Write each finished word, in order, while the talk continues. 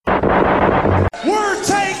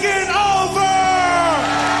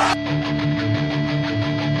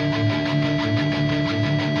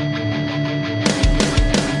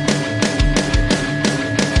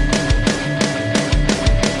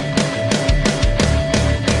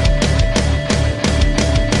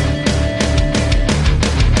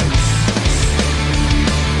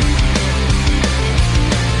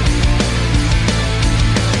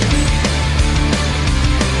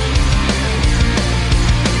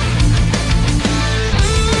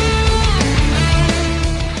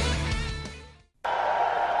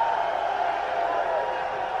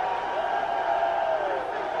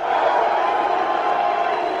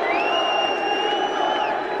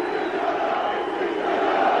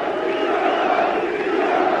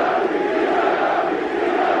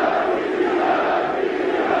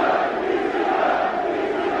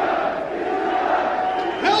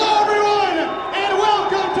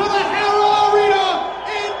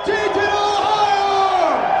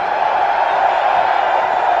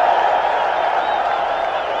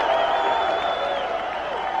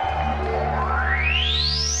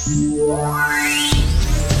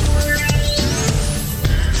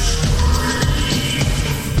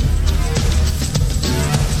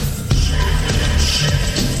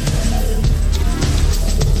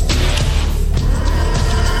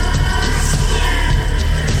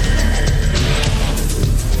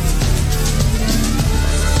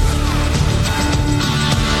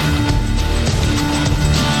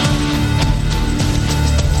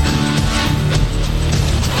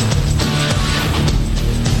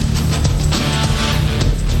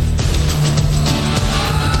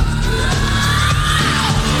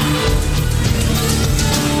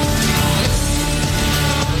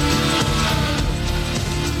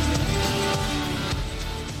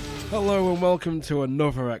welcome to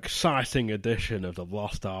another exciting edition of the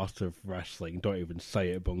Lost Art of Wrestling. Don't even say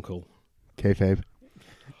it, Bunkle. Kayfabe.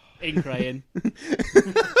 In crayon.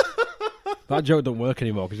 That joke don't work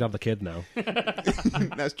anymore because you have the kid now.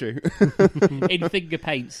 That's true. In finger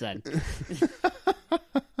paints, then.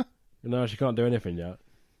 No, she can't do anything yet.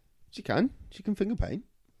 She can. She can finger paint.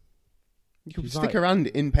 You can She's stick like- her hand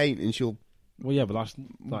in paint and she'll Well, yeah, but that's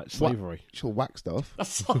like slavery. she'll whack stuff.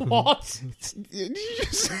 That's what? Did you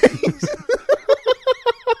just say?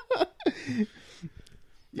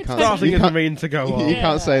 You Starting you isn't can't, mean to go on. you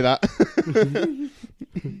can't say that.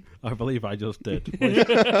 I believe I just did.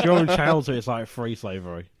 If you're in childhood, it's like free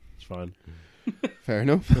slavery. It's fine. Fair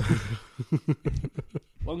enough. As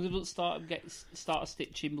long as it doesn't start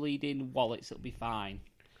stitching bleeding wallets, it'll be fine.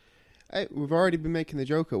 Hey, we've already been making the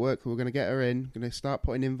joke at work. We're going to get her in. Going to start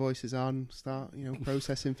putting invoices on. Start,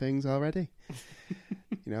 processing things already.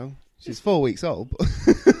 She's 4 weeks old. But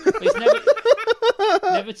It's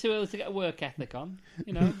never too early to get a work ethic on,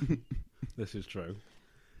 This is true.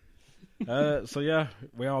 So yeah,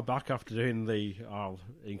 we are back after doing the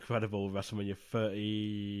incredible WrestleMania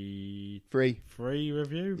 33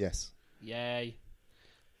 review. Yes. Yay.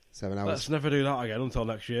 7 hours. Let's never do that again until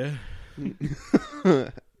next year.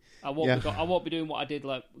 I won't be doing what I did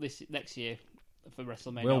like this next year for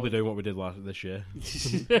WrestleMania. We'll be doing what we did this year.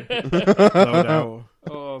 No doubt.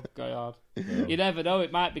 Oh god. No. You never know,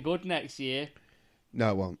 it might be good next year.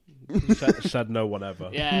 No, it won't. Said no one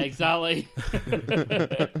ever. Yeah, exactly.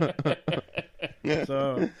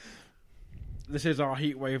 So, this is our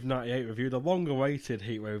Heatwave 98 review, the long-awaited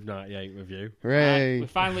Heatwave 98 review. Hooray. We've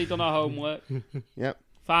finally done our homework. Yep.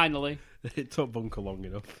 Finally. It took Bunker long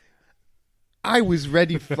enough. I was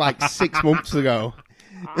ready for like 6 months ago.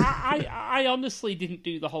 I honestly didn't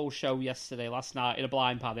do the whole show last night in a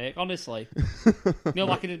blind panic, honestly.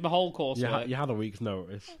 Like I did my whole coursework. You had a week's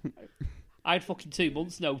notice. I had fucking 2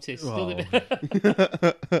 months' notice. Oh.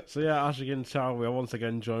 So yeah, as you can tell, we are once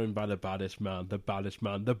again joined by the baddest man on the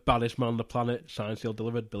planet. Signed, sealed,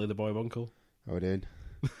 delivered, Billy the Boy Bunkle. Oh, dude.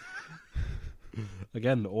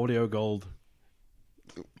 Again, audio gold.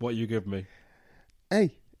 What you give me?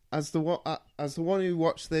 Hey, as the one who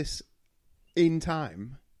watched this in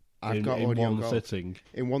time, I've got in audio one gold. sitting.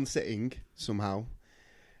 In one sitting, somehow.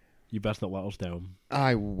 You best not let us down.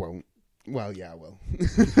 I won't. Well, yeah, I will.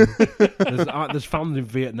 There's fans in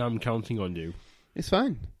Vietnam counting on you. It's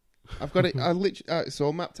fine. I've got it. It's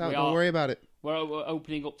all mapped out. Don't worry about it. We're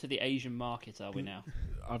opening up to the Asian market, are we now?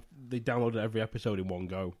 They downloaded every episode in one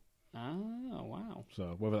go. Oh, wow.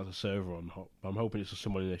 So whether that's a server or not, I'm hoping it's just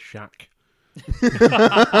someone in a shack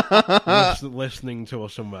listening to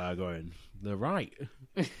us somewhere going, they're right.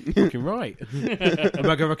 Fucking right.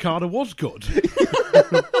 Omega Ricardo was good.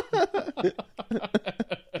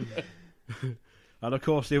 And of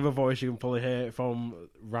course, the other voice you can probably hear from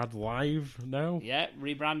Rad Live now. Yeah,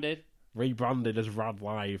 rebranded Rebranded as Rad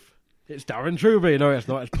Live. It's Darren Truby. No, it's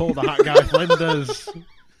not. It's Paul the Hat Guy Flinders.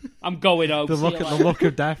 I'm going home. The look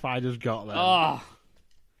of death I just got there. Oh,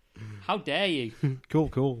 how dare you?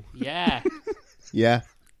 Cool. Yeah. Yeah.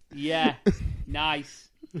 Yeah. Nice.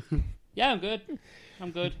 Yeah, I'm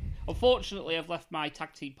good. Unfortunately, I've left my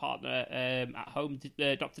tag team partner at home,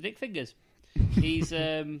 Dr. Dick Fingers. He's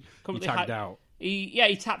currently tagged out.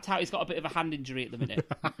 He tapped out. He's got a bit of a hand injury at the minute.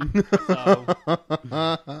 So,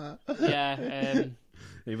 yeah.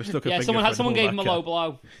 He was stuck a finger Someone gave him a Rebecca. low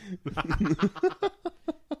blow.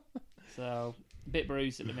 So, a bit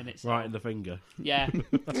bruised at the minute. So. Right in the finger. Yeah.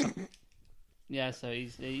 Yeah, so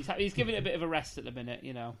he's giving it a bit of a rest at the minute,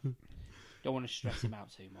 Don't want to stress him out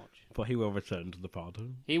too much. But he will return to the pod.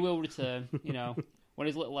 He will return, when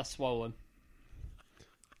he's a little less swollen.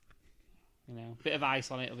 Bit of ice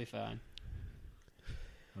on it, it'll be fine.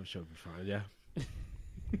 I'm sure it'll be fine, yeah.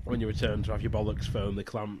 When you return to have your bollocks firmly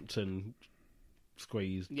clamped and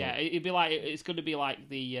squeezed. Yeah, it's going to be like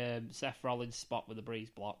the Seth Rollins spot with the breeze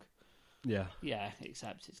block. Yeah. Yeah,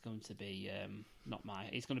 except it's going to be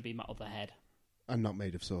it's going to be my other head. And not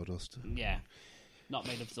made of sawdust. Yeah, not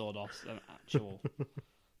made of sawdust, an actual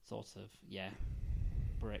sort of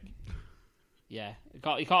brick. Yeah, it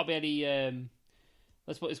can't be any.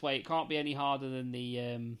 Let's put it this way: it can't be any harder than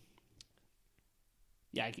the.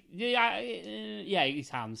 His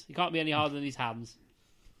hands. It can't be any harder than his hands.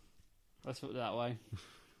 Let's put it that way.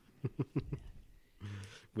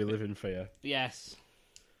 We live in fear. Yes.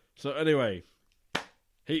 So anyway,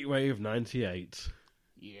 Heatwave 98.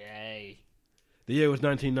 Yay. The year was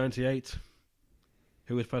 1998.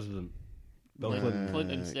 Who was president? Bill Clinton.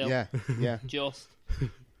 Clinton still. Yeah. Just. I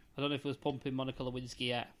don't know if it was pumping Monica Lewinsky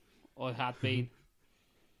yet, or it had been.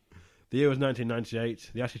 The year was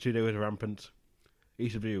 1998. The Attitude Era was rampant.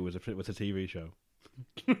 ECW was a TV show.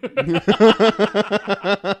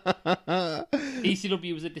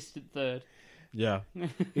 ECW was a distant third. Yeah.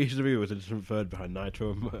 ECW was a distant third behind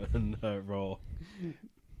Nitro and Raw.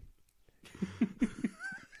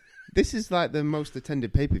 This is like the most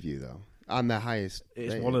attended pay-per-view, though, and the highest.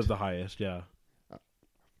 It's rated. one of the highest, yeah.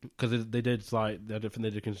 Because they did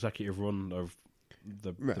a consecutive run of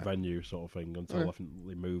the venue sort of thing until I think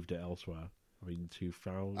they moved it elsewhere. I mean,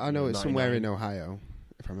 2000. I know it's somewhere in Ohio,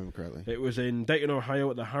 if I remember correctly. It was in Dayton, Ohio,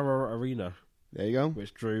 at the Harrow Arena. There you go.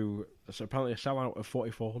 Which drew apparently a sellout of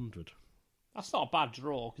 4,400. That's not a bad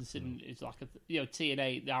draw, considering it's like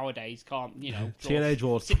TNA nowadays can't TNA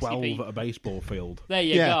draws 12 people at a baseball field. There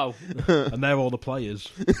you go. And they're all the players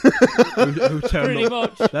who turn Pretty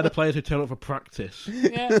up. much. They're the players who turn up for practice.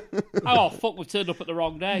 Yeah. Oh fuck, we've turned up at the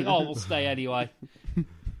wrong day. Oh, we'll stay anyway.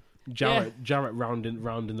 Jarrett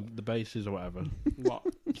rounding the bases or whatever. What?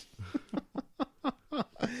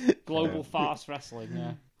 Global fast wrestling.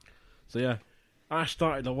 Yeah. So yeah, I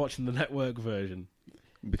started watching the network version.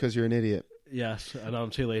 Because you're an idiot. Yes, and I'm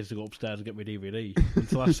too lazy to go upstairs and get my DVD.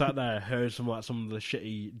 Until I sat there, heard some of the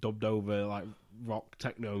shitty dubbed over like rock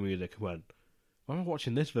techno music, and went, "Why am I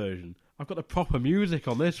watching this version? I've got the proper music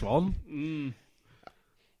on this one."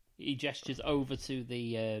 He gestures over to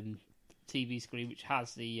the TV screen, which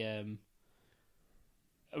has the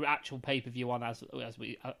actual pay-per-view on as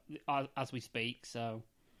we speak. So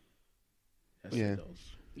Yes, it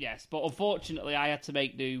does. yes, but unfortunately, I had to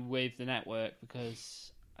make do with the network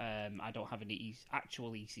because I don't have any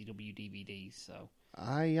actual ECW DVDs. So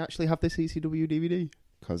I actually have this ECW DVD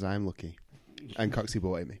because I'm lucky, and Coxie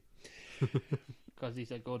bought it me because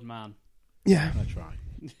he's a good man. Yeah, I try.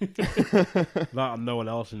 That and no one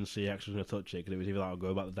else in CX was going to touch it because it was either that or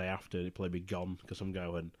go back the day after and it'd probably be gone because some guy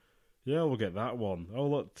went, "Yeah, we'll get that one. Oh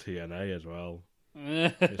look, TNA as well."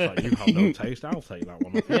 It's like, you have no taste, I'll take that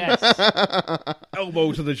one. Yes.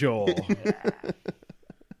 Elbow to the jaw.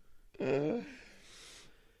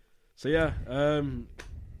 So yeah,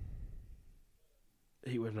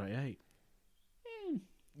 Heatwave 98.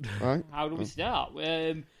 right. How do we start?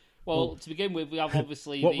 Well, to begin with, we have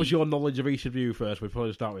obviously. What was your knowledge of ECW first? We'll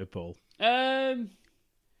probably start with Paul. I'd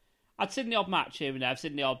seen the odd match here and there. I've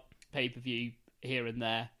seen the odd pay-per-view here and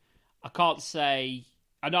there. I can't say.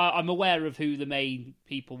 I'm aware of who the main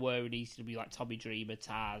people were in ECW, like Tommy Dreamer,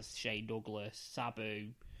 Taz, Shane Douglas, Sabu.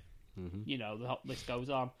 Mm-hmm. The list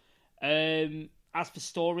goes on. As for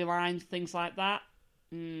storylines, things like that,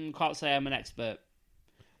 can't say I'm an expert.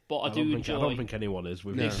 But I don't think anyone is.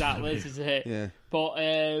 With exactly, this is it. Yeah. But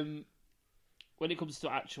when it comes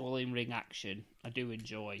to actual in-ring action, I do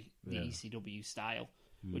enjoy the ECW style,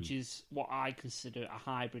 which is what I consider a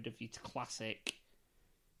hybrid of your classic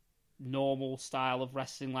normal style of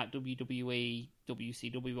wrestling like WWE,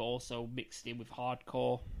 WCW, but also mixed in with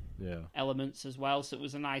hardcore elements as well. So it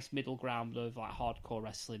was a nice middle ground of like hardcore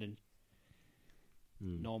wrestling and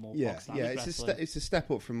normal. It's a step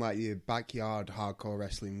up from like your backyard hardcore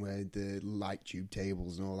wrestling where the light tube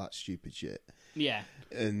tables and all that stupid shit. Yeah,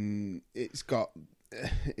 and it's got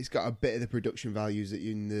a bit of the production values that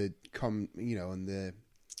you in the and the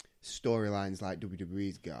storylines like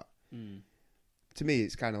WWE's got. To me,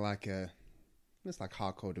 it's kind of like it's like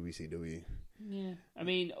hardcore WCW. Yeah, I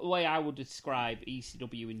mean, the way I would describe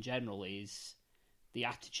ECW in general is the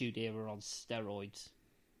Attitude Era on steroids.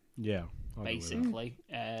 Yeah, basically,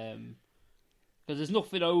 because there's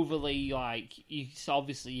nothing overly like you. So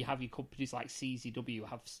obviously, you have your companies like CZW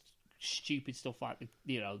have stupid stuff like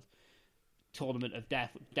the Tournament of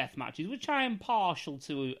Death matches, which I am partial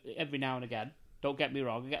to every now and again. Don't get me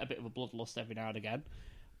wrong, I get a bit of a bloodlust every now and again,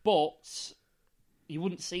 but you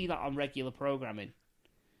wouldn't see that on regular programming.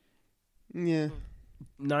 Yeah.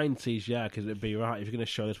 90s, yeah, because it'd be right if you're going to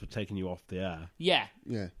show this, we're taking you off the air. Yeah.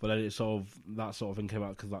 Yeah. But then it's that sort of thing came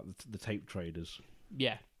out because like the tape traders.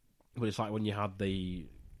 Yeah. But it's like when you had the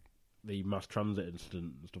mass transit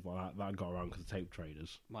incident and stuff like that got around because of tape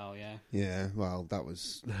traders. Well, yeah. Yeah, well, that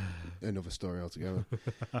was another story altogether.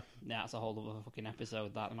 That's a whole other fucking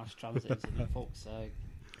episode, that, the mass transit incident, fuck's sake.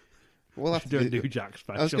 We'll have to do a New Jack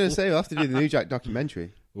special. I was going to say, we'll have to do the New Jack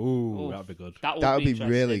documentary. Ooh, that'd be good. That would be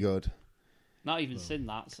really good. Not even seen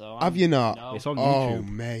that, so... Have you not? No. It's on YouTube. Oh,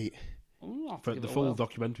 mate. The full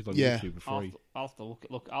documentary's on YouTube for free. I'll have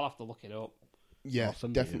to look it up. Yeah,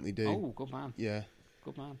 definitely do. Oh, good man. Yeah.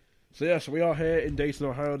 Good man. So we are here in Dayton,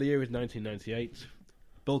 Ohio. The year is 1998.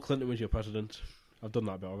 Bill Clinton was your president. I've done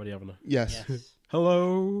that bit already, haven't I? Yes.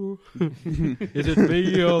 Hello? Is it me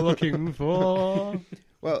you're looking for?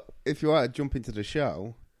 Well, if you want to jump into the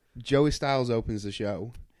show, Joey Styles opens the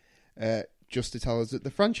show just to tell us that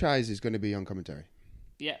the franchise is going to be on commentary.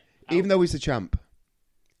 Yeah. Even though he's the champ.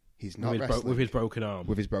 He's not with wrestling. with his broken arm.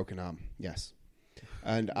 With his broken arm, yes.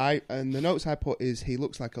 And the notes I put is he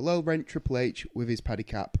looks like a low rent Triple H with his paddy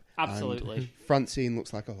cap. Absolutely. And Francine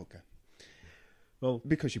looks like a hooker. Well,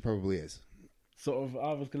 because she probably is. Sort of,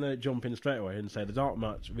 I was going to jump in straight away and say the dark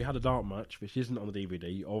match. We had a dark match, which isn't on the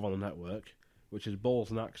DVD or on the network, which is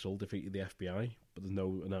Balls and Axel defeated the FBI, but there's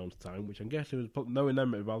no announced time, which I'm guessing was knowing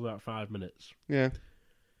them it was about 5 minutes. Yeah.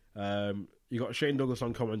 You got Shane Douglas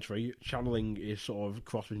on commentary, channeling his sort of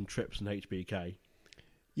cross between Trips and HBK.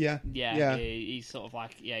 Yeah. Yeah. He's sort of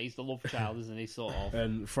like, he's the love child, isn't he? Sort of.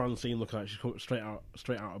 And Francine looking like she's come straight out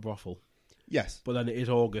of brothel. Yes. But then it is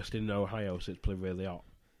August in Ohio, so it's probably really hot.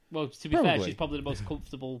 Well, to be fair, she's probably the most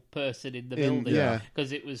comfortable person in the building. Yeah.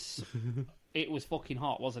 Because it was fucking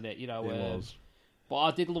hot, wasn't it? You know. It was. But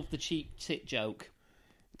I did love the cheap tit joke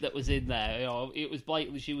that was in there. You know, it was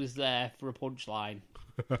blatantly she was there for a punchline.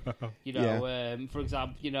 You know, for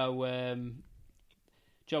example, you know,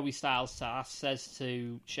 Joey Styles says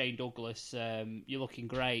to Shane Douglas, "You're looking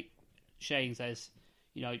great." Shane says,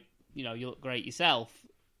 "You know, you look great yourself."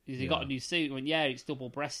 He got a new suit. He went, "Yeah, it's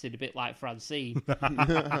double-breasted, a bit like Francine." And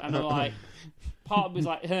I'm like, part of me was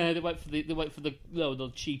like, they went for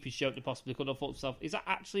the cheapest joke they possibly could have thought themselves. Is that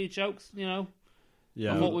actually a joke? You know.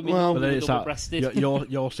 Yeah. I thought women were double-breasted.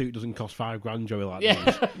 Your suit doesn't cost $5,000, Joey. Like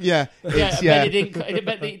that. Yeah. It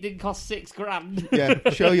didn't cost $6,000. Yeah.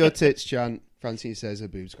 Show your tits, chant. Francine says her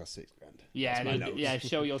boobs cost $6,000. Yeah,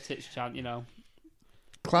 show your tits, chant. You know.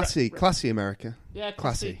 Classy America. Yeah,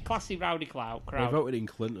 classy rowdy crowd. They voted in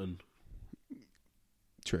Clinton.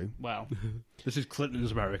 True. Well, this is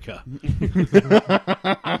Clinton's America.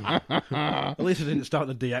 At least I didn't start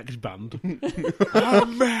the DX band.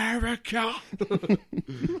 America.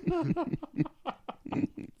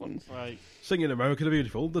 right. Singing America the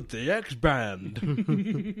Beautiful, the DX band.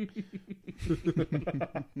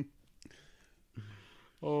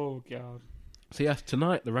 Oh God. So yes,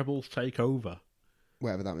 tonight the Rebels take over.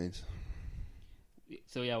 Whatever that means.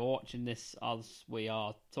 So yeah, we're watching this as we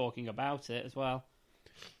are talking about it as well.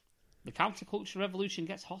 The counterculture revolution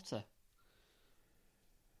gets hotter.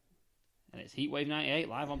 And it's Heatwave 98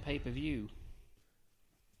 live on pay-per-view.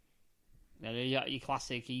 Now, you got your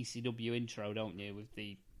classic ECW intro, don't you? With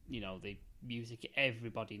the, the music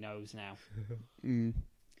everybody knows now.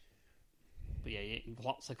 But yeah,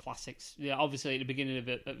 lots of classics. Yeah, obviously at the beginning of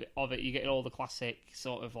it, you get all the classic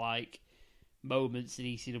sort of like moments in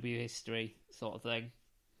ECW history, sort of thing.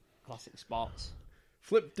 Classic spots.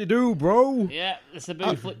 Flip-de-doo, bro! Yeah, it's a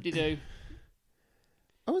big flip-de-doo.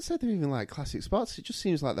 I wouldn't say they're even like classic spots. It just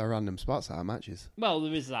seems like they're random spots at our matches. Well,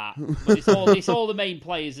 there is that. But it's all the main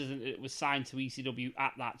players, isn't it, was signed to ECW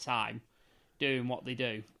at that time, doing what they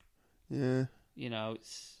do. Yeah.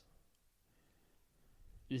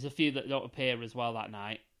 There's a few that don't appear as well that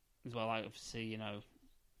night. As well, like, obviously,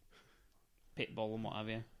 Pitbull and what have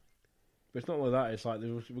you. But it's not like that. It's like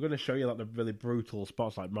we're going to show you like the really brutal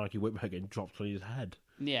spots, like Mikey Whitmer getting dropped on his head.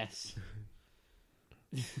 Yes.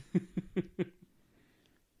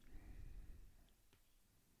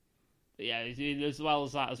 But yeah, as well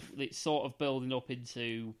as that, it's sort of building up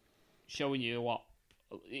into showing you what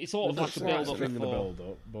it's sort of like a build up before.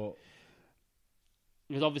 But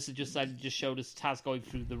it was obviously just showed us Taz going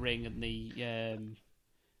through the ring and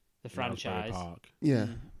the franchise. Yeah,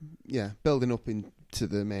 yeah, building up into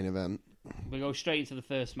the main event. We go straight into the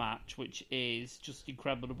first match, which is just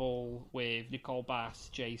incredible with Nicole Bass,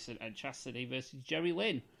 Jason, and Chastity versus Jerry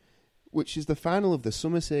Lynn. Which is the final of the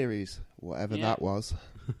Summer Series, whatever that was.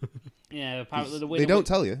 Yeah, apparently the winner... They don't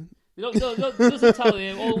tell you. It doesn't tell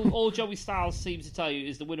you. All Joey Styles seems to tell you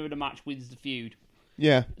is the winner of the match wins the feud.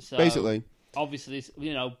 Yeah, so, basically. Obviously,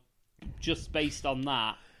 just based on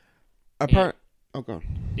that... Oh, go on.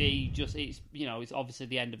 It's obviously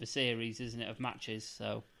the end of a series, isn't it, of matches,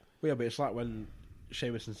 so... Well, yeah, but it's like when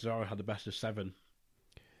Sheamus and Cesaro had the best of 7.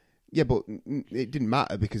 Yeah, but it didn't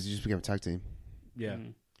matter because it just became a tag team. Yeah.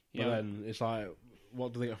 But then it's like,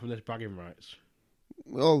 what do they get from this bragging rights?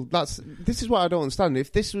 Well, this is what I don't understand.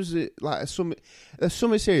 If this was like a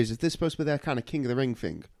summer series, if this is supposed to be their kind of King of the Ring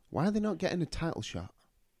thing, why are they not getting a title shot?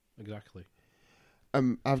 Exactly.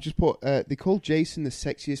 I've just put, they called Jason the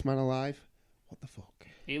sexiest man alive. What the fuck?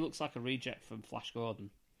 He looks like a reject from Flash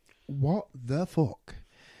Gordon. What the fuck?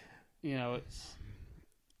 It's...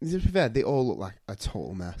 To be fair, they all look like a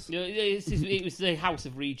total mess. It was the House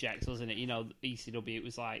of Rejects, wasn't it? ECW, it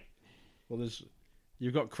was like... Well,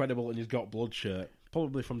 you've got Credible and you've got Blood shirt.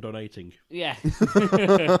 Probably from donating. Yeah.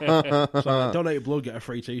 So donate blood, get a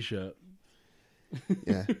free T-shirt.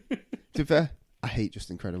 Yeah. To be fair, I hate Just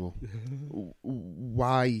Incredible.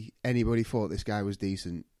 Why anybody thought this guy was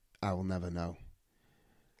decent, I will never know.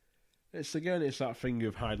 It's that thing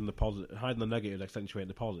of hiding the negatives, accentuating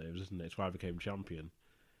the positives, isn't it? It's why I became champion.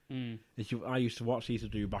 I used to watch these to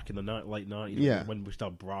do back in the late 90s when we still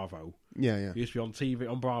had Bravo. Yeah. It used to be on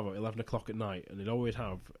TV on Bravo at 11 o'clock at night, and they'd always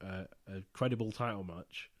have a credible title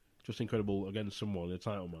match, just Incredible against someone in a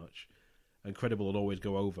title match, and Credible would always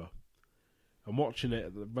go over. And watching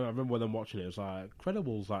it, I remember when I'm watching it, it was like,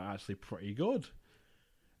 Credible's like actually pretty good.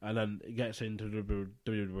 And then it gets into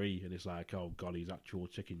WWE, and it's like, oh god, he's actual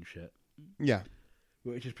chicken shit. Yeah.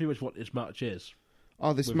 Which is pretty much what this match is.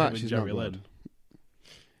 Oh, this match is Jerry not Lynn. good.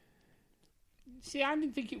 See, I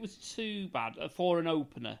didn't think it was too bad for an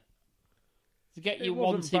opener. To get you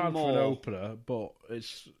wasn't wanting bad more. for an opener, but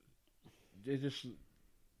it's just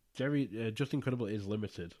Just Incredible is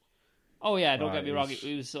limited. Oh yeah, don't get me wrong.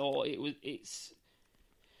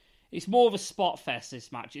 It's more of a spot fest.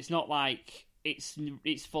 This match. It's not like it's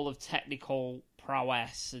full of technical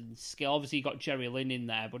prowess and skill. Obviously, you got Jerry Lynn in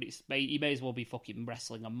there, but he may as well be fucking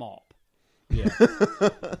wrestling a mop. Yeah.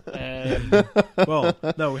 Well,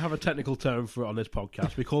 no, we have a technical term for it on this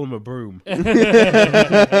podcast. We call him a broom. To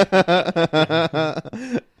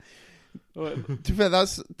be fair,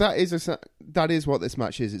 that is what this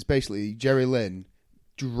match is. It's basically Jerry Lynn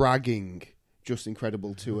dragging Just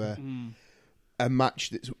Incredible to a match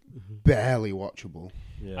that's barely watchable.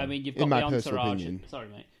 Yeah. I mean, you've got the entourage. Sorry,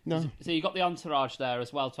 mate. No. So you've got the entourage there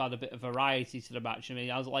as well to add a bit of variety to the match. I mean,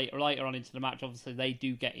 as later on into the match, obviously they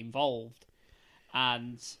do get involved,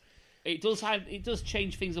 and it does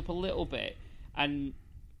change things up a little bit, and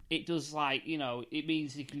it does it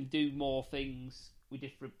means you can do more things with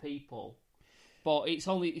different people, but it's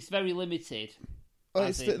very limited.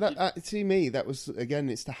 Well, to me, that was again.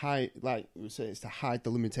 It's to hide, it's to hide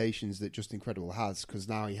the limitations that Just Incredible has, because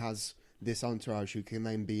now he has this entourage who can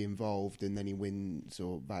then be involved, and then he wins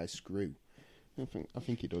or by a screw. I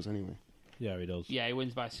think he does anyway. Yeah, he does. Yeah, he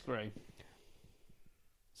wins by a screw.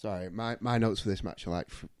 Sorry, my notes for this match are like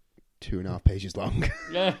 2.5 pages long.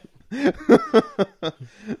 Yeah.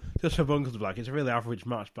 Just for Bunkers Black, it's a really average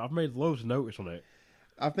match, but I've made loads of notes on it.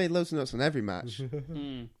 I've made loads of notes on every match.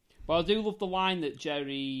 Well, I do love the line that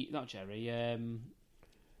Joey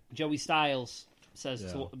Styles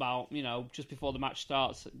says about, just before the match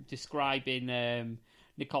starts, describing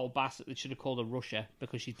Nicole Bass that they should have called her Russia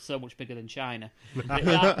because she's so much bigger than China.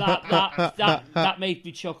 That made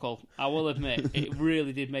me chuckle. I will admit, it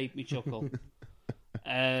really did make me chuckle.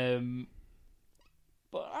 But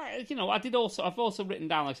I've also written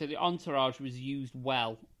down, like I said, the entourage was used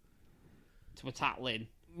well to attack Lynn.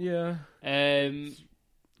 Yeah.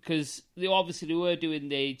 Because they were doing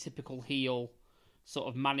the typical heel sort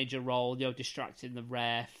of manager role, distracting the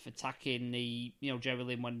ref, attacking the Jerry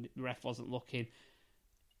Lynn when the ref wasn't looking.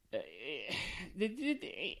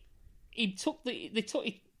 He took the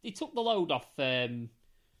load off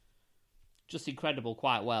Just Incredible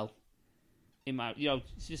quite well. In my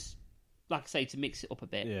just like I say, to mix it up a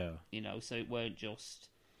bit. Yeah. So it weren't just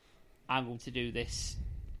I'm going to do this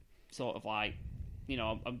sort of like.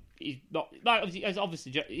 He's not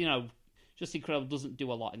obviously. Just Incredible doesn't do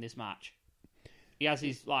a lot in this match. He has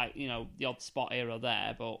his the odd spot here or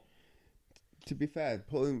there, but to be fair,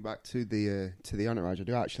 pulling back to the entourage, I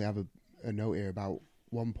do actually have a note here about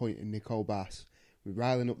one point in Nicole Bass. We're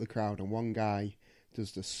riling up the crowd, and one guy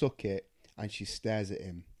does the suck it, and she stares at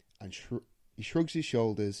him, and he shrugs his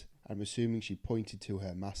shoulders. I'm assuming she pointed to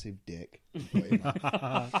her massive dick.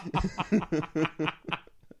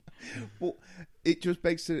 But it just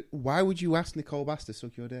begs to, why would you ask Nicole Bass to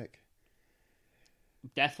suck your dick?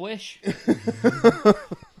 Death wish.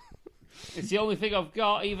 It's the only thing I've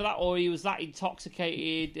got. Either that, or he was that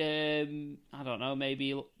intoxicated. I don't know.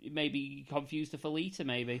 Maybe confused to Felita.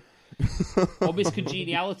 Maybe or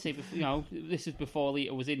miscongeniality. This is before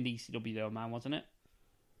Lita was in ECW, man, wasn't it?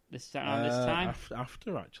 This time.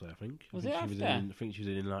 After, actually, I think. Was it after? I think she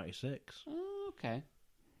was in '96. Oh, okay.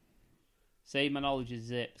 See, my knowledge is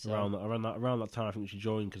zip. So. Around that time, I think she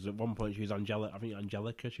joined, because at one point she was Angelica. I think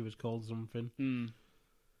Angelica, she was called something.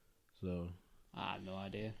 So I have no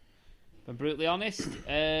idea. If I'm brutally honest.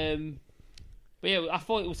 But yeah, I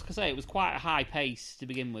thought it was quite a high pace to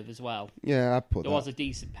begin with as well. Yeah, there was a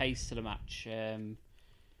decent pace to the match.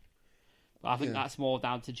 But I think that's more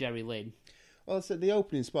down to Jerry Lynn. Well, so the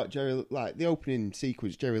opening spot, the opening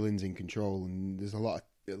sequence, Jerry Lynn's in control, and there's a lot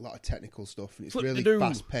of technical stuff, and it's really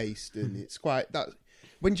fast paced, and it's quite that.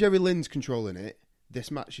 When Jerry Lynn's controlling it, this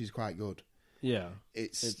match is quite good. Yeah,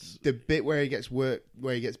 it's the bit where he gets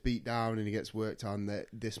beat down and he gets worked on. That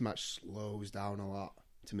this match slows down a lot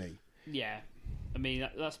to me. Yeah, I mean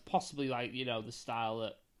that's possibly the style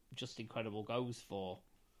that Just Incredible goes for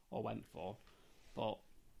or went for, but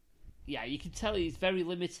yeah, you can tell he's very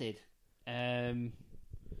limited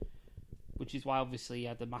Which is why obviously he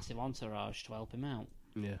had the massive entourage to help him out.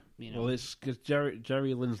 Yeah. You know? Well, it's because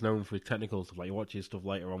Jerry Lynn's known for his technical stuff. Like, you watch his stuff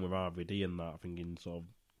later on with RVD and that, I think in sort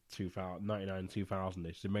of 99, 2000,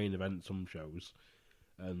 it's the main event, some shows,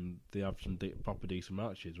 and they have some proper decent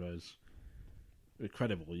matches, whereas with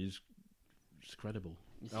Credible, he's credible.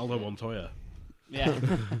 Aldo Montoya. Yeah.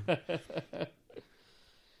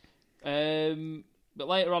 But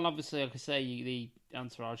later on, obviously, like I say, the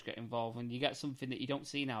entourage get involved, and you get something that you don't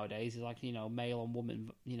see nowadays. It's like, male on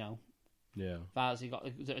woman, Yeah. Vaz, he got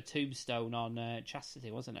a tombstone on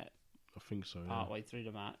Chastity, wasn't it? I think so, yeah. Partway through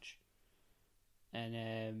the match.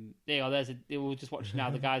 And we were just watching now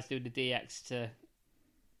the guys doing the DX to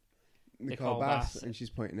Nicole Bass, and she's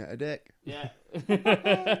pointing at her dick. Yeah.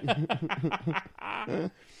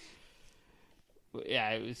 But yeah,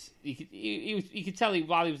 it was. You could tell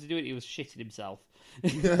while he was doing it, he was shitting himself.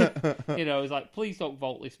 It was like, please don't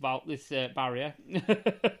vault this barrier.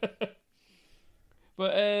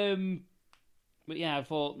 But yeah, I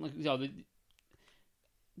thought the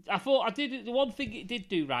one thing it did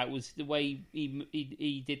do right was the way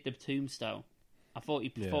he did the tombstone. I thought he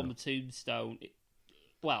performed the tombstone.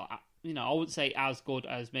 Well, I wouldn't say as good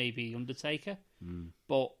as maybe Undertaker,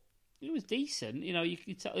 but it was decent. You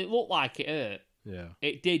could tell it looked like it hurt. Yeah,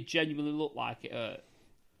 it did genuinely look like it hurt.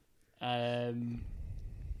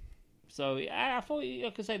 So yeah, I thought,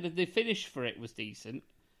 like I say, the finish for it was decent.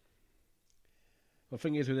 The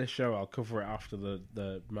thing is with this show, I'll cover it after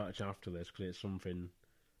the match after this because it's something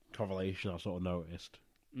correlation I sort of noticed.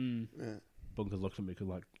 Yeah. Bunker's looked at me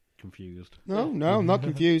confused. No, I'm not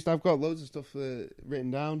confused. I've got loads of stuff written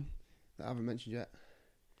down that I haven't mentioned yet.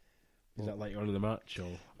 Is that later on in the match,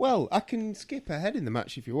 or? Well, I can skip ahead in the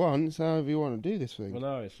match if you want. So, however you want to do this thing. Well,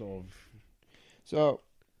 no, it's sort of. So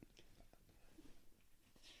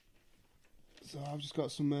I've just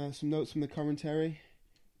got some notes from the commentary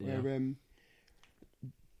where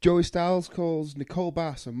Joey Styles calls Nicole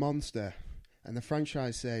Bass a monster, and the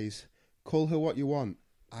franchise says, "Call her what you want.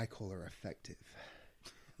 I call her effective."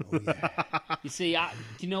 Oh yeah. You see, do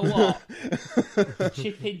you know what?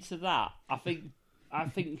 Chip into that. I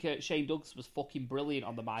think Shane Douglas was fucking brilliant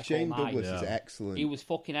on the mic Shane all night. Douglas is excellent. He was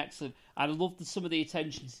fucking excellent. And I loved some of the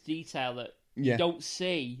attention to detail that you don't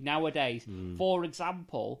see nowadays. For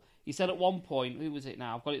example, he said at one point, who was it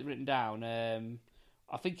now? I've got it written down.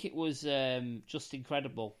 I think it was Just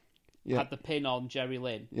Incredible. Had the pin on Jerry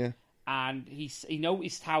Lynn. Yeah. And he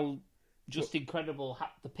noticed how Just Incredible had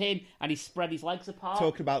the pin, and he spread his legs apart.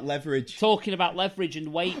 Talking about leverage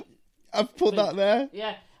and weight. I've put that there.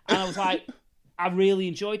 Yeah. And I was like, I really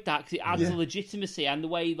enjoyed that because it adds a legitimacy, and the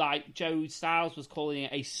way like Joe Styles was calling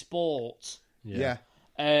it a sport. Yeah.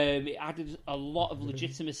 It added a lot of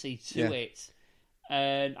legitimacy to it,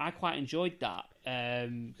 and I quite enjoyed that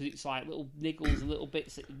because it's like little niggles and little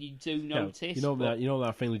bits that you do notice. You know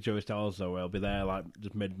that thing with Joey Styles though, where he'll be there like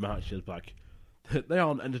just mid matches, like they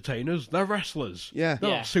aren't entertainers, they're wrestlers. Yeah, they're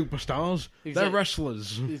not superstars, they're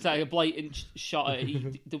wrestlers. It's like a blatant shot at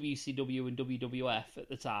WCW and WWF at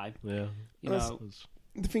the time. Yeah,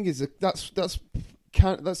 the thing is that's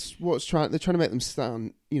what's they're trying to make them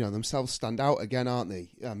stand, themselves stand out again, aren't they?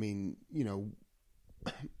 I mean,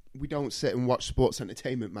 we don't sit and watch sports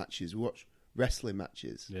entertainment matches; we watch wrestling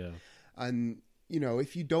matches. Yeah, and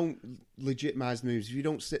if you don't legitimize moves, if you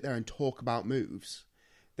don't sit there and talk about moves,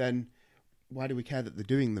 then why do we care that they're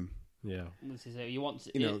doing them? Yeah, this is it. You want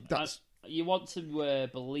to, you want to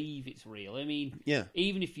believe it's real. I mean,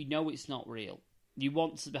 even if you know it's not real, you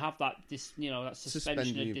want to have that that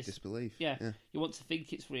suspension of disbelief. Yeah, you want to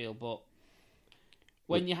think it's real, but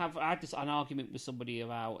when I had an argument with somebody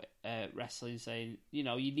about wrestling, saying you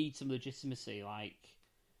need some legitimacy, like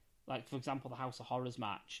for example the House of Horrors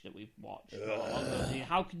match that we've watched.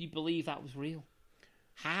 How can you believe that was real?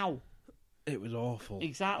 How? It was awful.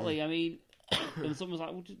 Exactly. Yeah. I mean, and someone's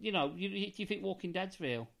like, well, do you think Walking Dead's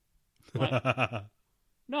real? Like,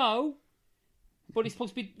 no, but this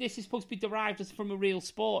is supposed to be derived from a real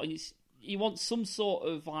sport, and you want some sort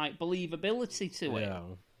of like believability to it.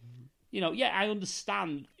 I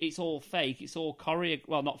understand it's all fake. It's all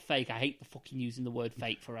well, not fake. I hate the fucking using the word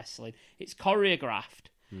fake for wrestling. It's choreographed.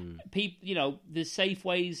 People, there's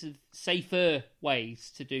safer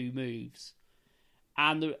ways to do moves,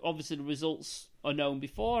 and obviously the results are known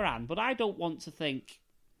beforehand. But I don't want to think,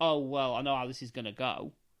 oh well, I know how this is going to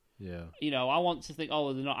go. Yeah. I want to think,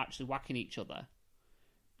 oh, they're not actually whacking each other.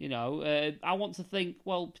 I want to think,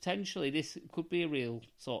 well, potentially this could be a real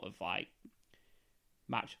sort of like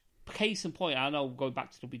match. Case in point, I know going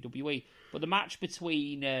back to WWE, but the match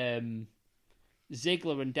between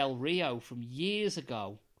Ziggler and Del Rio from years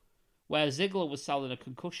ago where Ziggler was selling a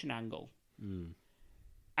concussion angle, and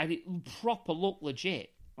it proper looked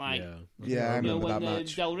legit. Like, I remember that when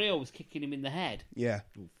match. Del Rio was kicking him in the head. Yeah,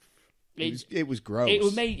 it was gross.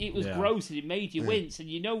 It was gross, and it made you wince.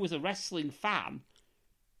 And as a wrestling fan,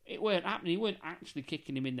 it weren't happening. He weren't actually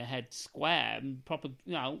kicking him in the head square. And proper,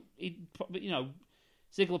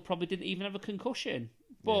 Ziggler probably didn't even have a concussion,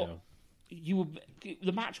 but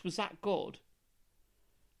the match was that good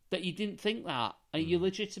that you didn't think that, and you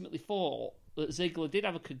legitimately thought that Ziggler did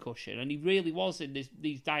have a concussion, and he really was in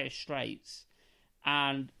these dire straits,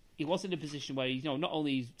 and he was in a position where he's not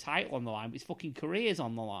only his title on the line, but his fucking career's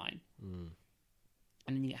on the line, and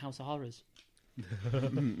then you get House of Horrors.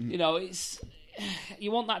 It's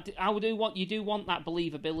you want that. You do want that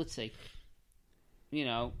believability.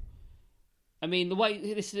 I mean, the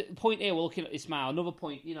way this point here, we're looking at this now. Another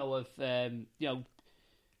point,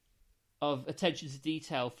 of attention to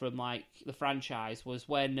detail from like the franchise was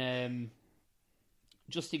when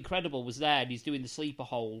Just Incredible was there and he's doing the sleeper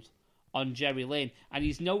hold on Jerry Lynn, and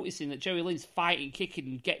he's noticing that Jerry Lynn's fighting, kicking,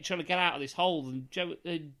 and trying to get out of this hold, and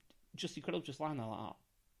Just Incredible just lying there like that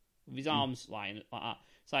with his arms lying like that.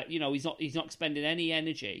 It's like he's not expending any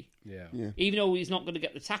energy. Yeah. Even though he's not going to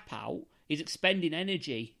get the tap out, he's expending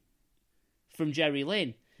energy from Jerry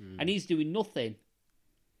Lynn, and he's doing nothing.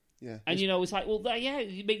 Yeah, and it's like, well,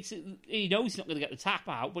 he makes it. He knows he's not going to get the tap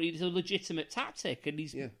out, but it's a legitimate tactic, and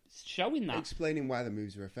he's showing that, explaining why the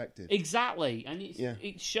moves are effective. Exactly, and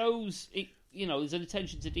it shows it. There's an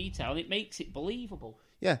attention to detail, and it makes it believable.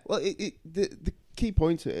 Yeah, well, the key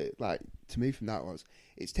point to me from that was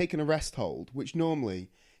it's taken a rest hold, which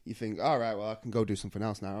normally you think, all right, well, I can go do something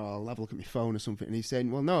else now. I'll have a look at my phone or something, and he's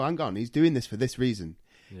saying, well, no, hang on, he's doing this for this reason.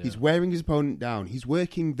 Yeah. He's wearing his opponent down. He's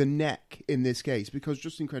working the neck in this case because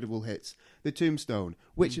Just Incredible hits the tombstone,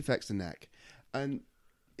 which affects the neck. And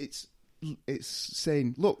it's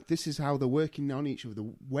saying, look, this is how they're working on each other,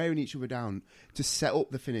 they're wearing each other down to set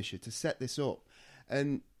up the finisher, to set this up.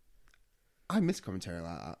 And I miss commentary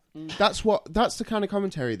like that. That's the kind of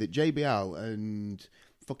commentary that JBL and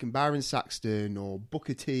fucking Byron Saxton or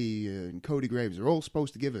Booker T and Cody Graves are all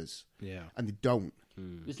supposed to give us. Yeah. And they don't.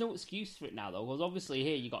 There's no excuse for it now, though, because obviously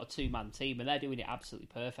here you've got a two-man team, and they're doing it absolutely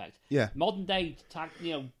perfect. Yeah. Modern day,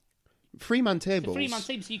 three-man tables. Three-man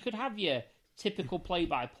team, so you could have your typical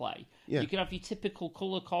play-by-play. Yeah. You could have your typical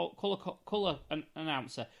colour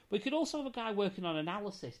announcer. But you could also have a guy working on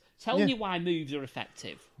analysis, telling you why moves are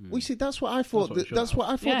effective. Well, you see, that's what I thought. That's what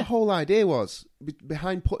I thought the whole idea was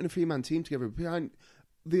behind putting a three-man team together.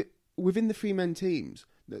 Within the three-man teams,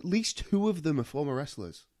 at least two of them are former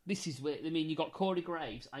wrestlers. This is weird. I mean, you've got Corey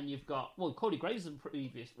Graves, and you've got... Well, Corey Graves is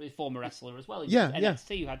a former wrestler as well.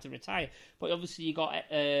 NXT, who had to retire. But obviously you got...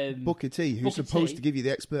 Booker T, who's supposed to give you the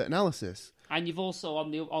expert analysis. And you've also, on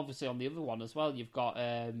the other one as well, you've got...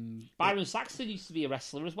 Byron Saxton used to be a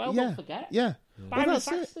wrestler as well, don't forget. Yeah. Byron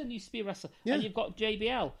Saxton used to be a wrestler. Yeah. And you've got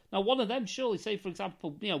JBL. Now, one of them, surely, say, for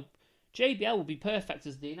example, JBL would be perfect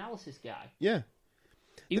as the analysis guy. Yeah.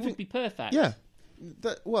 He would be perfect. Yeah.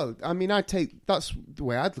 That's the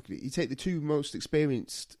way I'd look at it. You take the two most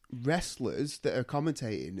experienced wrestlers that are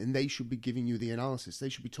commentating, and they should be giving you the analysis. They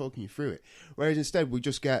should be talking you through it. Whereas instead, we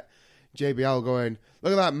just get JBL going,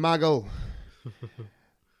 "Look at that Maggle.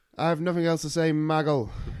 I have nothing else to say,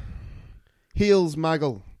 Maggle. Heels,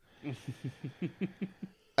 Maggle."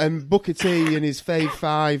 And Booker T and his Fave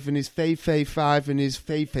 5 and his Fave 5 and his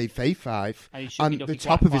Fave 5 and the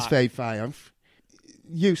top of his Fave 5.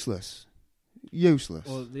 Useless.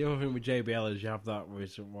 Well, the other thing with JBL is you have that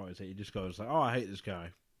with what is it? He just goes like, "Oh, I hate this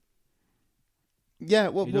guy." Yeah,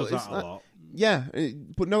 well, he does that a lot. Yeah,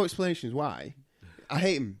 but no explanations why. I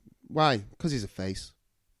hate him. Why? Because he's a face.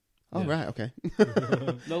 Oh, right, okay.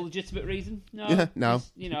 No legitimate reason. No, yeah,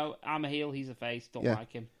 no. I'm a heel. He's a face. Don't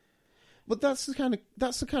like him. But that's the kind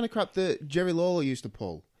of crap that Jerry Lawler used to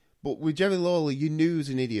pull. But with Jerry Lawler, you knew he was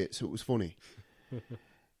an idiot, so it was funny.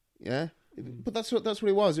 Yeah. But that's what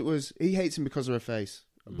it was. It was he hates him because of her face.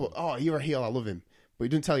 But you're a heel, I love him. But he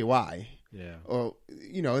didn't tell you why. Yeah. Or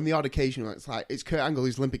in the odd occasion, it's like it's Kurt Angle,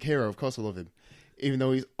 he's Olympic hero. Of course, I love him, even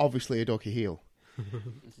though he's obviously a dorky heel.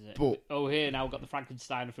 But here now we've got the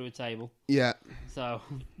Frankensteiner through a table. Yeah. So,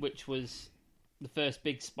 which was the first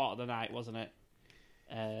big spot of the night, wasn't it?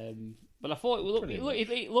 But I thought it looked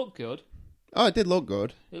good. Oh, it did look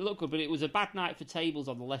good. It looked good, but it was a bad night for tables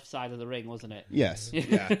on the left side of the ring, wasn't it? Yes.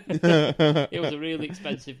 Yeah. It was a really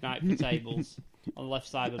expensive night for tables on the left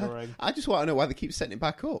side of the ring. I just want to know why they keep setting it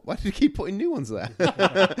back up. Why do they keep putting new ones there?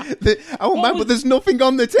 But there's nothing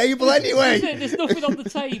on the table anyway. There's nothing on the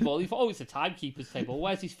table. You thought, it's a timekeeper's table.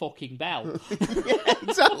 Where's his fucking bell? Yeah,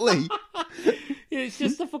 exactly. It's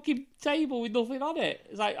just a fucking table with nothing on it.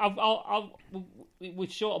 It's like we're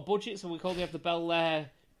short of budget, so we can only have the bell there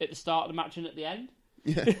at the start of the match and at the end.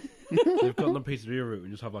 Yeah. They've got the piece of route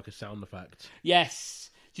and just have like a sound effect. Yes.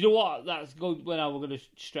 Do you know what? That's good. We're going to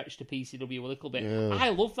stretch to PCW a little bit. Yeah. I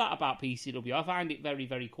love that about PCW. I find it very,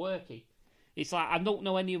 very quirky. It's like I don't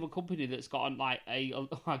know any other company that's got like I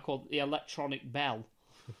call it the electronic bell.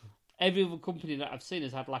 Every other company that I've seen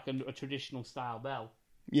has had like a traditional style bell.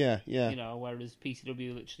 Yeah. You know, whereas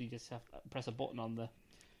PCW literally just have to press a button on the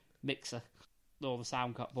mixer or the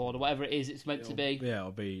sound cut board or whatever it is it's meant to be. Yeah,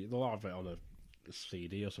 they'll have it on a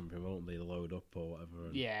CD or something, won't they? Load up or whatever.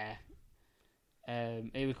 Yeah.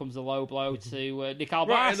 Here comes the low blow to Nicole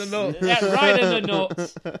Right Bass. in the nuts. Yeah, right in the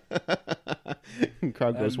nuts.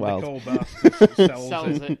 Crowd goes wild. Nicole Bass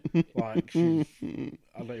sells it. Like she's,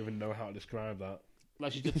 I don't even know how to describe that.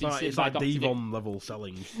 Like she's just It's been like, seen it's by like Dr. Dick. Devon level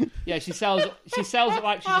selling. Yeah, she sells it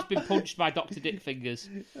like she's just been punched by Dr. Dick Fingers.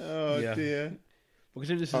 Oh Yeah. dear. Because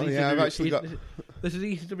this is Oh, yeah, I've actually got... This is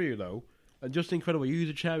ECW though, and just incredible. You used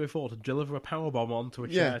a chair before to deliver a powerbomb onto a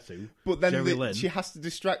chair to. But then Jerry Lynn. she has to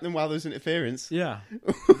distract them while there's interference, Yeah.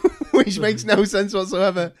 which makes no sense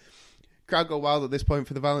whatsoever. Crowd go wild at this point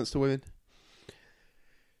for the violence to women.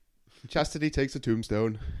 Chastity takes a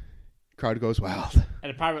tombstone. Crowd goes wild.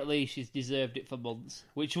 And apparently she's deserved it for months,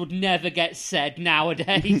 which would never get said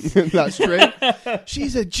nowadays. That's true.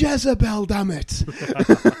 She's a Jezebel, damn it.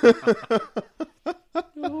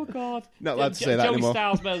 Oh, God. Not allowed to say that Joey anymore.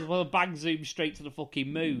 Styles may as well bang zoom straight to the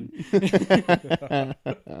fucking moon.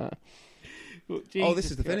 Oh,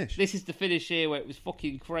 this is the finish. This is the finish here where it was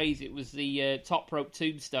fucking crazy. It was the top rope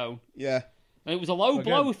tombstone. Yeah. And it was a low Again,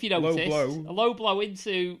 blow, if you low noticed. blow. A low blow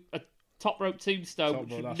into a top rope tombstone, Top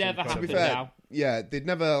which rope, would that's never incredible. To be happen fair, now. yeah, they'd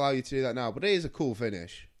never allow you to do that now, but it is a cool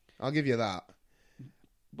finish. I'll give you that.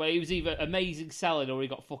 But he was either amazing selling or he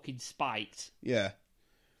got fucking spiked. Yeah.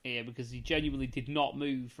 Yeah, because he genuinely did not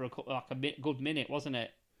move for good minute, wasn't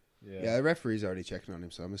it? Yeah, the referee's already checking on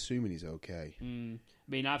him, so I'm assuming he's okay. I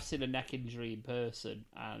mean, I've seen a neck injury in person,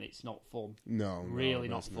 and it's not fun. No, Really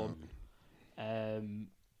no, not that's fun.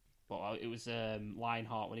 But it was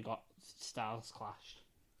Lionheart when he got Styles clashed.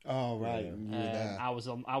 Oh, right. Yeah. You were there. I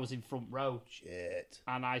was in front row, Shit.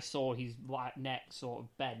 and I saw his neck sort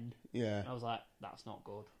of bend. Yeah. And I was like, that's not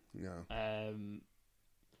good. No.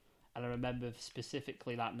 And I remember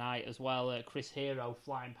specifically that night as well, Chris Hero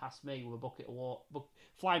flying past me with a bucket of water,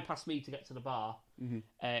 flying past me to get to the bar.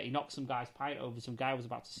 Mm-hmm. He knocked some guy's pint over. Some guy was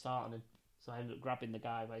about to start on him, so I ended up grabbing the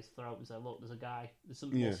guy by his throat and said, "Look, there's a guy. There's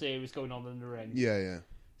something more serious going on in the ring." Yeah, yeah.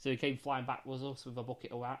 So he came flying back with us with a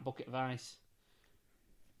bucket of ice.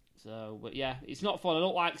 So, but yeah, it's not fun. I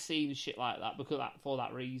don't like seeing shit like that for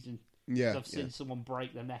that reason. Yeah. I've seen someone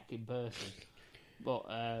break their neck in person, but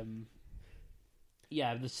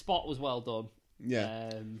yeah, the spot was well done.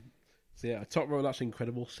 Yeah. So yeah, top row, that's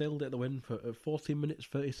incredible. Sailed it the win for 14 minutes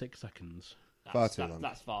 36 seconds. Far too long.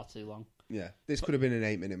 That's far too long. Yeah. This could have been an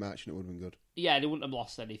 8-minute match and it would have been good. Yeah, they wouldn't have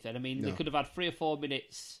lost anything. I mean, they No. could have had 3 or 4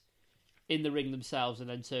 minutes in the ring themselves and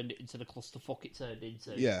then turned it into the clusterfuck it turned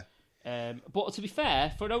into. Yeah. But to be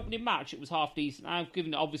fair, for an opening match, it was half decent. I've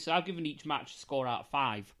given each match a score out of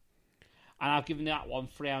 5, and I've given that one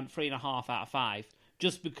 3.5 out of 5,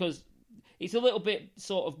 just because it's a little bit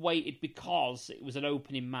sort of weighted because it was an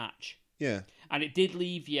opening match. Yeah. And it did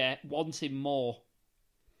leave you wanting more.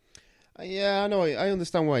 Yeah, I know. I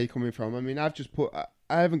understand where you're coming from. I mean, I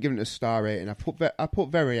haven't given it a star rating. I put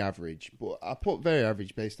very average, but I put very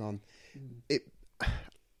average based on it.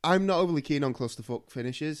 I'm not overly keen on clusterfuck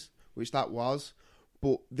finishes, which that was,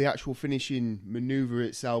 but the actual finishing maneuver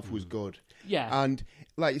itself was good. Yeah. And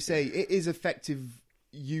like you say, it is effective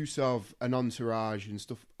use of an entourage and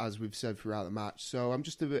stuff, as we've said throughout the match. So I'm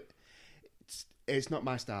just a bit. It's not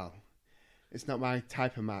my style. It's not my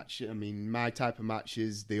type of match. I mean, my type of match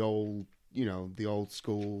is the old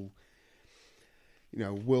school,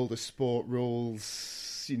 world of sport rules.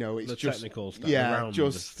 It's The just technical stuff, yeah, around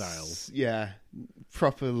just the style. yeah,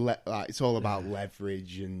 proper. Like it's all about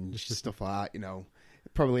leverage and stuff like that.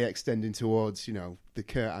 Probably extending towards the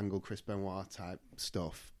Kurt Angle, Chris Benoit type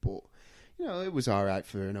stuff. But it was all right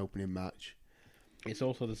for an opening match. It's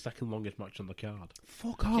also the second longest match on the card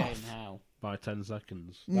Fuck off. Getting hell. by 10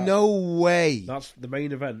 seconds. No way. That's the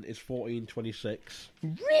main event is 14:26.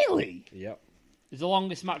 Really? Yep. The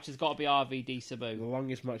longest match has got to be RVD The Sabu.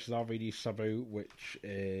 longest match is RVD Sabu, which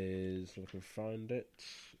is, if I can find it.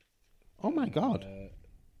 Oh my god.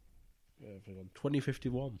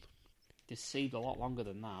 2051. This seemed a lot longer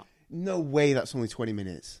than that. No way that's only 20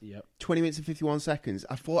 minutes. Yep. 20 minutes and 51 seconds.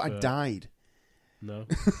 I thought I died. No.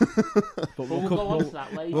 But we'll go on to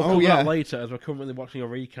that later. We'll cover that later, as we're currently watching a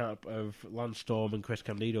recap of Lance Storm and Chris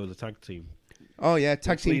Candido as a tag team. Oh yeah,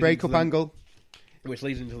 tag team breakup angle. Which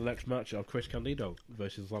leads into the next match of Chris Candido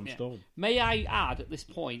versus Lance Storm. May I add at this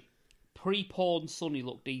point, pre-porn Sonny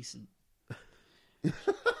looked decent.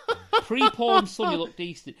 Pre-porn Sonny looked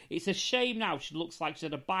decent. It's a shame now she looks like she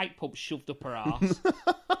had a bike pump shoved up her arse,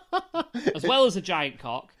 as well as a giant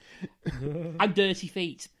cock and dirty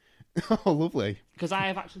feet. Oh, lovely. Because I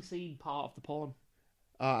have actually seen part of the porn.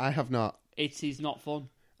 I have not. It is not fun.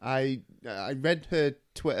 I read her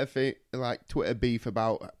Twitter beef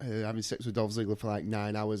about her having sex with Dolph Ziggler for like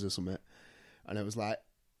 9 hours or something, and it was like,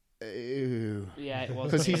 ew. Yeah, it was.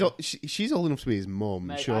 Because she's old enough to be his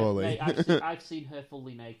mum, surely. I've seen her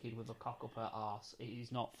fully naked with a cock up her arse. It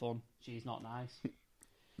is not fun. She's not nice.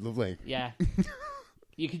 Lovely. Yeah.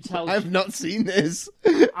 You can tell. I've not seen this.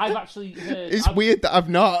 I've actually heard. It's weird that I've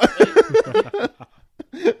not.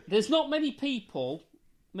 There's not many people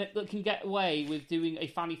that can get away with doing a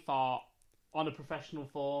fanny fart on a professional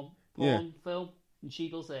porn film, and she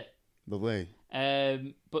does it. Lovely.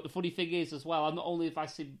 But the funny thing is, as well, not only have I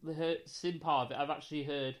seen part of it, I've actually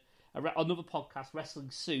heard another podcast, Wrestling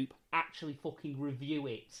Soup, actually fucking review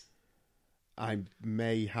it. I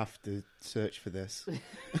may have to search for this.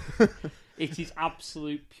 It is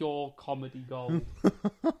absolute pure comedy gold.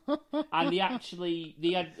 And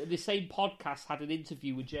the same podcast had an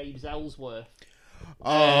interview with James Ellsworth.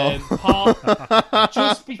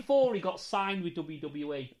 Just before he got signed with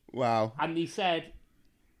WWE. Wow. And he said,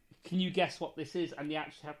 can you guess what this is? And they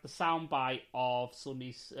actually had the soundbite of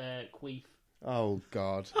Sonny's queef. Oh,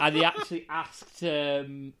 God. And they actually asked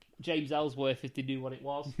James Ellsworth if they knew what it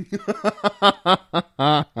was.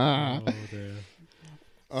 Oh, dear.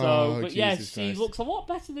 But she looks a lot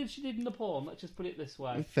better than she did in the porn. Let's just put it this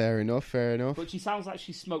way. Fair enough. But she sounds like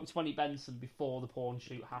she smoked 20 Benson before the porn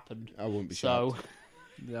shoot happened. I wouldn't be shocked.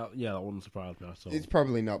 Yeah, that wouldn't surprise me at all. It's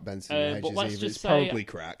probably not Benson but let's either. just It's probably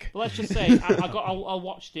crack. But let's just say, I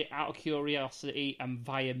watched it out of curiosity and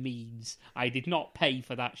via means. I did not pay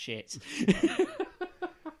for that shit.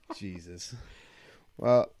 Jesus.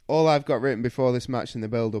 Well, all I've got written before this match in the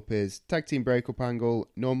build-up is tag team breakup angle.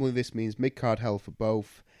 Normally this means mid-card hell for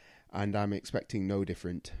both, and I'm expecting no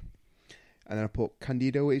different. And then I put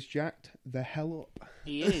Candido is jacked the hell up.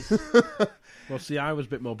 He is. Well, see, I was a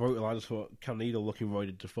bit more brutal. I just thought Candido looking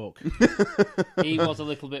roided to fuck. He was a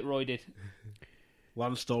little bit roided.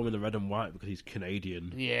 Lance Storm in the red and white because he's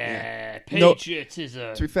Canadian. Yeah.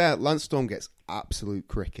 Patriotism. To be fair, Lance Storm gets absolute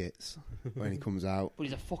crickets when he comes out. But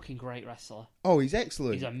he's a fucking great wrestler. Oh, he's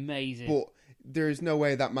excellent. He's amazing. But there is no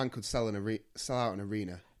way that man could sell out an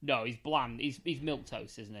arena. No, he's bland. He's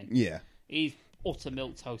milquetoast, isn't he? Yeah. He's utter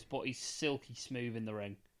milquetoast, but he's silky smooth in the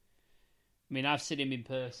ring. I mean, I've seen him in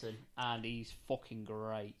person, and he's fucking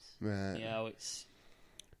great. Right. You know, it's...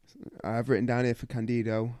 I've written down here for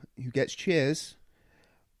Candido, who gets cheers.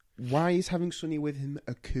 Why is having Sonny with him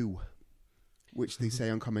a coup? Which they say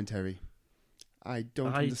on commentary. I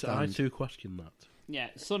don't understand. I too question that. Yeah,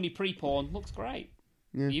 Sonny pre-porn looks great.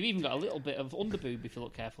 Yeah. You've even got a little bit of underboob if you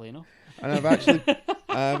look carefully enough. And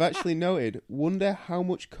I've actually noted, wonder how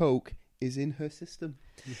much coke is in her system.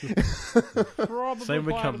 Probably Same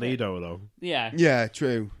with Candido, though. Yeah. Yeah,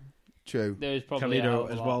 true. There's probably Candido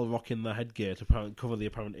as well rocking the headgear to cover the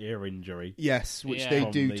apparent ear injury. Yes, which they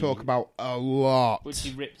do talk about a lot. Which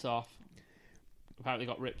he ripped off. Apparently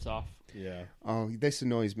got ripped off. Yeah. Oh, this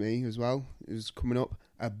annoys me as well. It was coming up.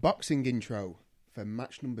 A boxing intro for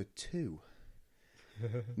match number 2.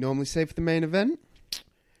 Normally saved for the main event.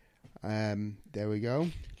 There we go.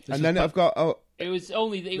 I've got... It was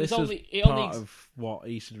only part of what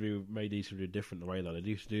ECW made ECW different the way that they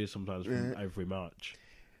used to do sometimes from every match.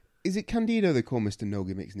 Is it Candido they call Mr. No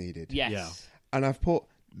Gimmicks Needed? Yes. Yeah. And I've put,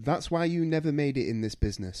 that's why you never made it in this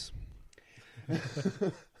business.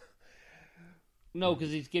 No,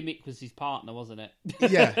 because his gimmick was his partner, wasn't it?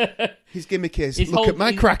 Yeah. His gimmick is, look at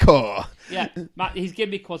my cracker. Yeah. His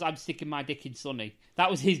gimmick was, I'm sticking my dick in Sonny.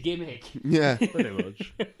 That was his gimmick. Yeah. Pretty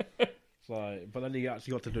much. But then he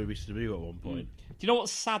actually got to do WCW at one point. Do you know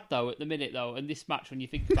what's sad, though, at the minute, though, in this match, when you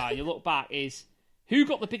think about it, you look back, is who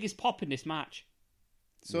got the biggest pop in this match?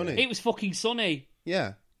 Sonny. It was fucking Sonny. Yeah.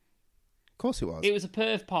 Of course it was. It was a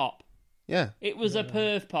perv pop. Yeah. It was a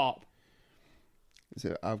perv pop.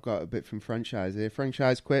 So I've got a bit from Franchise here.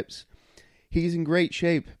 Franchise quips. He's in great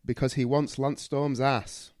shape because he wants Lance Storm's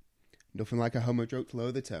ass. Nothing like a homo joke to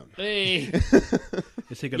lower the tone. Hey.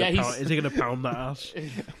 Is he going to pound that ass?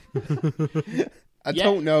 I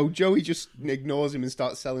don't know. Joey just ignores him and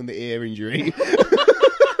starts selling the ear injury.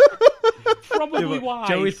 probably but wise.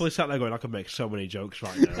 Joey's probably sat there going, I can make so many jokes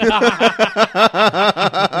right now.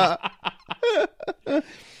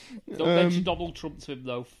 Don't mention Donald Trump to him,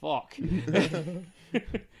 though. Fuck.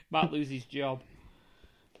 Might lose his job.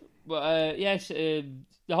 But, yes, the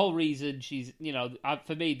whole reason she's,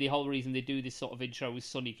 for me, the whole reason they do this sort of intro is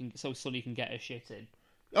Sonny can get her shit in.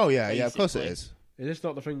 Oh, yeah, of course it is. Is this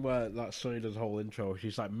not the thing where that Sonny does the whole intro?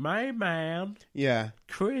 She's like, my man, Yeah.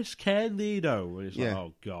 Chris Candido. And it's like,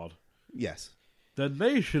 oh, God. Yes. The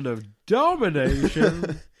nation of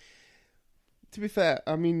domination. To be fair,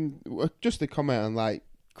 I mean, just to comment on, like,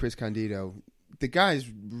 Chris Candido, the guy's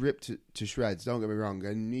ripped to shreds, don't get me wrong,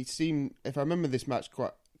 and he seemed, if I remember this match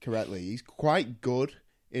quite correctly, he's quite good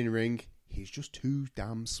in ring. He's just too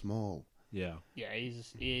damn small. Yeah. Yeah,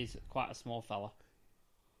 he is quite a small fella,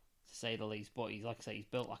 to say the least. But he's, like I say, he's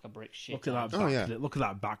built like a brick shit. Look at that back knee. Look at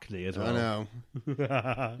that back knee as well. I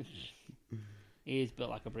know. He is built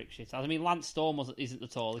like a brick shit. I mean, Lance Storm isn't the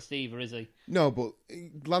tallest either, is he? No, but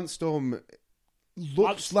Lance Storm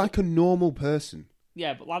looks like a normal person.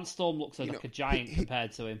 Yeah, but Lance Storm looks like a giant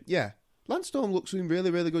compared to him. Yeah. Lance Storm looks in really,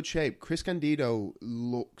 really good shape. Chris Candido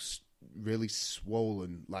looks really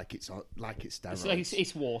swollen, like it's steroids.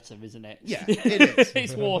 It's water, isn't it? Yeah, it is.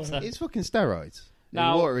 It's water. It's fucking steroids.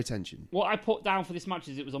 Now, water retention. What I put down for this match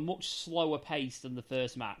is it was a much slower pace than the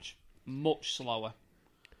first match. Much slower.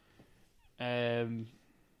 That's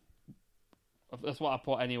what I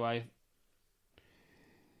put anyway.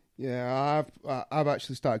 Yeah, I've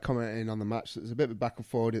actually started commenting on the match. There's a bit of back and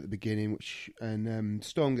forward at the beginning, and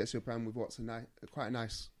Storm gets up and with what's quite a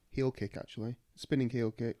nice heel kick, actually, spinning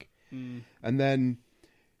heel kick, and then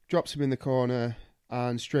drops him in the corner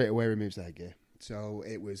and straight away removes the headgear. So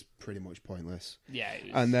it was pretty much pointless. Yeah.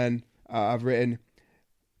 And then I've written,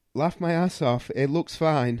 laugh my ass off. It looks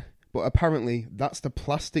fine, but apparently that's the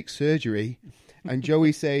plastic surgery. And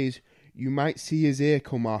Joey says, you might see his ear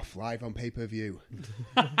come off live on pay-per-view.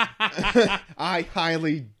 I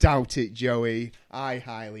highly doubt it, Joey. I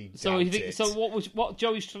highly doubt it. So what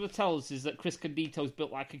Joey's trying to tell us is that Chris Candido's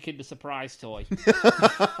built like a Kinder Surprise toy.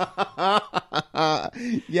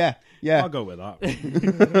 Yeah. I'll go with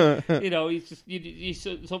that. He's just you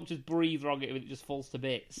so just breathe wrong at him and it just falls to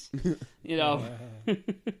bits. But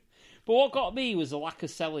what got me was the lack of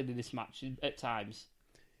selling in this match at times.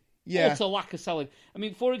 Yeah. Also, lack of selling. I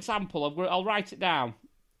mean, for example, I'll write it down.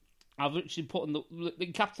 I've literally put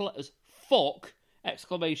in capital letters, fuck,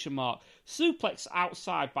 exclamation mark. Suplex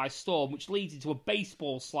outside by Storm, which leads into a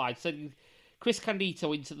baseball slide, sending Chris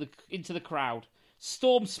Candido into the crowd.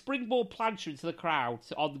 Storm springboard plancher into the crowd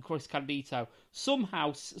on Chris Candido.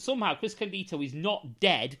 Somehow, Chris Candido is not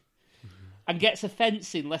dead and gets a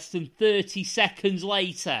fence in less than 30 seconds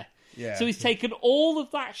later. Yeah. So he's taken all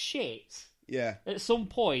of that shit. Yeah. At some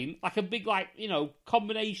point, like a big,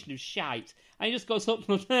 combination of shite, and he just goes up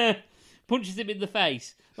and punches him in the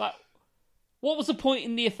face. Like, what was the point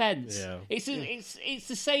in the offence? Yeah. It's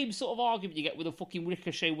the same sort of argument you get with a fucking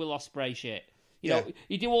Ricochet Will Ospreay shit. You know,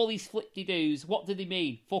 you do all these flip-de-doos. What do they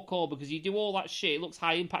mean? Fuck all, because you do all that shit. It looks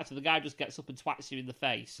high impact, and the guy just gets up and twats you in the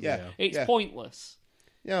face. Yeah. It's pointless.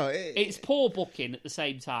 It's poor booking at the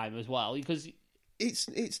same time as well, because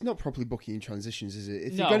it's not properly booking in transitions, is it?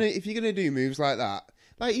 If you're gonna do moves like that,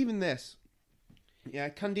 like even this,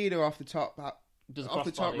 Candido off the top rope,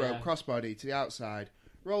 crossbody to the outside,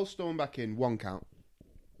 roll Storm back in, 1 count.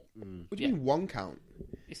 What do you mean 1 count?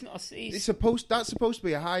 It's not. That's supposed to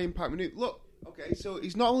be a high impact maneuver. Look, okay, so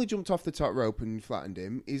he's not only jumped off the top rope and flattened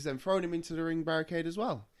him, he's then thrown him into the ring barricade as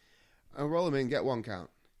well, and roll him in, get 1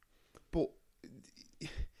 count. But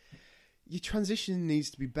your transition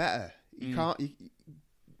needs to be better. You can't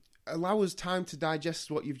allow us time to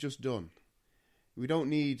digest what you've just done. We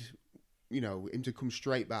don't need, him to come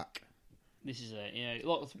straight back. This is it.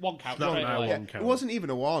 Look, 1 count. No, Straight away. 1 count. It wasn't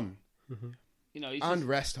even a 1. He's and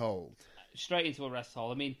rest hold straight into a rest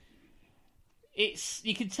hold. I mean,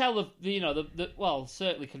 you can tell well,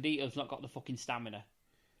 certainly Candido's not got the fucking stamina.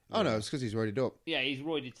 Oh no, it's because he's roided up. Yeah, he's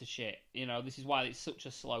roided to shit. This is why it's such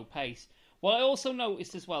a slow pace. What I also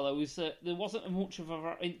noticed as well was that there wasn't much of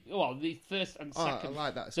the first and second. I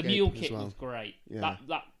like that. The mule kick was great. Yeah.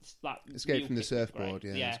 That escape from the surfboard.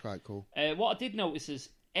 Yeah, it's quite cool. What I did notice is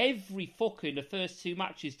every fucker in the first 2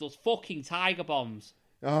 matches does fucking tiger bombs.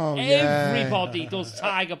 Oh yeah. Everybody does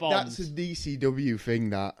tiger bombs. That's a DCW thing.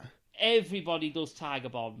 That everybody does tiger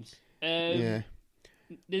bombs. Yeah.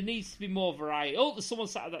 There needs to be more variety. Oh, there's someone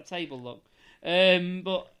sat at that table. Look,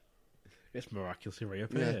 but. It's miraculously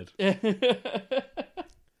reappeared. Yeah.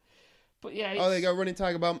 But yeah. Oh, there you go, running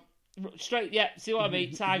tiger bomb. Straight, yeah. See what I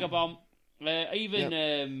mean? Tiger bomb.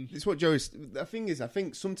 It's what Joey. The thing is, I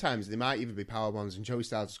think sometimes they might even be power bombs, and Joey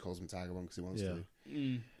Styles just calls them Tiger Bomb because he wants to.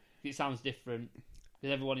 It sounds different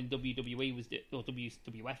because everyone in WWE or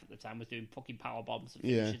WWF at the time was doing fucking power bombs and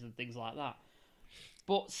finishes and things like that.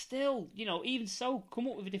 But still, even so, come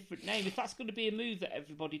up with a different name. If that's going to be a move that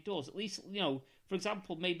everybody does, at least, for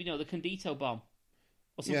example, maybe the Condito Bomb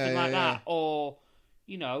or something like that, or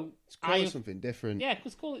call it something different. Yeah,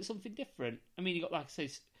 just call it something different. I mean, you got, like I say,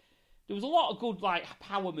 there was a lot of good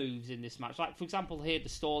power moves in this match. Like, for example, here the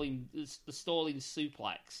stalling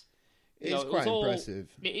suplex. It's quite impressive.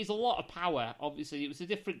 It is a lot of power. Obviously, it was a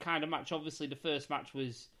different kind of match. Obviously, the first match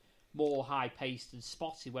was more high paced and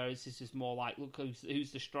spotty, whereas this is more like, look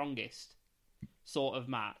who's the strongest sort of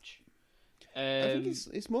match. I think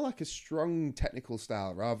it's more like a strong technical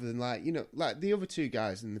style rather than like the other two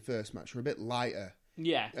guys in the first match were a bit lighter.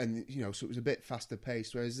 Yeah, and so it was a bit faster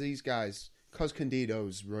paced. Whereas these guys, because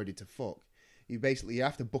Candido's ready to fuck, you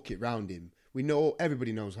have to book it round him.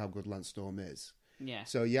 Everybody knows how good Lance Storm is. Yeah.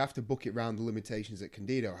 So you have to book it round the limitations that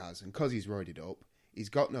Candido has, and because he's roided up, he's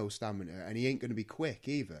got no stamina, and he ain't going to be quick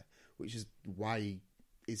either, which is why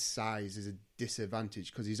his size is a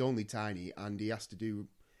disadvantage, because he's only tiny, and he has to do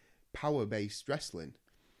power-based wrestling.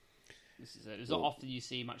 This is it. It's not often you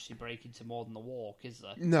see him actually break into more than the walk, is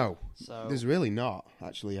there? No, there's really not,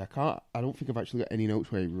 actually. I don't think I've actually got any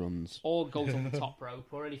notes where he runs. Or goes on the top rope,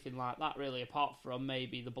 or anything like that, really, apart from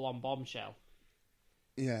maybe the blonde bombshell.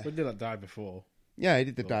 Yeah. We did that dive before. Yeah, he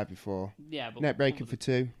did the dive before. Yeah, but net breaking for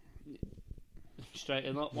 2. Straight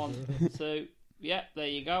in up 1, 2. Yeah, there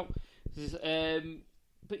you go.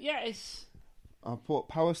 But yeah, it's. I put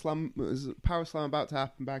power slam about to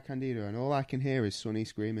happen by Candido, and all I can hear is Sonny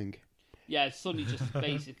screaming. Yeah, Sonny just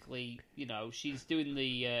basically, she's doing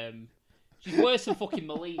the. She's worse than fucking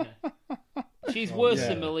Melina. She's worse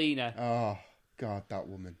than Melina. Oh God, that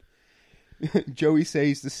woman. Joey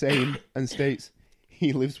says the same and states,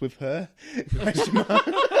 he lives with her?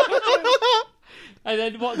 And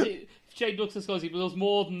then what's it? Shane Douglas goes, he does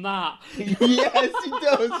more than that. Yes, he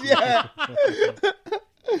does, yeah.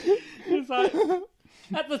 It's like,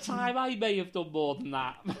 at the time, I may have done more than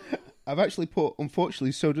that. I've actually put,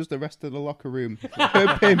 unfortunately, so does the rest of the locker room.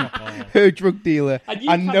 Her pimp, her drug dealer,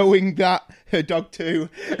 and knowing that, her dog too.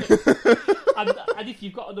 And if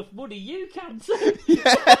you've got enough money, you can too.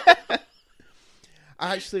 Yeah.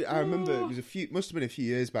 Actually, I remember must have been a few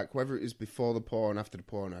years back, whether it was before the porn, after the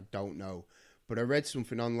porn, I don't know. But I read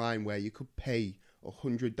something online where you could pay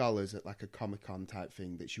 $100 at like a Comic-Con type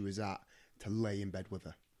thing that she was at to lay in bed with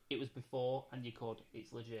her. It was before, and you could.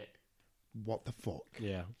 It's legit. What the fuck?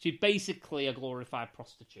 Yeah. She's basically a glorified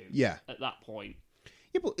prostitute. Yeah. At that point.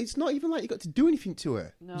 Yeah, but it's not even like you got to do anything to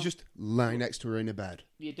her. No. You just lie next to her in a bed.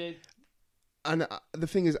 You do. And the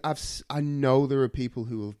thing is, I know there are people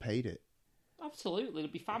who have paid it. Absolutely. There'll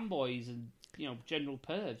be fanboys and, general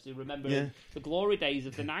pervs who remember the glory days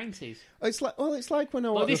of the 90s. It's like when I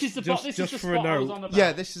was... This is the spot I was on about.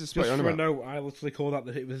 Yeah, this is the spot Just you're on for about. a note, I literally call that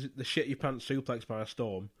it was the shit your pants suplex by a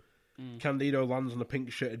storm. Candido lands on a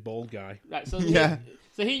pink-shirted bald guy. Right, so here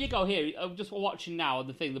you go. Here, I'm just watching now on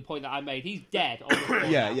the point that I made. He's dead on the floor.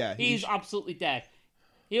 Yeah. He's absolutely dead.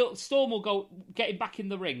 Storm will go get him back in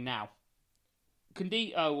the ring now.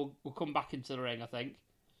 Candido will come back into the ring, I think.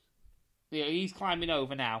 Yeah, he's climbing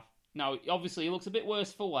over now. Now, obviously, he looks a bit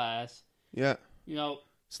worse for wears. Yeah.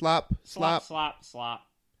 Slap. Slap.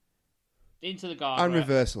 Into the guard. And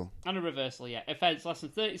reversal. And a reversal, yeah. Offense less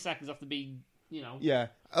than 30 seconds after being, Yeah,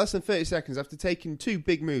 less than 30 seconds after taking 2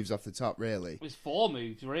 big moves off the top, really. It was 4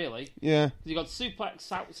 moves, really. Yeah. You got suplex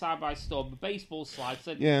outside by Storm, the baseball slide,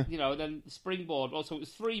 then, then the springboard. Also, it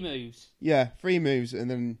was 3 moves. Yeah, 3 moves, and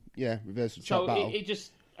then, reversal chop battle. So it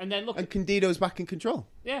just... And then look... And Candido's back in control.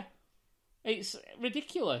 Yeah. It's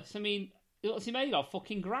ridiculous. I mean, what's he made of?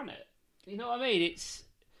 Fucking granite. You know what I mean? It's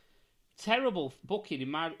terrible booking it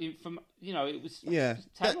was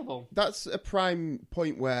terrible. That's a prime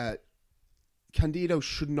point where Candido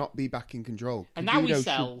should not be back in control. And now he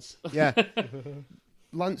sells. Yeah.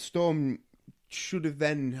 Lance Storm should have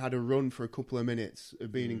then had a run for a couple of minutes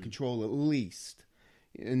of being in control at least.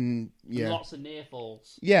 And lots of near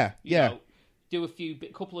falls. Yeah. Do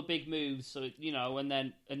a couple of big moves, so and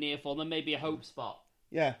then a near fall, and then maybe a hope spot.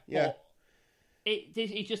 Yeah. But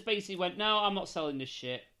he just basically went, no, I'm not selling this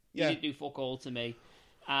shit. You didn't do fuck all to me.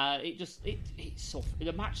 It suffered.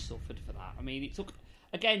 The match suffered for that. I mean, it took.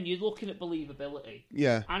 Again, you're looking at believability.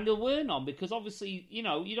 Yeah. And there were none, because obviously, you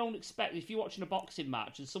don't expect, if you're watching a boxing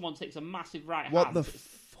match and someone takes a massive right hand. What the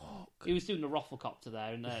fuck? He was doing the Rafflecopter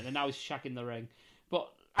there and now he's shagging the ring. But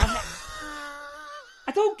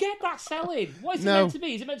I don't get that selling. What is it meant to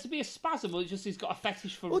be? Is it meant to be a spasm, or it's just he's got a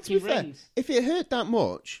fetish for to be fair, rings? if it hurt that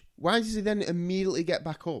much, why does he then immediately get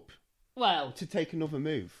back up Well, to take another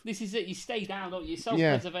move? this is it. You stay down, don't you?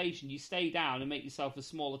 Self-preservation. You stay down and make yourself as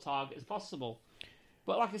small a target as possible.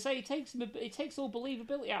 But like I say, it takes all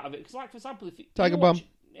believability out of it. Because, like for example, if Tiger bomb,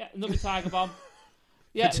 yeah, another tiger bomb,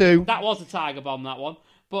 yeah, for 2. that was a tiger bomb. That one,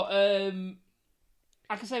 but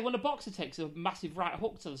like I say, when a boxer takes a massive right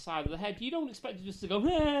hook to the side of the head, you don't expect it just to go,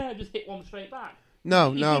 and just hit one straight back.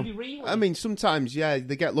 No. Reeling. I mean, sometimes, yeah,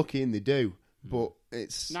 they get lucky and they do, but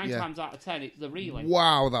it's 9 times out of 10, it's the reeling.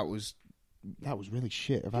 Wow, that was really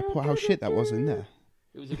shit. Have I put how shit that was in there?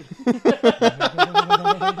 It was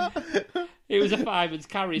it was a fireman's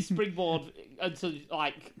carry, springboard until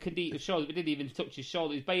like Candido's shoulder, but didn't even touch his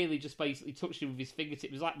shoulder. Bailey just basically touched him with his fingertip.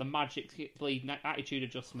 It was like the magic bleed attitude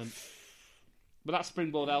adjustment. But that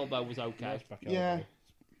springboard elbow was okay. Yeah.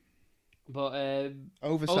 But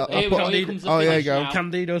Oversell. here comes the there you finish go. now.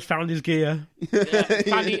 Candido's found his gear. Yeah,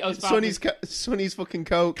 Candido's found Sonny's fucking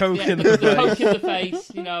coke. Coke yeah, in the the poke in the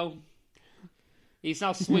face, you know. He's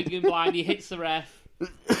now swinging blind. He hits the ref.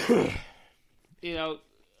 You know,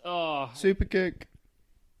 Super kick.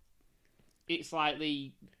 It's like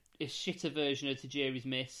a shitter version of Tajiri's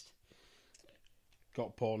Mist.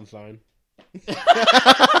 Got porn sign.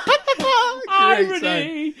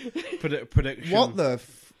 Irony! Prediction.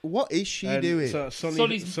 What is she doing? So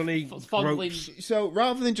Sonny fondling. ropes. So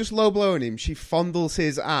rather than just low blowing him, she fondles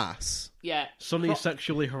his ass. Yeah. Sonny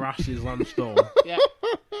sexually harasses Lance Storm. Yeah.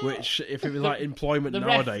 Which, if it was like employment The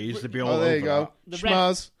ref- nowadays, they'd be all Oh, over there you go. The ref-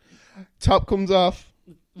 Schmaz. Top comes off.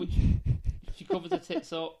 Which she covers her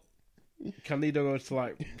tits up. that. Candido goes to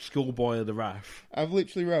like schoolboy of the ref. I've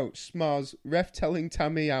literally wrote Schmaz. Ref telling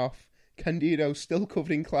Tammy off. Candido still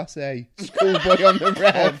covered in Class A. Schoolboy on the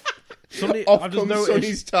ref. Sonny, Off I've just comes noticed.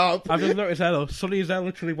 Sonny's top. I've just noticed there though. Sonny's there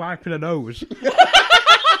literally wiping her nose.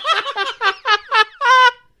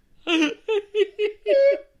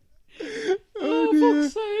 Oh,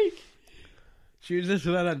 fuck's sake. She was just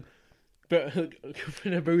then, but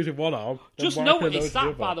covering her booze with one arm. Just then wiping her noticed nose that,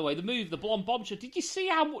 with the by other. the way, the move, the blonde bombshell. Did you see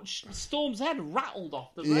how much Storm's head rattled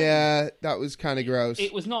off the ring? Yeah, that was kind of gross.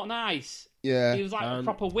 It was not nice. Yeah. It was like a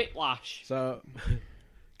proper whiplash. So,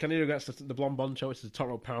 Candido gets the blonde boncho, which is the top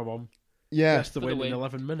rope powerbomb. Yeah. Gets the For the win in win.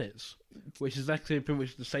 11 minutes, which is actually pretty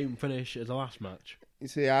much the same finish as the last match. You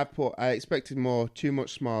see, I expected more, too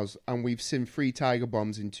much Schmaz, and we've seen 3 Tiger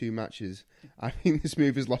Bombs in 2 matches. I think this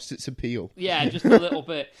move has lost its appeal. Yeah, just a little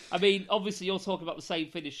bit. I mean, obviously, you're talking about the same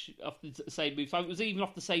finish off the same move. So it was even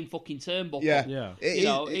off the same fucking turnbuckle. Yeah. Yeah.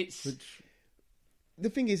 It's The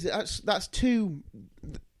thing is, that's 2...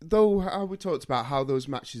 Though how we talked about how those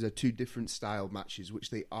matches are 2 different style matches, which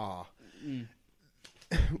they are.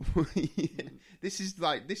 This is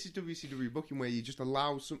WCW booking where you just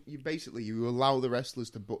allow you allow the wrestlers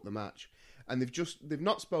to book the match, and they've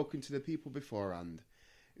not spoken to the people beforehand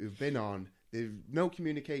who've been on. There's no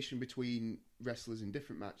communication between wrestlers in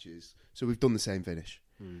different matches, so we've done the same finish.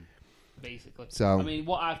 basically. So I mean,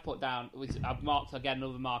 what I've put down was I've marked again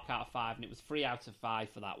another mark out of 5, and it was 3 out of 5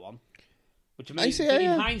 for that one. Which I mean,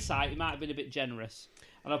 in hindsight, it might have been a bit generous.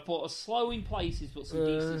 And I put a slow in places, but some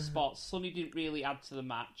decent spots. Sonny didn't really add to the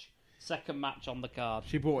match. Second match on the card.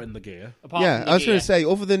 She brought in the gear. Yeah, I was going to say,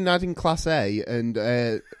 other than adding Class A and,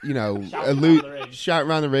 shout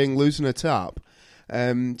around the ring, losing her top, she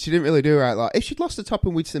didn't really do right. Like, if she'd lost the top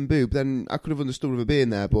and we'd seen boob, then I could have understood her being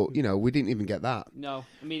there, but, we didn't even get that. No,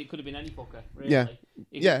 I mean, it could have been any fucker, really.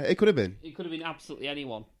 Yeah, it could have been. It could have been absolutely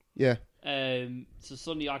anyone. Yeah. So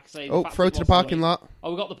Sonny, like I say... throw to the parking lot.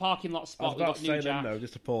 Oh, we got the parking lot spot. I was about to say then, though,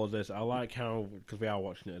 just to pause this, I like how, because we are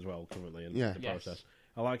watching it as well currently in the process,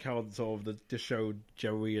 I like how sort of just showed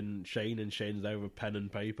Joey and Shane's there with pen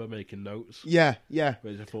and paper making notes. Yeah.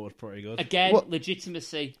 Which I thought was pretty good. Again,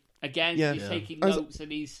 legitimacy. Again, he's taking notes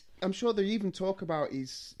and he's... I'm sure they even talk about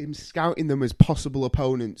him scouting them as possible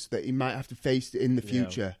opponents that he might have to face in the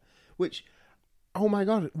future. Which, oh my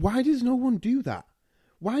God, why does no one do that?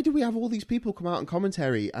 Why do we have all these people come out on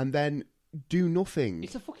commentary and then do nothing?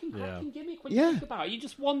 It's a fucking cracking gimmick when you think about it. You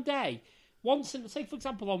just one day, once in, say for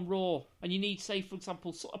example on Raw, and you need, say for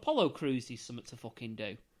example, Apollo Crews is something to fucking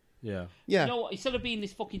do. Yeah. You know what? Instead of being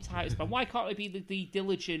this fucking tight span, why can't I be the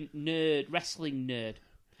diligent nerd, wrestling nerd?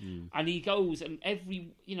 And he goes and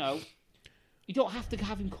you don't have to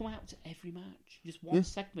have him come out to every match. Just one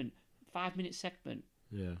segment, 5-minute segment.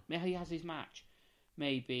 Yeah. Maybe he has his match.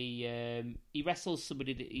 Maybe he wrestles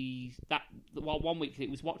somebody that 1 week he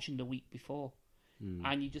was watching the week before,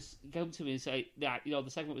 and you just go to him and say that the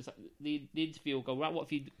segment was the interview will go right. What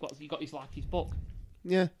have you got his book?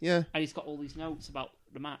 Yeah. And he's got all these notes about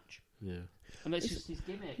the match. Yeah. And it's just his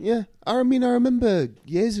gimmick. Yeah, I mean, I remember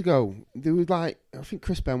years ago, there was like, I think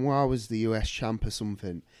Chris Benoit was the US champ or something,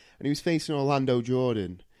 and he was facing Orlando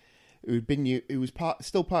Jordan, who was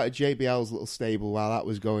still part of JBL's little stable while that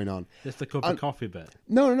was going on. It's the cup of coffee bit.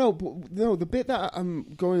 No, the bit that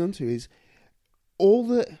I'm going on to is all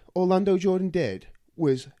that Orlando Jordan did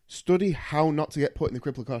was study how not to get put in the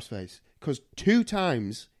crippler crossface, because 2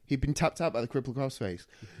 times he'd been tapped out by the crippler crossface.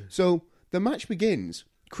 So the match begins.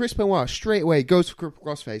 Chris Benoit straight away goes for crippler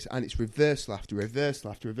crossface, and it's reversal after reversal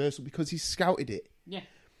after reversal because he's scouted it. Yeah.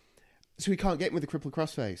 So he can't get him with the crippler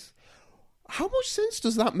crossface. How much sense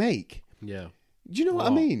does that make? Yeah. Do you know what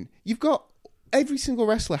I mean? You've got every single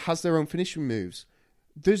wrestler has their own finishing moves.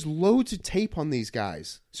 There's loads of tape on these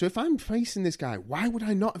guys. So if I'm facing this guy, why would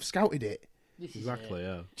I not have scouted it? Exactly,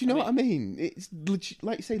 yeah. Do you know what I mean? It's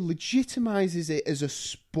like you say, legitimizes it as a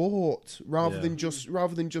sport rather than just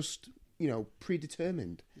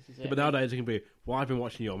predetermined. Yeah, but nowadays it can be, well, I've been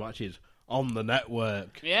watching your matches on the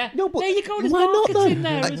network. Yeah. No, but there you go. There's why not marketing though?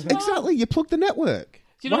 there as well. Exactly. You plug the network.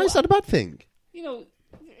 Do you know why is that a bad thing? I've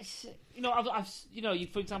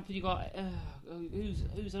for example, you got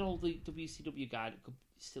who's an old WCW guy that could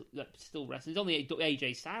still wrestle. There's only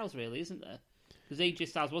AJ Styles, really, isn't there? Because AJ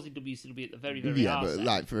Styles was in WCW at the very but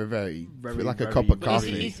like for a very like a very, cup of very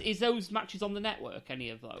coffee. Is those matches on the network? Any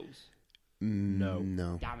of those? No.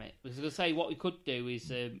 Damn it! I was going to say what we could do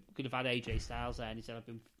is could have had AJ Styles there, and he said, "I've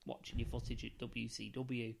been watching your footage at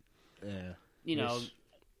WCW." Yeah,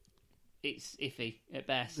 it's iffy at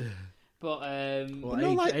best. But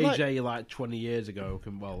AJ like 20 years ago,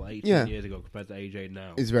 18 years ago compared to AJ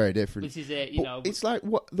now, it's very different. This is it, It's like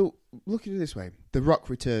look at it this way: The Rock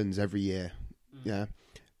returns every year. Yeah.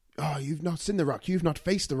 Oh, you've not seen The Rock. You've not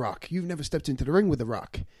faced The Rock. You've never stepped into the ring with The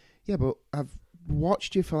Rock. Yeah, but I've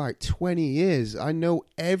watched you for like 20 years. I know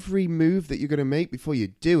every move that you're going to make before you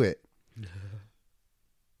do it.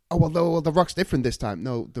 Oh, well, The Rock's different this time.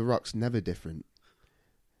 No, The Rock's never different.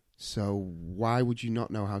 So why would you not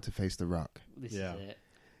know how to face The Rock? This is it.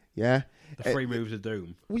 Yeah. The 3 moves of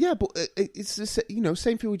doom. Well, yeah, but it's the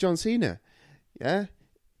same thing with John Cena. Yeah.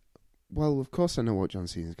 Well, of course I know what John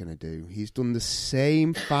Cena's going to do. He's done the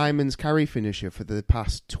same fireman's carry finisher for the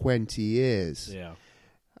past 20 years. Yeah.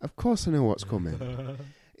 Of course I know what's coming.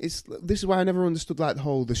 This is why I never understood like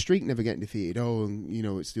the streak never getting defeated. Oh, and,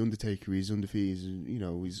 it's the Undertaker. He's undefeated.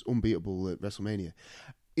 He's unbeatable at WrestleMania.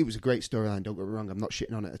 It was a great storyline. Don't get me wrong. I'm not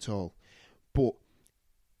shitting on it at all. But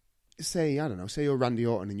say you're Randy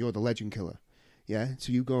Orton and you're the legend killer. Yeah.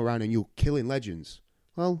 So you go around and you're killing legends.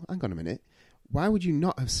 Well, hang on a minute. Why would you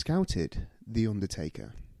not have scouted the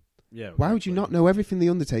Undertaker? Yeah. Why would you not know everything the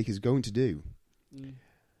Undertaker's going to do?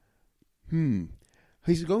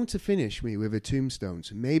 He's going to finish me with a tombstone,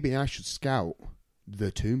 so maybe I should scout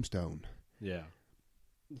the tombstone. Yeah.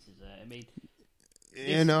 This is it. I mean,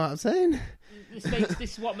 you know what I'm saying? This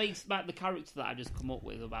is what makes the character that I just come up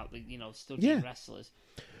with about the studying wrestlers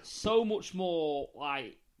so much more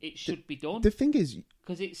like it should be done. The thing is,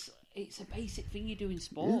 because it's a basic thing you do in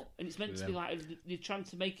sport, and it's meant to be like you're trying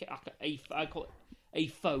to make it like I call it a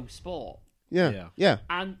faux sport. Yeah.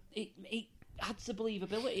 And it adds the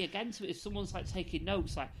believability again to it. If someone's like taking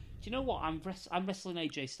notes, like, do you know what? I'm wrestling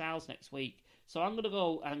AJ Styles next week, so I'm gonna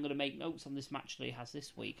go and I'm gonna make notes on this match that he has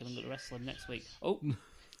this week, and I'm gonna wrestle him next week. Oh,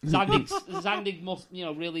 Zandig must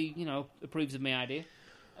really approves of my idea.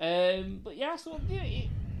 But yeah, so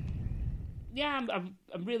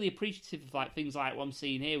I'm really appreciative of like things like what I'm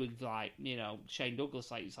seeing here with like Shane Douglas.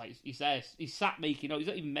 Like it's like he's there, he's sat making notes. He's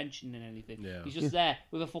not even mentioning anything. Yeah. He's just there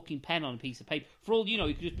with a fucking pen on a piece of paper. For all he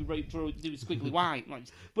could just be doing squiggly white.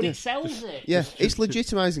 But it sells it. Yeah, it's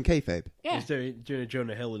legitimising kayfabe. Yeah, he's doing a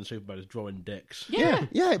Jonah Hill and Superman is drawing dicks. Yeah,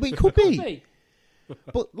 but it could be.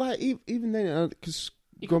 But like even then, because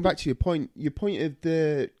going back to your point of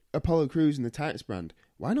the Apollo Crews and the Titus brand,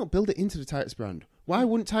 why not build it into the Titus brand? Why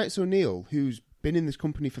wouldn't Titus O'Neil, who's been in this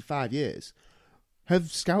company for 5 years,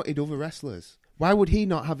 have scouted other wrestlers? Why would he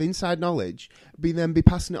not have inside knowledge, be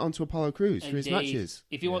passing it on to Apollo Crews for his matches?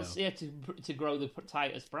 If he wants to grow the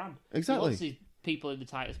Titus brand. Exactly. He wants his people in the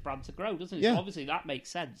Titus brand to grow, doesn't he? Yeah. So obviously that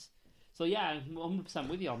makes sense. So yeah, I'm 100%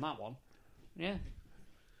 with you on that one. Yeah.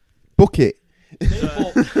 Book it.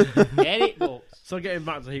 Get it booked. So getting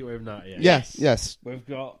back to Heatwave Night, Yes. We've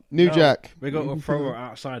got New Jack. We got a promo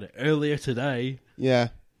outside it earlier today. Yeah.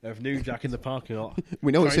 Of New Jack in the parking lot.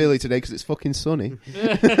 We know it's early today because it's fucking sunny.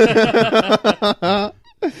 And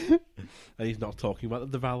he's not talking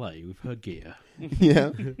about the valet with her gear.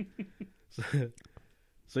 Yeah.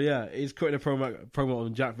 So yeah, he's cutting a promo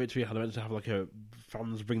on Jack Victory. Had meant to have like a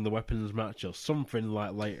fans bring the weapons match or something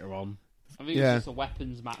like later on. I think it was just a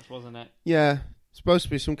weapons match, wasn't it? Yeah. Supposed to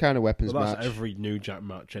be some kind of weapons Well, that's match. every New Jack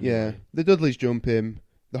match anyway. Yeah, the Dudleys jump him.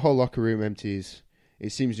 The whole locker room empties.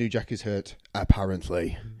 It seems New Jack is hurt,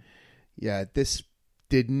 apparently. Yeah, this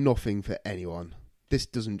did nothing for anyone. This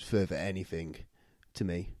doesn't further anything to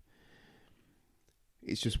me.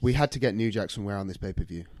 It's just we had to get New Jack somewhere on this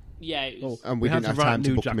pay-per-view. Yeah, it was... And we had didn't to have write time to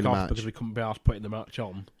New book Jack him in a off match. because we couldn't be asked putting the match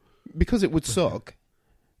on. Because it would suck.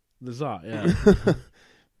 There's that, yeah.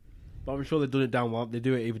 But I'm sure they've done it they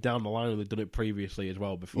do it either down the line or they've done it previously as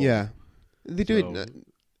well before. Yeah. They do it...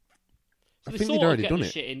 I think they'd already done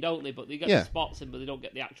it. Shit in, don't they? But they get the spots in, but they don't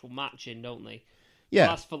get the actual match in, don't they? Yeah.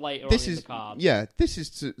 So that's for later on in the card. Yeah, this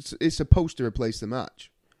is... It's supposed to replace the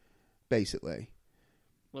match, basically.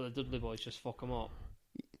 Well, the Dudley Boys just fuck them up.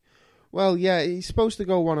 Well, yeah, he's supposed to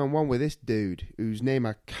go one-on-one with this dude, whose name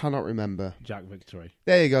I cannot remember. Jack Victory.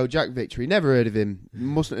 There you go, Jack Victory. Never heard of him.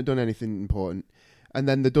 Mustn't have done anything important. And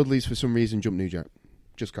then the Dudleys, for some reason, jump New Jack.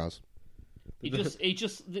 Just cause.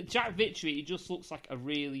 Jack Victory, he just looks like a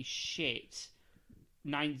really shit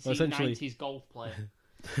 1990s golf player.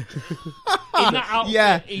 In that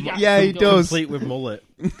outfit, he does. Complete with mullet.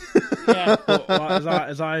 Yeah. But,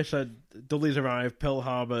 as I said, Dudley's arrive, Pearl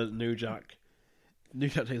Harbor, New Jack. New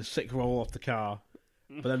Jack takes a sick roll off the car.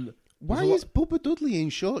 But then... Why is Bubba Dudley in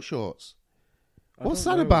short shorts? What's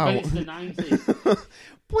that know. about? But it's the 90s.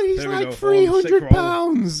 But he's There we like go. 300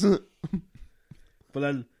 pounds. But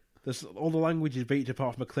then there's all the language is beat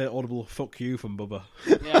apart from a clear audible "fuck you" from Bubba.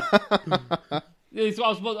 Yeah. I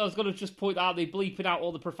was going to just point out they bleeping out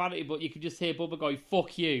all the profanity, but you could just hear Bubba going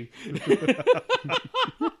 "fuck you,"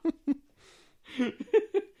 and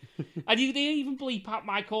they even bleep out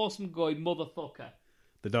Mike Horseman going "motherfucker."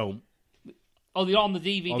 They don't. Oh, they're on the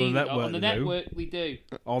DVD. On the network, on the network we do.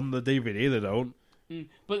 On the DVD, they don't.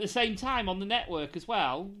 But at the same time, on the network as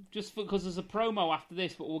well, just because there's a promo after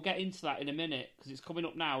this, but we'll get into that in a minute because it's coming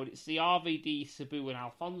up now. It's the RVD, Sabu, and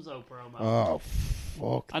Alfonso promo. Oh,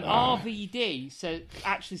 fuck and that. RVD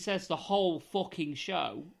actually says the whole fucking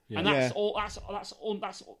show, and that's all.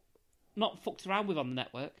 That's not fucked around with on the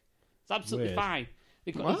network. It's absolutely Weird. fine.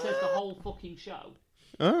 Because he says the whole fucking show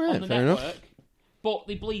All right, on the fair network, enough. but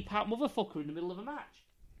they bleep out motherfucker in the middle of a match.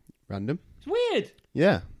 Random. It's weird.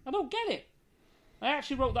 Yeah. I don't get it. I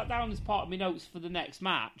actually wrote that down as part of my notes for the next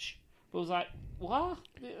match, but I was like, what?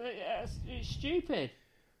 It's stupid.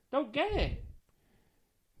 Don't get it.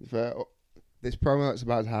 For this promo that's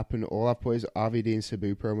about to happen, all I've put is RVD and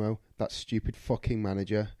Sabu promo, that stupid fucking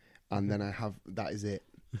manager, and then that is it.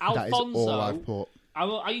 That is all I've put.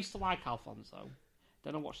 I used to like Alfonso.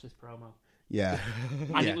 Then I watched this promo. Yeah.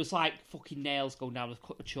 And it was like fucking nails going down a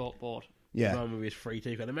chalkboard. Yeah. The movie is free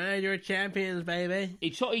too. The manager of champions, baby. He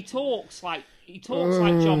talks like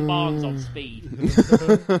John Barnes on speed.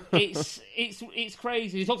 It's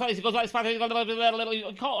crazy. He talks like this. He goes like this.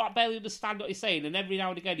 You can't barely understand what he's saying. And every now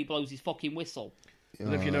and again, he blows his fucking whistle.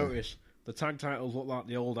 And if you notice, the tag titles look like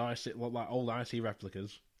old IC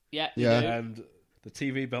replicas. Yeah. Yeah. And the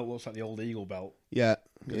TV belt looks like the old Eagle belt. Yeah.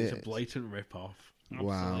 It's a blatant rip-off.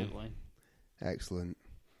 Wow. Absolutely. Excellent.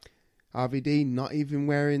 RVD not even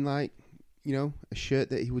wearing a shirt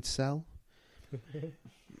that he would sell.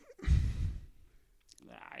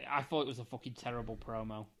 I thought it was a fucking terrible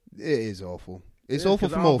promo. It is awful. It's awful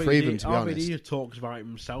from all three of them, to be honest. RVD talks about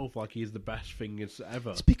himself like he's the best thing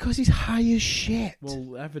ever. It's because he's high as shit.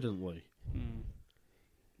 Well, evidently.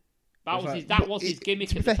 That was his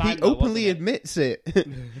gimmick at the time. He openly admits it.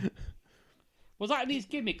 Was that his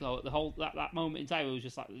gimmick though? At the whole that moment in time, it was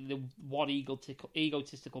just like the one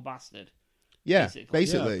egotistical bastard. Yeah,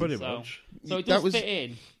 basically. Yeah, pretty much. So it does fit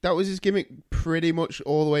in. That was his gimmick pretty much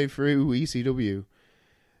all the way through ECW.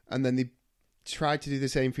 And then they tried to do the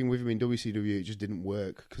same thing with him in WCW. It just didn't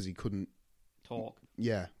work because he couldn't talk.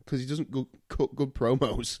 Yeah, because he doesn't cut good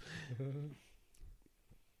promos.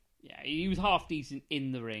 Yeah, he was half decent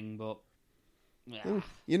in the ring, but... Yeah.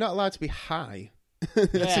 You're not allowed to be high.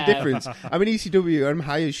 That's the difference. I'm in ECW, I'm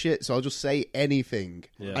high as shit, so I'll just say anything.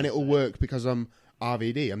 Yeah, and it'll work because I'm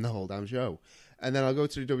RVD, I'm the whole damn show. And then I'll go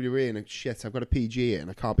to the WWE and shit, I've got a PG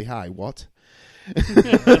and I can't be high. What?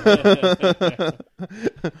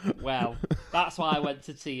 Well, that's why I went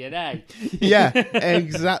to TNA. Yeah,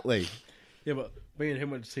 exactly. Yeah, but me and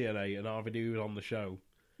him went to TNA and RVD was on the show.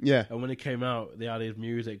 Yeah. And when he came out, they had his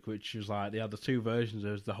music, which was like, they had the two versions.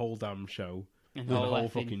 There's the whole damn show and the whole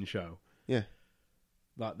fucking show. Yeah.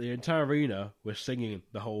 Like, the entire arena was singing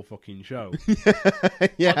the whole fucking show.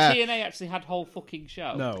 Yeah. Well, TNA actually had whole fucking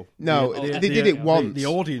show. No, they did it once. The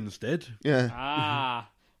audience did. Yeah. Ah.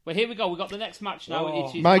 But here we go. We've got the next match now. Oh.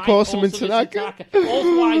 Which is Mike Awesome and Tanaka.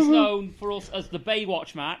 Otherwise known for us as the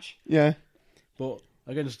Baywatch match. Yeah. But,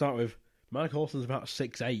 again, to start with, Mike Awesom's about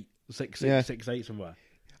 6'8", 6'8" somewhere.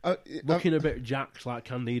 Looking a bit jacked like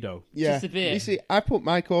Candido. Yeah. Just a bit. You see, I put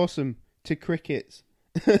Mike Awesome to crickets.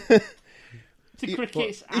 To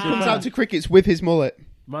crickets. He comes out to crickets with his mullet.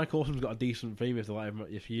 Mike Awesome's got a decent theme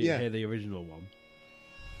if you hear the original one.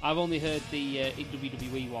 I've only heard the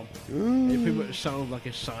WWE one. Ooh. It pretty much sounds like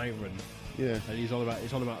a siren. Yeah. And he's on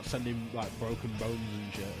about sending like broken bones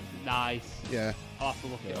and shit. Nice. Yeah. I'll have to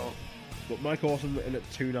look it up. But Mike Awesome in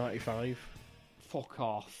at 295. Fuck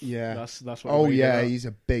off. Yeah. That's what. Oh yeah, he's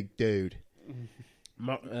a big dude.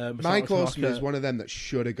 Mike Awesome is one of them that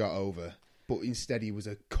should have got over, but instead he was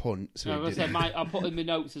a cunt. So I said, I put in my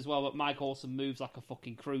notes as well that Mike Awesome moves like a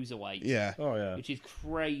fucking cruiserweight. Yeah. Oh yeah. Which is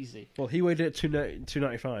crazy. Well, he weighed at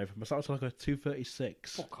 295. Masato's like a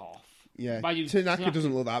 236. Fuck off. Yeah. Tanaka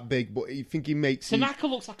doesn't look that big, but you think he makes. Tanaka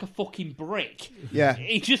looks like a fucking brick. Yeah.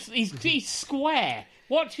 He's square.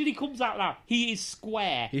 Watch when he comes out now. He is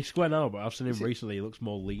square. He's square now, but I've seen him recently. He looks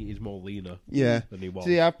more lean. He's more leaner. Yeah. Than he was.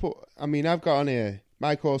 See, I've got on here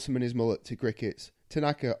Mike Awesome and his mullet to crickets.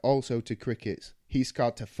 Tanaka also to crickets. He's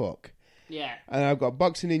scarred to fuck. Yeah. And I've got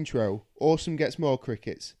boxing intro. Awesome gets more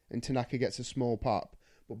crickets, and Tanaka gets a small pop.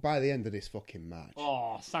 But by the end of this fucking match,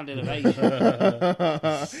 standing ovation.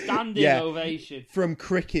 Standing ovation. From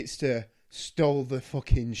crickets to stole the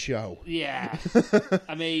fucking show. Yeah.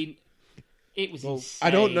 I mean, it was insane.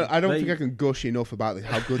 I don't know. I don't think I can gush enough about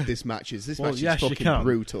how good this match is. This match is fucking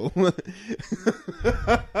brutal.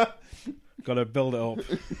 Got to build it up.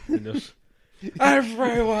 And just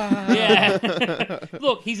everyone. Yeah.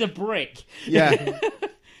 Look, he's a brick. Yeah.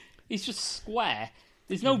 He's just square.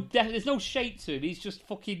 There's no shape to him. He's just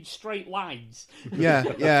fucking straight lines. Yeah,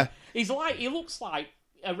 yeah. He looks like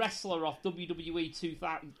a wrestler off WWE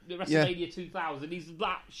 2000, WrestleMania 2000. He's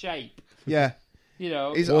that shape. Yeah. You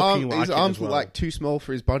know, his arms look like too small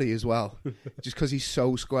for his body as well, just because he's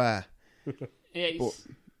so square.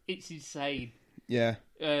 It's insane. Yeah.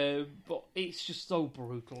 But it's just so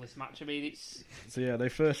brutal, this match. I mean, it's... So yeah, they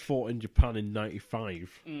first fought in Japan in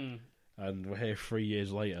 95, and we're here 3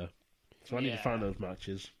 years later. So I need to find those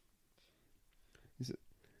matches.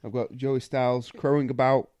 I've got Joey Styles crowing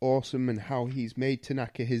about Awesome and how he's made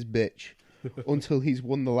Tanaka his bitch until he's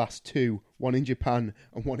won the last two, one in Japan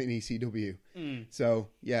and one in ECW. So,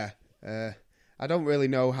 yeah. I don't really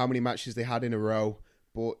know how many matches they had in a row,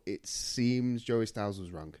 but it seems Joey Styles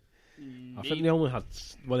was wrong. I think they only had...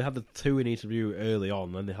 Well, they had the two in ECW early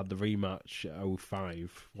on, then they had the rematch at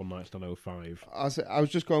 05, One Night Stand 05. I was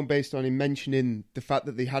just going based on him mentioning the fact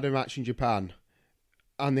that they had a match in Japan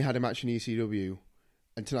and they had a match in ECW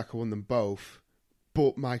and Tanaka won them both,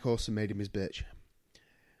 but Mike Awesome made him his bitch.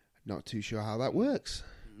 Not too sure how that works.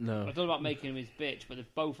 No. I don't know about making him his bitch, but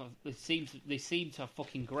they seem to have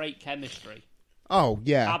fucking great chemistry. Oh,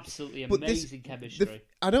 yeah. Absolutely amazing chemistry.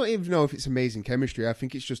 I don't even know if it's amazing chemistry. I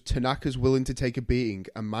think it's just Tanaka's willing to take a beating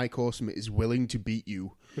and Mike Awesome is willing to beat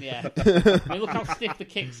you. Yeah. I mean, look how stiff the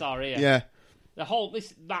kicks are here. Yeah.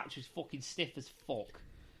 This match is fucking stiff as fuck.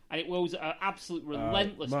 And it was an absolute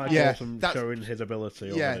relentless Mike Awesome showing his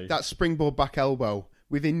ability already. Yeah, that springboard back elbow.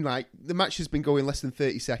 Within, the match has been going less than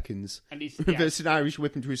 30 seconds. And he's versus an Irish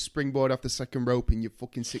whip into his springboard off the second rope and you're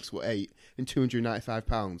fucking 6'8" and 295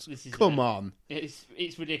 pounds. Come on. It's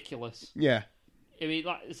ridiculous. Yeah. I mean,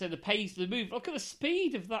 like I said, the pace, the move. Look at the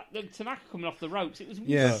speed of that. The Tanaka coming off the ropes. It was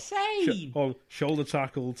insane. Shoulder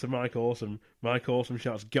tackle to Mike Awesome. Mike Awesome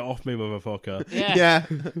shouts, "Get off me, motherfucker!" Yeah.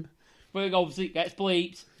 But obviously it gets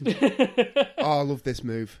bleeped. Oh, I love this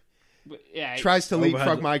move. But, yeah, tries to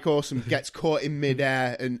leapfrog Mike Awesome, gets caught in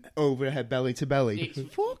midair and overhead belly to belly.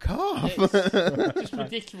 Fuck off! It's just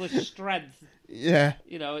ridiculous strength. Yeah,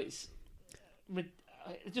 you know, it's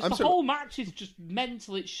just the whole match is just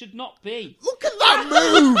mental. It should not be. Look at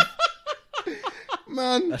that move,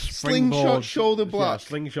 man! A slingshot shoulder block,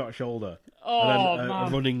 slingshot shoulder. Oh, and then man. A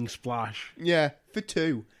running splash. Yeah, for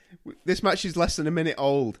two. This match is less than a minute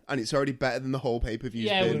old, and it's already better than the whole pay-per-view.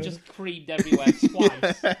 Yeah, we've just creamed everywhere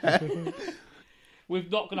twice. We're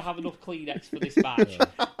not going to have enough Kleenex for this match.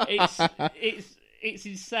 It's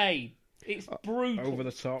insane. It's brutal. Over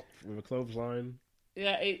the top with a clothesline.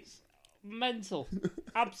 Yeah, it's mental.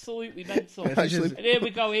 Absolutely mental. Actually, and here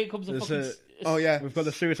we go. Here comes a fucking... Oh, yeah. We've got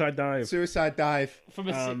the suicide dive. Suicide dive. From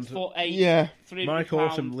a 6'8". Yeah. Mike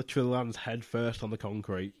Awesome literally lands head first on the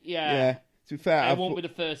concrete. Yeah. To be fair, it won't be the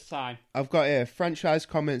first time. I've got here franchise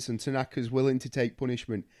comments and Tanaka's willing to take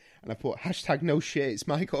punishment, and I put #no shit. It's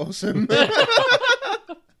Mike Awesome. But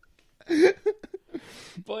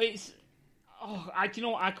it's, do you know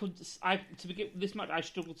what? To begin this match, I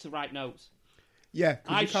struggled to write notes. Yeah,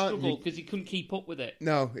 I struggled because he couldn't keep up with it.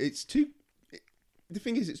 No, it's too. The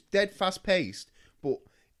thing is, it's dead fast paced, but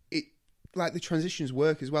like the transitions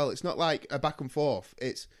work as well. It's not like a back and forth.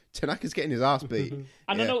 It's Tanaka's getting his ass beat. And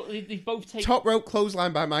I know they both take top rope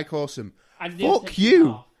clothesline by Mike Awesome. and Fuck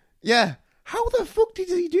you. Yeah. How the fuck did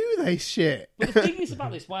he do this shit? But the thing is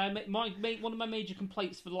about this, why one of my major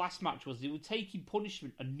complaints for the last match was they were taking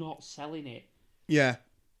punishment and not selling it. Yeah.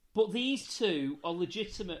 But these two are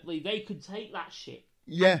legitimately, they could take that shit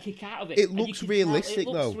and kick out of it. It looks realistic,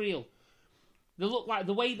 though. It looks though. real. They look like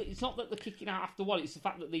the way that it's not that they're kicking out after one, it's the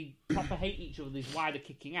fact that they proper hate each other. Is why they're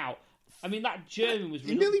kicking out. I mean, that German was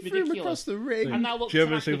He nearly ridiculous. threw him across the ring. And now look,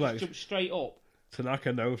 German Tanaka suplex. just jumped straight up.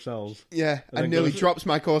 Tanaka no sells. Yeah, And and then nearly goes- drops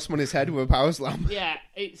Mike Awesome on his head with a power slam. Yeah,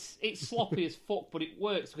 it's sloppy as fuck, but it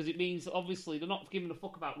works because it means that obviously they're not giving a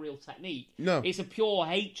fuck about real technique. No. It's a pure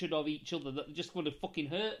hatred of each other that just going to fucking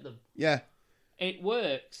hurt them. Yeah. It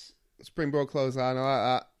works. Springboard clothesline, I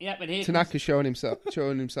like that. Yep, and here Tanaka comes, showing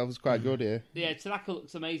himself as quite good here. yeah, Tanaka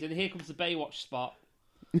looks amazing. Here comes the Baywatch spot.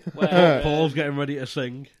 Where, Paul's getting ready to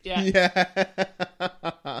sing. yeah,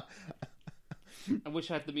 Yeah. I wish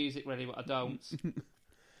I had the music ready, but I don't.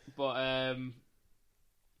 But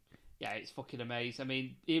yeah, it's fucking amazing. I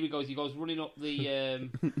mean, here he goes. He goes running up the.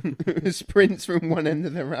 Sprints from one end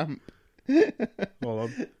of the ramp. Hold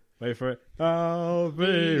on. Wait for it. I'll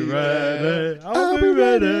be ready. I'll be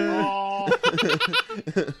ready. Oh.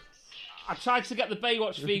 I tried to get the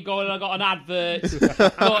Baywatch theme going, and I got an advert.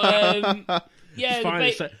 But yeah,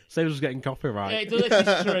 It's fine. Saves us getting copyright. yeah, this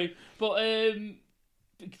is true. But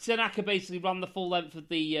Tanaka basically ran the full length of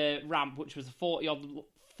the ramp, which was a 40-odd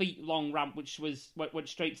feet long ramp, which went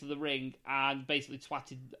straight to the ring and basically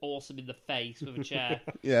twatted Awesome in the face with a chair.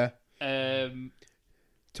 Yeah. Um,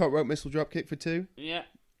 Top rope missile drop kick for 2. yeah.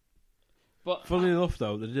 But Funnily enough,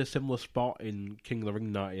 though, they did a similar spot in King of the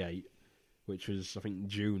Ring 98, which was, I think,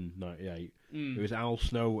 June 98. It was Al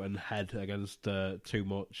Snow and Head against Too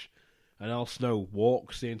Much. And Al Snow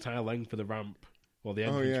walks the entire length of the ramp, or the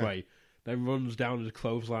entranceway, then runs down to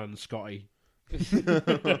clothesline Scotty.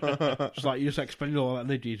 It's like, you just expended all that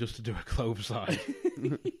energy just to do a clothesline.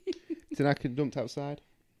 Tanaka dumped outside.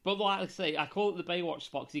 But like I say, I call it the Baywatch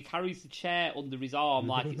spot because he carries the chair under his arm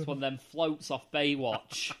like it's one of them floats off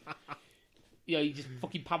Baywatch. You know, you just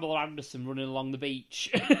fucking Pamela Anderson running along the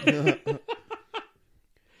beach.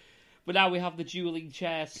 But now we have the dueling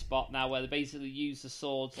chair spot now where they basically use the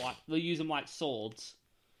swords they use them like swords.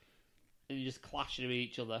 And you just clashing with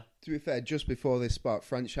each other. To be fair, just before this spot,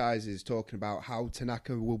 Franchise is talking about how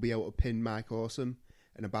Tanaka will be able to pin Mike Awesome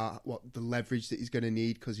and about what the leverage that he's going to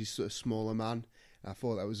need because he's such a smaller man. I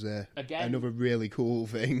thought that was another really cool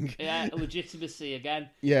thing. Yeah, legitimacy again.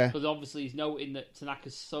 Yeah. Because obviously he's noting that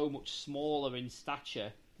Tanaka's so much smaller in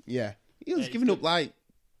stature. Yeah. He was Yeah, giving it's up like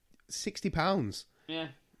 60 pounds. Yeah.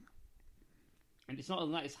 And it's not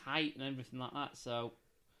only that, it's height and everything like that, so...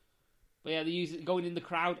 But yeah, they use it going in the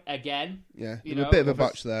crowd again. Yeah. You There was know, a bit of a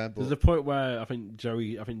botch there. But... There's a point where I think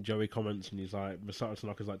Joey comments and he's like, Masato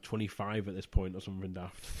Tanaka's like 25 at this point or something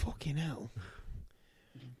daft. Fucking hell.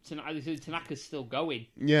 Tanaka's still going.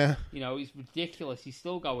 Yeah. You know, he's ridiculous. He's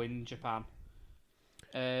still going in Japan.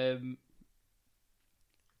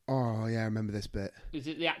 Oh, yeah, I remember this bit. Is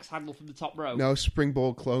it the axe handle from the top rope? No,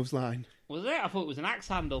 springboard clothesline. Was it? I thought it was an axe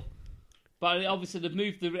handle. But obviously they've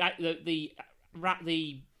moved the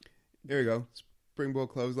Here we go. Springboard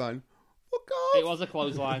clothesline. Fuck off. it was a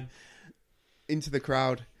clothesline. Into the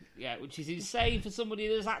crowd. Yeah, which is insane for somebody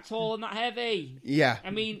that's that tall and that heavy. Yeah. I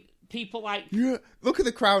mean, people like... Yeah. Look at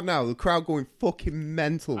the crowd now. The crowd going fucking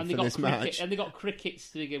mental And for this match. And they got crickets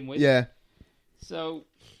to begin with. Yeah. So,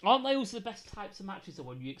 aren't those the best types of matches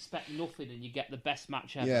when you expect nothing and you get the best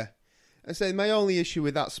match ever? Yeah. I say my only issue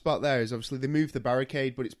with that spot there is obviously they moved the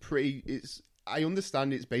barricade, but I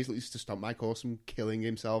understand it's basically just to stop Mike Awesome killing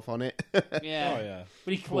himself on it. Yeah. Oh, yeah.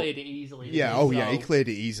 But he cleared it easily. Yeah, didn't yeah, he cleared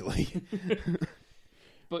it easily.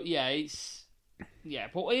 But yeah, it's... Yeah,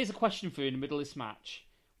 but here's a question for you in the middle of this match.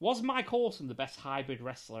 Was Mike Awesome the best hybrid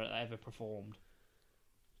wrestler that ever performed?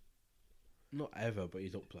 Not ever, but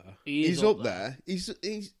he's up there. He's up there.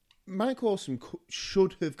 He's Mike Awesome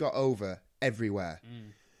should have got over everywhere.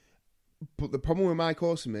 But the problem with Mike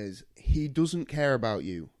Awesome is he doesn't care about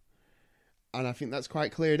you. And I think that's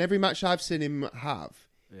quite clear. In every match I've seen him have,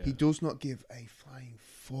 he does not give a flying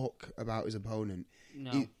fuck about his opponent.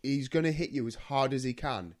 No. He's going to hit you as hard as he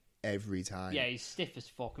can every time. Yeah, he's stiff as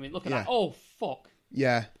fuck. I mean, look at that. Oh, fuck.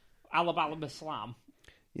 Yeah. Alabama Slam.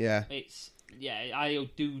 Yeah. It's... Yeah, I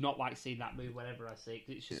do not like seeing that move whenever I see it,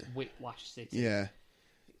 'cause it's just whiplash city. Yeah.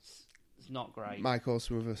 It's not great. Mike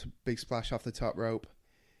Awesome with a big splash off the top rope.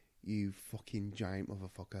 You fucking giant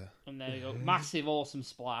motherfucker. And there you go. Massive, awesome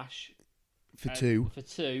splash. For 2. For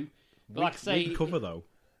 2. But like I say... Weak cover, though.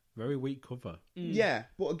 Very weak cover. Yeah,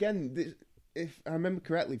 but again, if I remember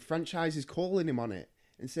correctly, franchise is calling him on it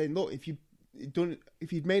and saying, "Look, if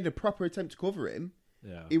you'd made a proper attempt to cover him,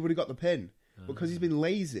 he would have got the pin. Because he's been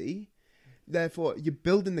lazy, therefore you're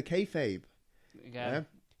building the kayfabe. Yeah.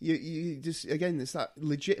 You just again, it's that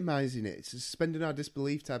legitimizing it. It's suspending our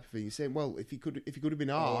disbelief type of thing. You're saying, well, if he could have been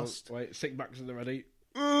arsed. Wait, sick backs in the ready.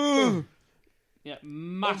 Yeah,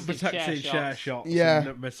 massive protected chair shots. Yeah,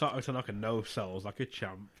 Masato Tanaka no sells like a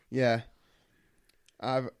champ. Yeah.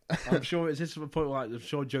 I'm sure it's this point. Like I'm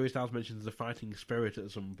sure Joey Styles mentions the fighting spirit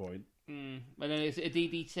at some point. And then is it a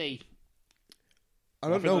DDT? I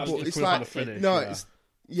don't know, but it's like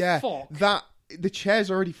it's Fuck. that the chair's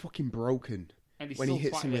already fucking broken And when he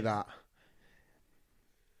hits him with that.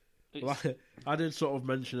 Well, I did sort of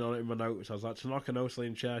mention on it in my notes. I was like, Tanaka no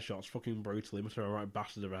selling chair shots, fucking brutal. He must have a right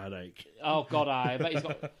bastard of a headache. Oh god, I bet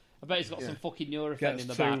he's got some fucking Nurofen in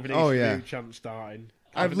the back. Oh yeah, chance starting.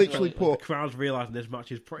 I've literally put the crowd's realising this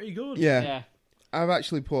match is pretty good. Yeah. I've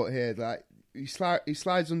actually put here like he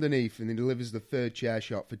slides underneath and he delivers the third chair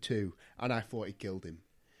shot for 2, and I thought he killed him.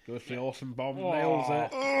 Goes for the awesome bomb, nails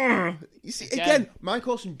it. You see, again, Mike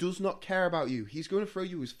Awesome does not care about you. He's going to throw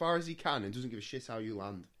you as far as he can and doesn't give a shit how you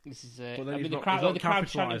land. This is it. I mean, the crowd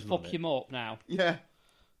trying to fuck him up now. Yeah,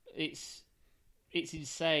 it's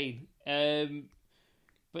insane.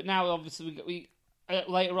 But now, obviously, we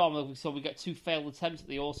later on, so we get 2 failed attempts at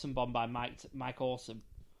the Awesome Bomb by Mike Awesome,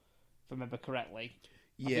 if I remember correctly.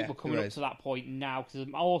 I think we're coming up to that point now because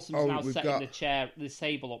Awesome's now setting the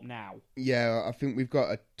table up now. Yeah, I think we've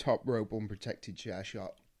got a top rope unprotected chair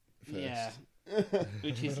shot first. Yeah,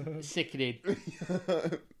 which is sickening.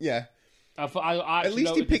 Yeah. I at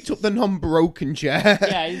least he picked up the non-broken chair.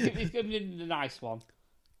 Yeah, he's giving the nice one.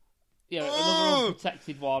 Yeah, another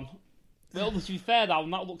unprotected one. Well, to be fair, that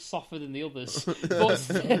looks softer than the others, but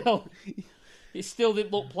still. It still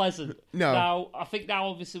didn't look pleasant. No. Now, I think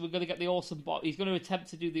obviously we're going to get the Awesome Bomb. He's going to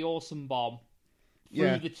attempt to do the Awesome Bomb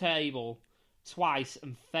through the table twice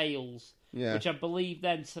and fails. Yeah. Which I believe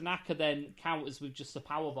then Tanaka then counters with just a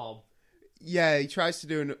power bomb. Yeah, he tries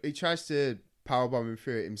to powerbomb him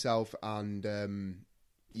through it himself and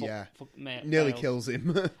nearly kills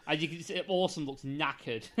him. And you can see Awesome looks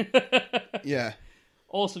knackered. Yeah.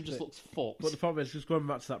 Awesome just looks fucked. But the problem is, just going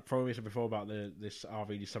back to that promo we said before about this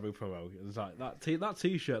RVD Sabu promo, it's like that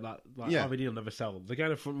t-shirt that RVD will never sell. The guy in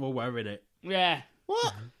the front row wearing it. Yeah.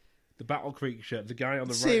 What? The Battle Creek shirt. The guy on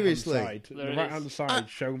the right hand side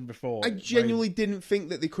shown before. I genuinely didn't think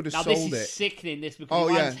that they could have sold it. This is sickening, because he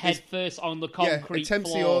lands head first on the concrete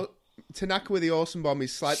floor. Tanaka with the Awesome Bomb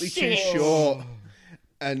is slightly too short.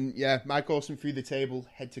 And Mike Awesome through the table,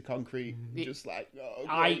 head to concrete, just like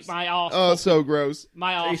my arse. So gross.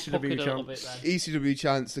 My arse puckered a little bit then. ECW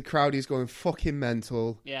chants. The crowd is going fucking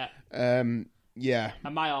mental. Yeah. Yeah.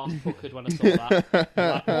 And my arse puckered when I saw that.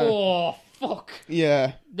 Like, oh fuck.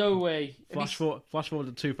 Yeah. No way. Flash forward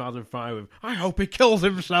to 2005 with, I hope he kills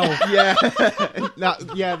himself. Yeah.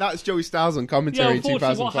 That's Joey Styles on commentary in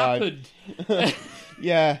 2005. What happened?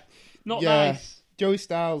 Yeah. Not nice. Joey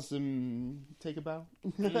Styles, take a bow.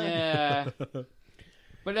 Yeah.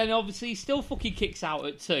 But then obviously he still fucking kicks out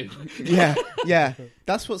at 2. Yeah.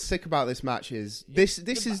 That's what's sick about this match is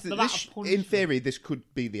in theory this could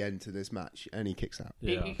be the end to this match, and he kicks out.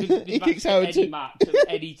 Yeah. He kicks out at 2 match at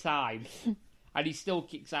any time, and he still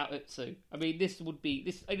kicks out at 2. I mean, this in a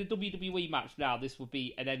WWE match now. This would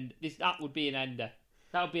be an end. That would be an ender.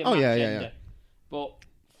 That would be a match ender. Yeah. But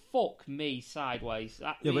fuck me sideways.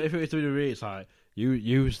 But if it was WWE, it's like. You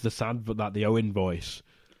use the sad, but that the Owen voice.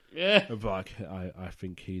 Yeah. Of like, I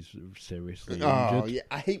think he's seriously injured. Oh, yeah.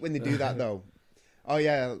 I hate when they do that, though. Oh,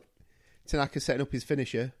 yeah. Tanaka's setting up his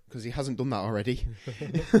finisher, because he hasn't done that already.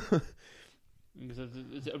 Is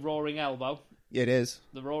it a roaring elbow? Yeah, it is.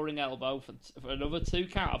 The roaring elbow for another 2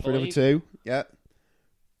 count, I believe. For another 2, yeah.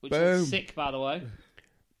 Which is sick, by the way.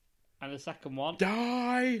 And the second one.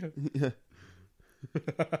 Die!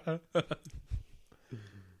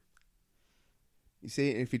 You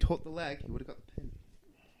see, if he'd hooked the leg, he would have got the pin.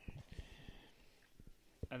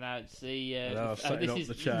 And now it's the...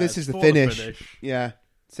 this is the finish. Yeah.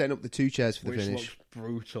 Setting up the 2 chairs for the finish. Which looks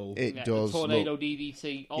brutal. It does. The tornado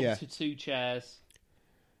DDT onto 2 chairs.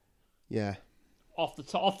 Yeah. Off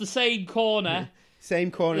the same corner.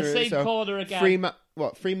 Same corner. The same corner again.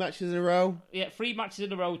 3 matches in a row? Yeah, 3 matches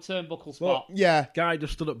in a row, turnbuckle spot. Yeah. Guy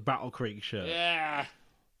just stood up Battle Creek shirt. Yeah.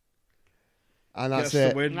 And that's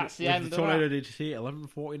it. And that's the end of the tornado DDT at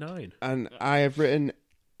 11:49. And I have written,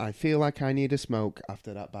 I feel like I need a smoke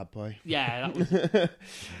after that bad boy. Yeah, that was.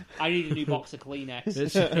 I need a new box of Kleenex.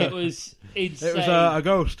 It was insane. It was a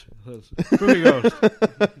ghost. Spooky ghost.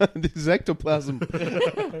 This is ectoplasm.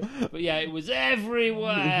 But yeah, it was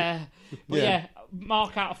everywhere. But yeah,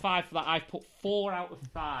 mark out of 5 for that. I put 4 out of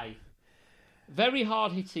 5. Very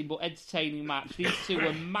hard hitting but entertaining match. These two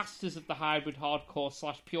were masters of the hybrid hardcore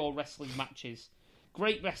 / pure wrestling matches.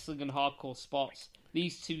 Great wrestling and hardcore spots.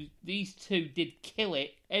 These two did kill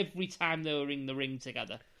it every time they were in the ring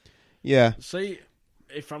together. Yeah. See,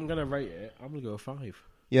 if I'm gonna rate it, I'm gonna go 5.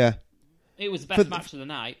 Yeah. It was the best match of the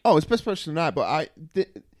night. Oh, it's best match of the night, but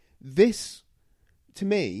this, to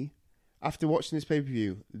me, after watching this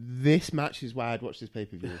pay-per-view, this match is why I'd watch this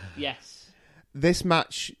pay-per-view. Yes. This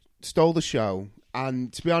match stole the show,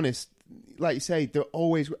 and to be honest, like you say, they're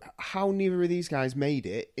always... How neither of these guys made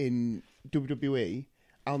it in WWE,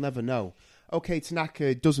 I'll never know. Okay,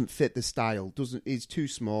 Tanaka doesn't fit the style. He's too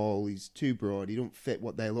small, he's too broad, he don't fit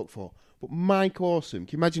what they look for. But Mike Awesome,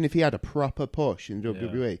 can you imagine if he had a proper push in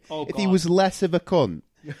WWE? Oh, if he was less of a cunt.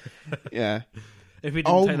 Yeah. If he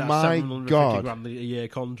didn't take that $750 God. grand a year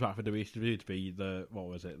contract for WCW to be the, what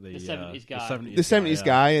was it? The 70s guy. The 70s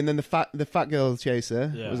guy, and then the fat girl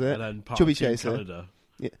chaser, was it? And then part Chubby of Team chaser. Canada.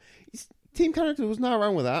 Yeah. Team Canada was not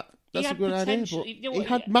around with that. That's a good idea. But he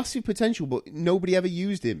had massive potential, but nobody ever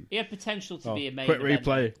used him. He had potential to be a main Quick event.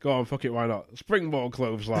 replay. Go on, fuck it, why not? Springboard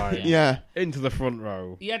clothesline. Yeah. Into the front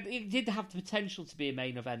row. He did have the potential to be a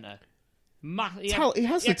main eventer. He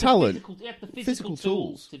has the talent. He had the physical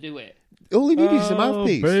tools to do it. All he needed is a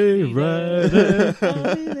mouthpiece. Be ready.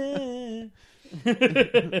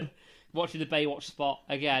 Watching the Baywatch spot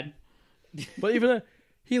again. But even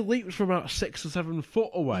he leaps from about 6 or 7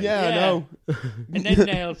 foot away. Yeah, I know. And then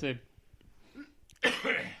nails him.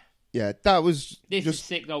 Yeah, that was This just is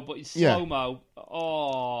sick though, but in slow-mo.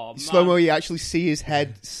 Oh, man. slow-mo. You actually see his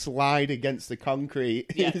head slide against the concrete.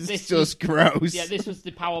 Yeah, It's just gross. Yeah, this was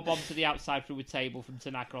the power bomb to the outside through a table from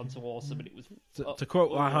Tanaka onto Awesome, and it was... To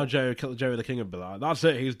quote like how Jerry the King would be like, that's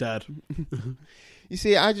it, he's dead. You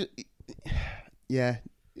see,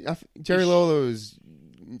 Jerry Lawler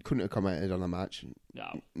couldn't have commented on the match.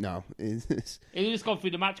 No. He just gone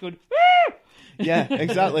through the match going... Yeah,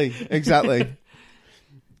 exactly.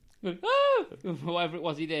 Whatever it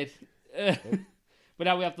was he did. But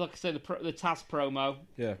now we have, like I said, the Taz promo,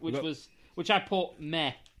 which I put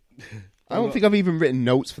meh. I don't think I've even written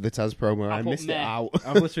notes for the Taz promo. I missed it out.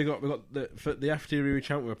 I've literally got the FTW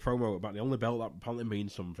champ with a promo about the only belt that apparently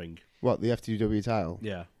means something. What, the FTW title?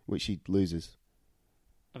 Yeah. Which he loses.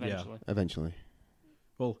 Eventually.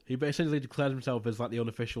 Well, he basically declared himself as like the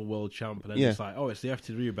unofficial world champ, and then it's like, oh, it's the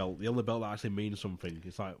FTW belt, the only belt that actually means something.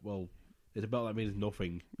 It's like, well, it's a belt that means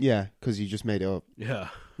nothing. Yeah, because you just made it up. Yeah.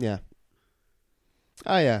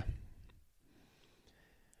 Oh, yeah.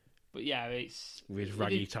 But yeah, it's... With his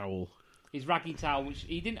raggy towel. His raggy towel, which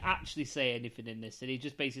he didn't actually say anything in this, and he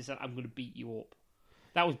just basically said, I'm going to beat you up.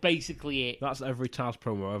 That was basically it. That's every Taz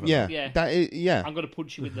promo ever. Yeah. I'm going to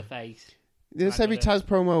punch you in the face. There's every Taz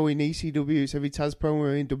promo in ECW. It's every Taz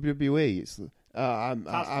promo in WWE. It's I'm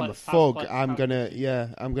a thug. I'm gonna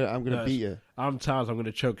beat you. I'm Taz. I'm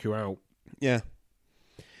gonna choke you out. Yeah.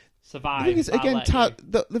 Survive. The thing is, again,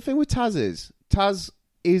 the thing with Taz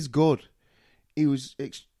is good. He was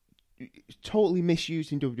totally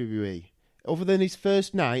misused in WWE. Other than his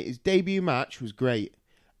first night, his debut match was great,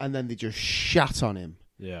 and then they just shat on him.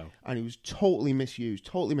 Yeah. And he was totally misused,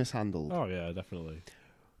 totally mishandled. Oh yeah, definitely.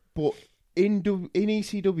 But in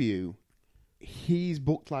ECW, he's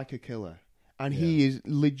booked like a killer, and he is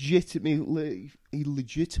legitimately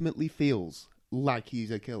feels like he's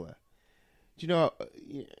a killer. Do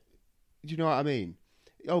you know what I mean?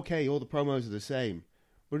 Okay, all the promos are the same,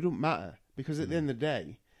 but it doesn't matter because at the end of the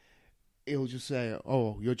day, he'll just say,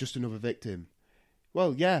 "Oh, you're just another victim."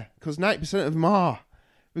 Well, yeah, because 90% of them are,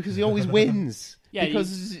 because he always wins. Yeah,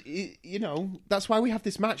 because that's why we have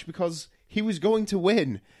this match, because he was going to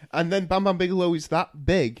win, and then Bam Bam Bigelow is that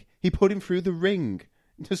big, he put him through the ring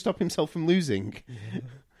to stop himself from losing.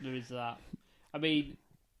 There is that. I mean,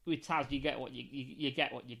 with Taz, you get what you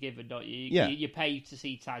get what you're given, don't you? Yeah. You pay to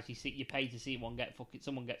see Taz. You pay to see someone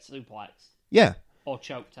get suplexed. Yeah. Or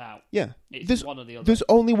choked out. Yeah. It's one or the other. There's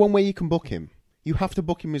only one way you can book him. You have to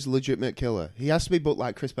book him as a legitimate killer. He has to be booked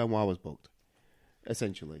like Chris Benoit was booked,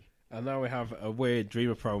 essentially. And now we have a weird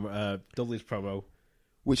Dreamer promo, Dudley's promo,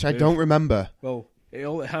 which I don't remember. Well,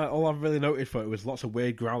 all I've really noticed for it was lots of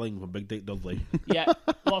weird growling from Big Dick Dudley. Yeah,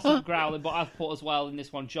 lots of growling, but I've put as well in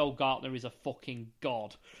this one, Joe Gartner is a fucking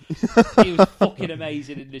god. He was fucking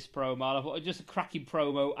amazing in this promo. And I thought just a cracking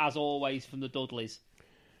promo, as always, from the Dudleys.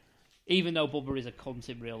 Even though Bubba is a cunt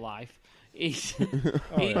in real life. He's,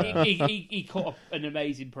 yeah. he cut up an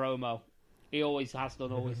amazing promo. He always has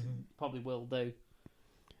done, always probably will do.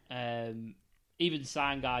 Even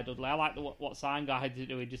Sign Guy Dudley, I like what Sign Guy is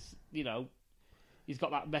doing. Just he's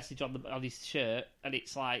got that message on his shirt, and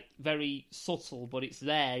it's like very subtle, but it's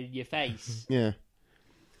there in your face. Yeah.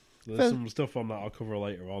 There's some stuff on that I'll cover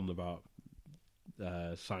later on about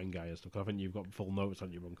Sign Guy and stuff. I think you've got full notes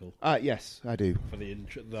on your Uncle. Yes, I do. For the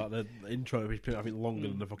intro, the intro is I think longer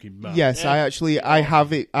than the fucking match. Yes, Yeah. I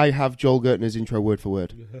have it. I have Joel Gertner's intro word for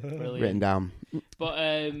word Brilliant. written down. But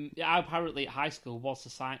I apparently at high school was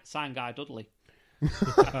the Sign Guy Dudley.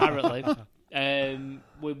 Apparently.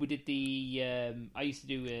 We did the I used to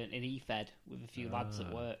do an EFED with a few lads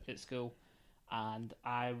at work at school, and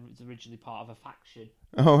I was originally part of a faction.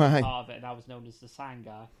 Oh, right. Part of it, and I was known as the Sign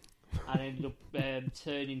Guy. And I ended up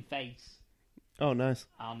turning face Oh, nice.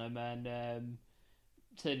 on him and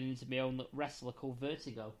turning into my own wrestler called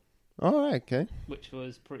Vertigo, All right, okay. which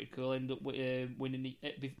was pretty cool. Ended up winning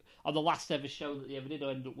on the last ever show that they ever did.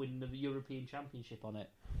 I ended up winning the European Championship on it.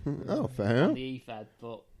 Oh, fair On enough. the EFED,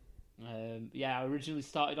 but I originally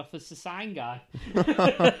started off as the Sign Guy.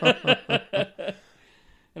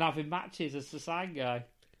 And having matches as the Sign Guy.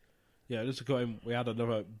 Yeah, just to cut him, we had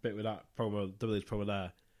another bit with that promo, WWE's promo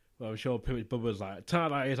there. Where I'm sure Pimmy Bubba's like,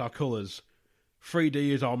 tie-dye is our colours,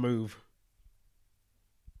 3D is our move.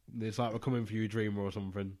 And it's like, we're coming for you, Dreamer, or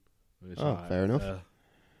something. And it's Fair enough.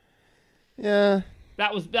 Yeah.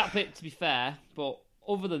 That bit, to be fair, but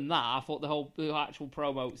other than that, I thought the actual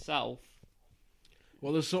promo itself.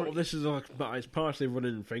 Well, there's sort of, this is like, it's partially a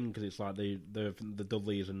running thing, because it's like the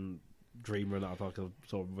Dudleys and Dreamer and that have like a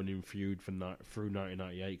sort of running feud through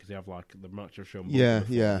 1998, because they have like the match of Shawn Yeah,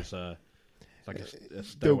 before, yeah. It's like a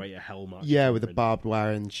Stairway to Hell match. Yeah, with the barbed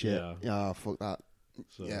wire and shit. Yeah. Oh, fuck that.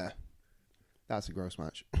 So, Yeah. That's a gross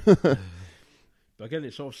match. But again,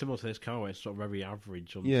 it's sort of similar to this car where it's sort of very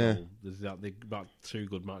average until Yeah. there's about 2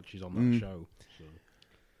 good matches on that show. So.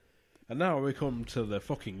 And now we come to the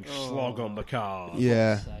fucking slog on the card.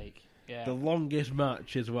 Yeah. For fuck's sake. Yeah. The longest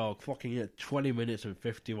match as well, clocking at 20 minutes and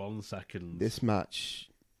 51 seconds. This match.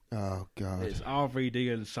 Oh, God. It's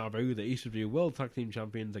RVD and Sabu, the ECW World Tag Team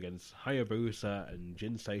Champions, against Hayabusa and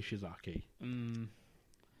Jinsei Shizaki.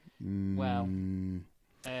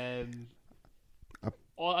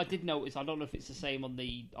 Well, I did notice. I don't know if it's the same on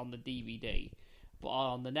the DVD, but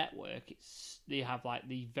on the network, they have like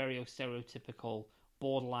the very stereotypical,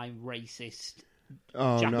 borderline racist.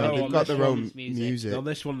 Oh, no. Japanese They've got their own music. music. On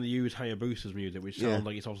this one, they use Hayabusa's music, which sounds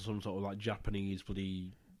like it's also some sort of like Japanese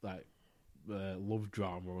bloody like love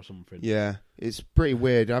drama or something. Yeah, it's pretty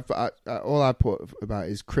weird. All I put about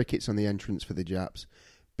is crickets on the entrance for the Japs,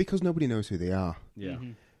 because nobody knows who they are. Yeah.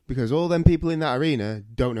 Mm-hmm. Because all them people in that arena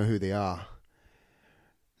don't know who they are.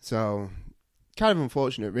 So, kind of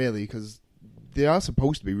unfortunate, really, because they are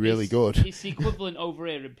supposed to be really good. It's the equivalent over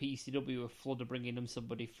here in PCW of Flood bringing them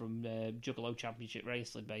somebody from Juggalo Championship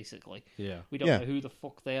Wrestling, basically. Yeah. We don't know who the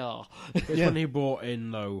fuck they are. It's when he brought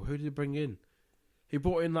in, though. Who did he bring in? He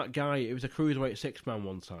brought in that guy. It was a cruiserweight 6-man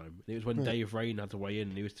one time. It was when Dave Rain had to weigh in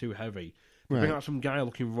and he was too heavy. They bring out some guy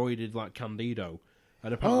looking roided like Candido.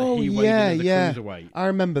 And apparently he weighed in as a cruiserweight. I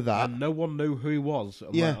remember that. And no one knew who he was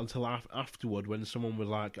until afterward when someone was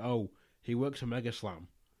like, oh, he works for Mega Slam.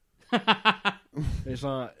 It's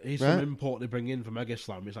like, he's some import they bring in for Mega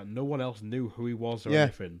Slam. It's like no one else knew who he was or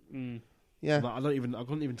anything. Yeah. Like, I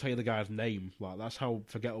couldn't even tell you the guy's name. Like, that's how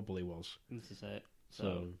forgettable he was. This is it.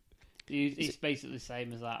 So it's basically the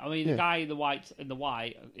same as that. I mean, the guy in the white,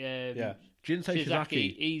 Jinsei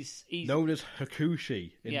Shizaki, he's known as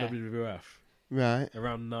Hakushi in WWF. Right.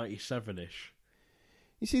 Around 97-ish.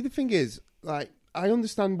 You see, the thing is, like, I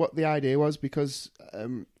understand what the idea was because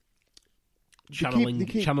channeling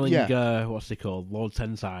what's he called? Lord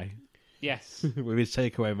Tensai. Yes. With his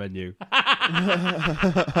takeaway menu.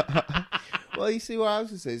 Well, you see what I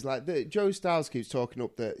was going to say is like Joe Styles keeps talking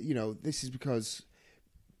up that, this is because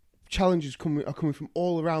challengers are coming from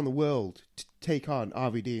all around the world to take on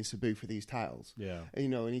RVD and Sabu for these titles. Yeah.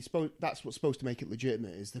 And, and that's what's supposed to make it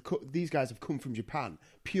legitimate is these guys have come from Japan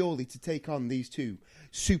purely to take on these two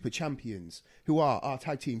super champions who are our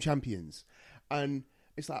tag team champions. And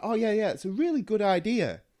it's like, oh, yeah, it's a really good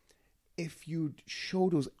idea if you'd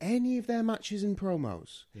showed us any of their matches and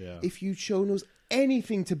promos. Yeah. If you'd shown us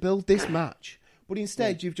anything to build this match. But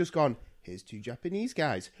instead, you've just gone, here's 2 Japanese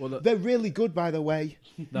guys. Well, they're really good, by the way.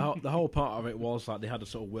 The whole part of it was like they had a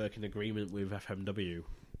sort of working agreement with FMW.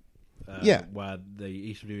 Where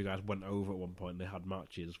the ECW guys went over at one point and they had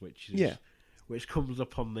matches, which comes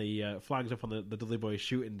up on the flags up on the Dudley Boys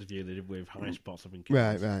shoot interview they did with High Spots, I think.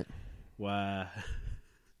 Right. Where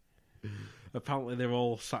apparently they're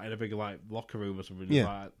all sat in a big like locker room or something.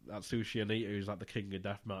 Yeah. Like Atsushi Onita, who's like the king of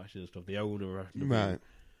deathmatch and stuff, the owner of Right.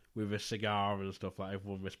 with a cigar and stuff. Like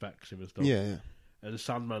everyone respects him and stuff. Yeah. And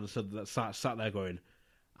Sandman said that sat there going,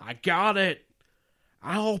 "I got it.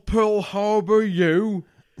 I'll Pearl Harbor you,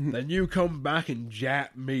 then you come back and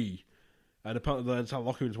jap me." And apparently the entire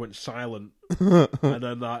locker room went silent. And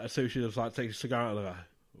then Atsushi was like takes a cigar and like,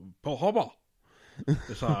 "Pearl Harbor."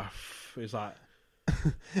 It's like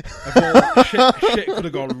everyone, shit could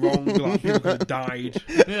have gone wrong. Like people could have died.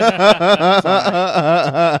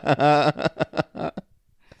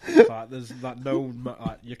 It's like there's like no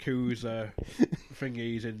like yakuza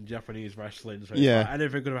thingies in Japanese wrestling. So it's like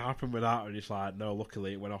anything could have happened with that, and it's like no.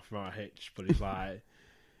 Luckily, it went off without a hitch. But it's like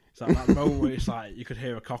that moment where it's like you could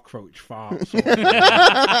hear a cockroach fart.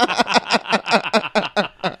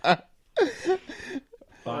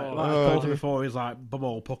 Like I told him before, he's like bum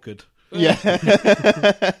all puckered. Yeah.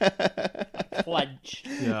 Clenched.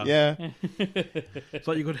 Yeah. It's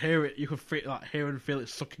like you could hear it. You could hear and feel it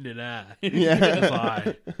sucking in air. Yeah. It's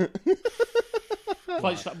like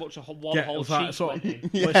Clenched that much of one whole sheet. It's sort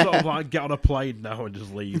of like get on a plane now and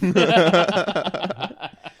just leave.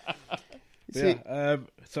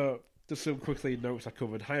 So just some quickly notes I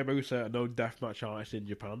covered. Hayabusa, a known deathmatch artist in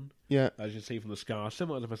Japan. Yeah. As you can see from the scar,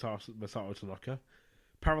 similar to Masato Tanaka.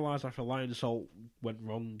 Paralysed after a lion assault went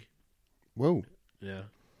wrong. Whoa. Yeah.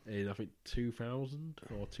 In, I think, 2000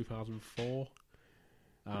 or 2004.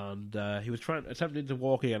 And he was attempting to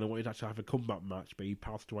walk again and wanted to actually have a comeback match, but he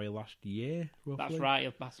passed away last year, roughly. That's right,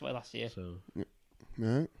 he passed away last year. So.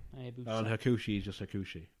 Right. And Hakushi is just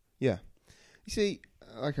Hakushi. Yeah. You see,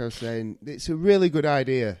 like I was saying, it's a really good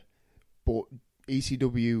idea, but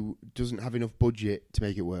ECW doesn't have enough budget to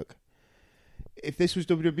make it work. If this was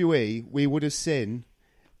WWE, we would have seen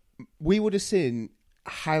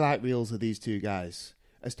highlight reels of these two guys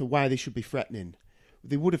as to why they should be threatening.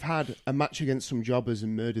 They would have had a match against some jobbers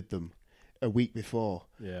and murdered them a week before.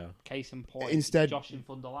 Yeah. Case in point, Instead, Josh in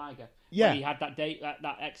Thunder Liger. Yeah. When he had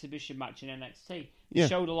that exhibition match in NXT. He Yeah.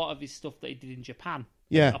 showed a lot of his stuff that he did in Japan.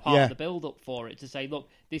 Yeah. A part of the build-up for it to say, look,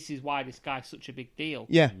 this is why this guy's such a big deal.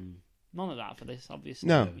 Yeah. None of that for this, obviously.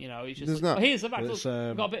 No. You know, it's just There's like, not. oh, here's the match. Look, It's,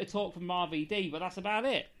 we've got a bit of talk from RVD, but that's about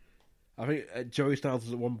it. I think Joey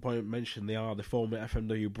Styles at one point mentioned they are the former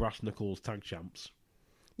FMW Brass Knuckles tag champs.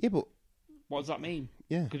 Yeah, but What does that mean?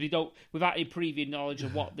 yeah. Because without any previous knowledge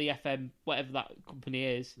of what the FM, whatever that company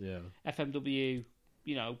is, Yeah. FMW,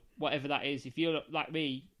 you know, whatever that is, if you're like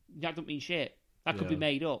me, that doesn't mean shit. That could be Yeah.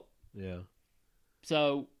 made up. Yeah.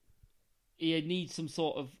 So you need some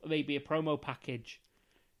sort of maybe a promo package,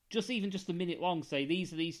 just a minute long. Say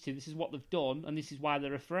these are these two. This is what they've done, and this is why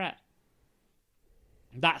they're a threat.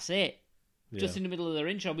 That's it. Just in the middle of their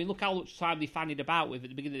intro. I mean, look how much time they fannied about with at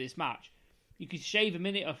the beginning of this match. You could shave a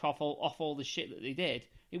minute off all the shit that they did.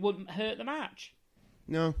 It wouldn't hurt the match.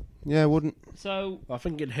 No. Yeah, it wouldn't. So I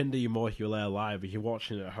think it'd hinder you more if you're there live. If you're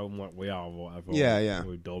watching it at home like we are or whatever, Yeah.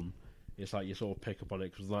 we've done, it's like you sort of pick up on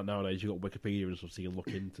it because like nowadays you've got Wikipedia and stuff so you can look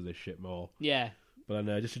into this shit more. yeah, But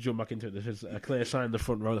then just to jump back into it, there's a clear sign in the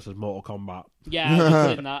front row that says Mortal Kombat. yeah,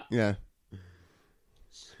 I've seen that. Yeah.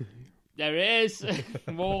 There it is.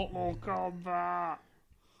 Mortal Kombat.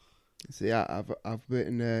 So yeah, I've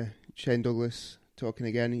written Shane Douglas talking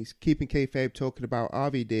again. He's keeping kayfabe talking about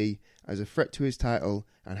RVD as a threat to his title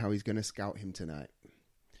and how he's going to scout him tonight.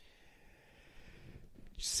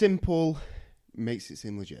 Simple, makes it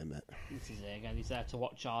seem legitimate. This is it again. He's there to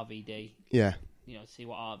watch RVD. Yeah. You know, see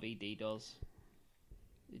what RVD does.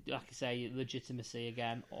 Like I say, legitimacy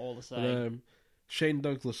again, all the same. Shane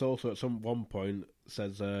Douglas also at one point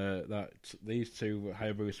says that these two,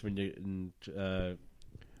 Hayabusa and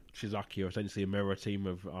Shizaki, are essentially a mirror team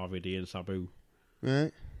of RVD and Sabu.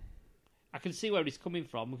 Right. I can see where he's coming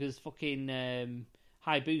from because fucking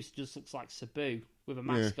Hayabusa just looks like Sabu with a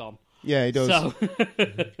mask on. Yeah, he does. So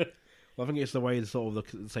Well, I think it's the way they sort of look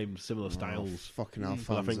at the same similar styles. Fucking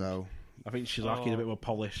Alfonso. I think Shizaki's a bit more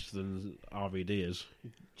polished than RVD is.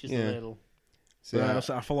 Just a little. So,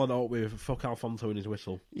 I followed that up with fuck Alfonso and his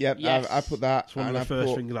whistle. Yep, Yes. I put that. It's one of the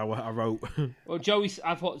first things I wrote. Well,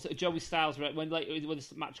 I thought Joey Styles when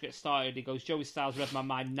this match gets started, he goes, Joey Styles read my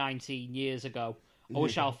mind 19 years ago. I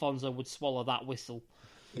wish Alfonso would swallow that whistle.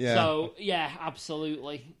 Yeah. So yeah,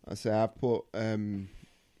 absolutely. I say I put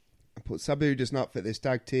Sabu does not fit this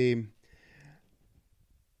tag team.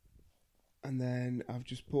 And then I've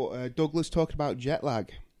just put Douglas talking about jet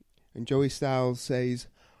lag. And Joey Styles says,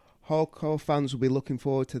 hardcore fans will be looking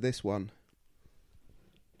forward to this one.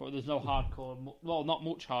 But there's no hardcore, well, not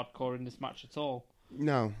much hardcore in this match at all,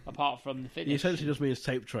 No. apart from the finish. He essentially just means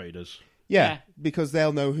tape traders. Yeah, Yeah. because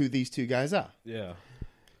they'll know who these two guys are. Yeah.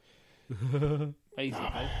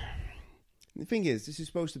 Basically. The thing is, this is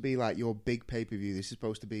supposed to be like your big pay-per-view. This is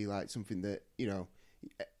supposed to be like something that, you know,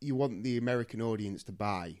 you want the American audience to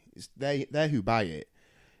buy. They're who buy it.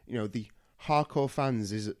 You know, the hardcore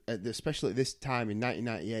fans, especially at this time in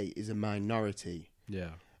 1998, is a minority. Yeah.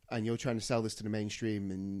 And you're trying to sell this to the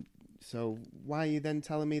mainstream, and so why are you then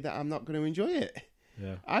telling me that I'm not going to enjoy it?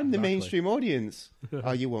 Yeah, I'm the mainstream audience.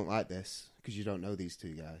 Oh, you won't like this because you don't know these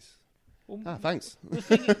two guys. Well, Thanks. But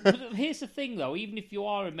here's the thing, though. Even if you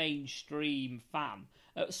are a mainstream fan,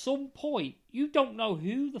 at some point you don't know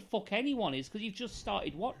who the fuck anyone is because you've just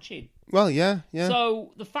started watching. Well, yeah.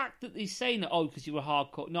 So the fact that he's saying that, because you're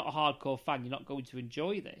not a hardcore fan, you're not going to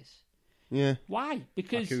enjoy this. Yeah. Why?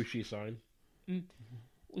 Because Hakushi sign.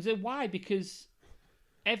 Was it why? Because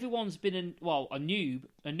everyone's been a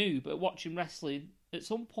noob at watching wrestling at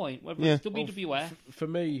some point, whether it's WWF. Well, for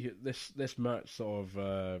me, this match sort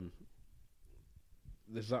of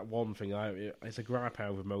there's that one thing. It's a gripe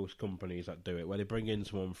out with most companies that do it, where they bring in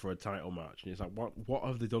someone for a title match, and it's like, what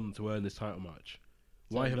have they done to earn this title match?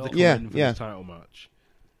 Why have they come in for this title match?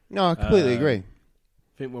 No, I completely agree. I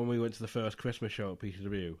think when we went to the first Christmas show at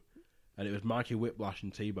PCW, and it was Mikey Whiplash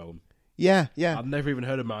and T-Bone. Yeah. I'd never even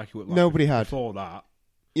heard of Mikey Whiplash. Nobody had before that.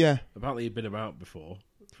 Yeah. Apparently he'd been about before.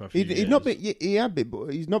 For a few years. He'd not been. He had been, but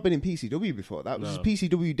he's not been in PCW before. That was his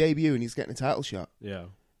PCW debut, and he's getting a title shot. Yeah.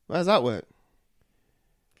 How does that work?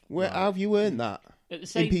 How have you earned that in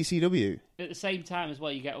PCW? At the same time as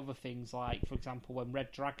well, you get other things like, for example, when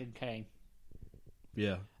Red Dragon came.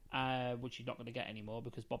 Yeah. Which you're not going to get anymore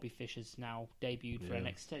because Bobby Fish has now debuted for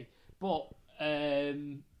NXT. But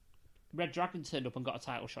Red Dragon turned up and got a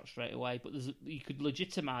title shot straight away. But you could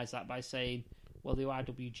legitimise that by saying, well, they were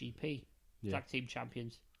IWGP Tag Team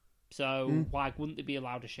Champions. So why wouldn't they be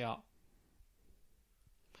allowed a shot?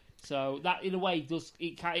 So that, in a way,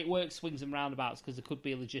 it works swings and roundabouts because there could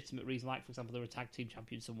be a legitimate reason, like, for example, they're a Tag Team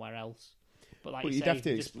Champion somewhere else. But like you'd have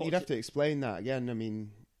to explain that again. I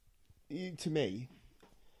mean, to me,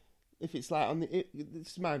 if it's like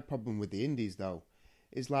this is my problem with the indies though.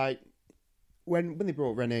 Is like when they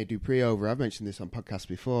brought Rene Dupree over. I've mentioned this on podcasts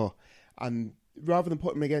before, and rather than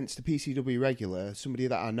put him against the PCW regular, somebody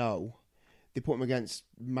that I know, they put him against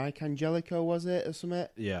Mike Angelico, was it, or something?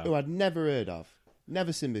 Yeah. Who I'd never heard of,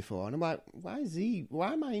 never seen before, and I'm like, why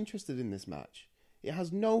am I interested in this match? It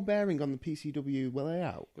has no bearing on the PCW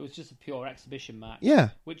layout. It was just a pure exhibition match. Yeah.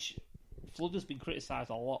 Which Flood has been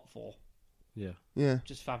criticised a lot for. Yeah. Yeah.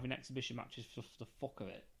 Just for having exhibition matches for the fuck of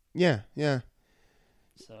it. Yeah.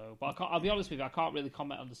 So, but I'll be honest with you, I can't really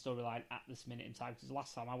comment on the storyline at this minute in time because the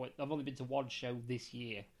last time I've only been to one show this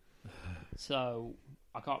year, so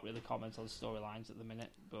I can't really comment on storylines at the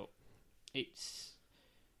minute. But it's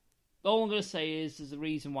all I'm going to say is there's a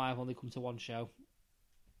reason why I've only come to one show.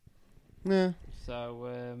 Yeah. So,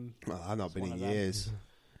 well, I've not been in years.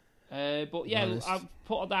 But yeah, I've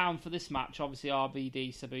put her down for this match. Obviously,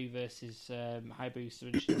 RVD Sabu versus Hayabusa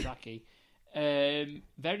and Shinzaki.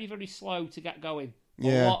 Very, very slow to get going.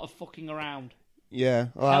 A lot of fucking around. Yeah.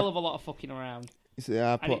 Well, hell of a lot of fucking around.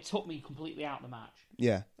 And it took me completely out of the match.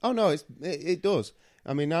 Yeah. Oh, no, it does.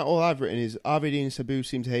 I mean, all I've written is RVD and Sabu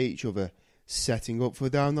seem to hate each other, setting up for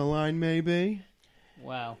down the line, maybe.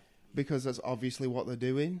 Well. Because that's obviously what they're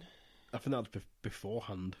doing. I think that was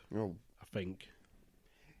beforehand. Oh. I think.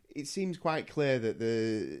 It seems quite clear that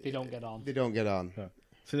they don't get on. Yeah.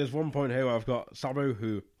 So there's one point here where I've got Sabu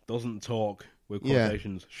who doesn't talk, with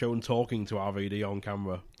quotations, shown talking to RVD on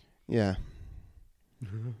camera. Yeah.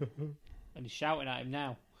 And he's shouting at him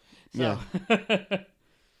now. So. Yeah.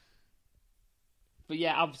 But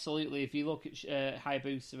yeah, absolutely. If you look at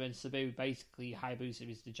Hayabusa and Sabu, basically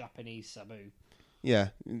Hayabusa is the Japanese Sabu. Yeah.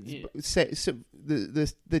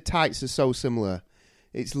 The tights are so similar.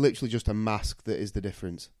 It's literally just a mask that is the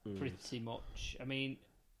difference. Pretty much. I mean,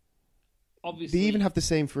 obviously... They even have the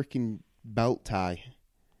same freaking belt tie.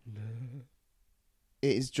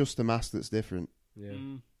 It is just the mask that's different. Yeah.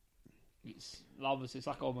 It's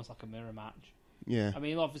like almost like a mirror match. Yeah. I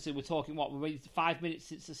mean, obviously, we're talking, we're waiting 5 minutes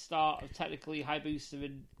since the start of technically Hayabusa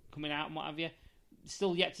and coming out and what have you.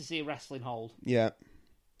 Still yet to see a wrestling hold. Yeah.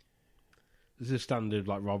 This is standard,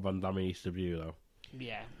 like, Rob Van Dam ECW, though.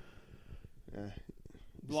 Yeah.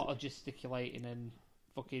 A lot of gesticulating and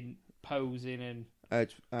fucking posing and...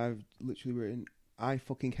 I've literally written, I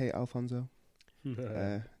fucking hate Alfonso.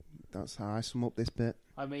 That's how I sum up this bit.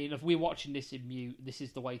 I mean, if we're watching this in mute, this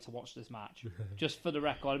is the way to watch this match. Just for the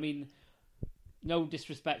record. I mean, no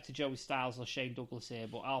disrespect to Joey Styles or Shane Douglas here,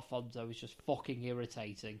 but Alfonso is just fucking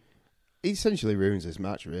irritating. He essentially ruins this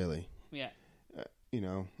match, really. Yeah. you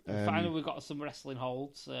know. Finally, we've got some wrestling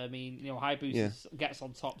holds. I mean, Hayabusa gets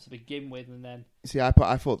on top to begin with, and then... See, I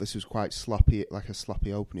thought this was quite sloppy, like a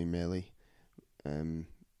sloppy opening, really.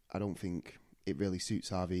 I don't think it really suits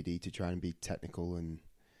RVD to try and be technical and,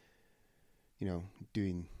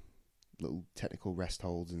 doing little technical rest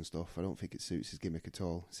holds and stuff. I don't think it suits his gimmick at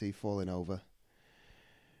all. See, falling over.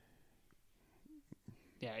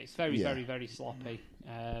 Yeah, it's very, very, very sloppy.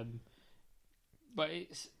 But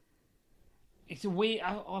it's a weird...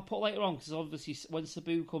 I'll put later on, because obviously when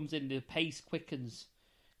Sabu comes in, the pace quickens.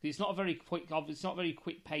 It's not very quick. It's not very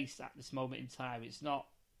quick paced at this moment in time. It's not...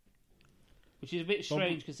 Which is a bit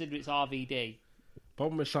strange considering it's RVD.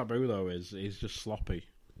 Problem with Sabu, though, is he's just sloppy.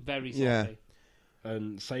 Very sloppy. Yeah.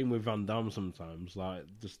 And same with Van Damme sometimes, like,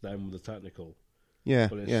 just them with the technical. Yeah,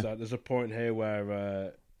 But it's, there's a point here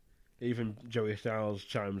where even Joey Styles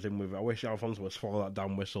chimes in with, I wish Alfonso would swallow that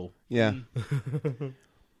damn whistle. Yeah. You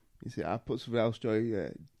see, I put something else,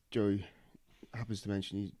 Joey happens to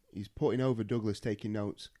mention. He's putting over Douglas, taking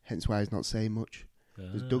notes, hence why he's not saying much.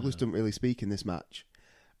 Because Douglas doesn't really speak in this match.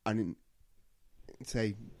 And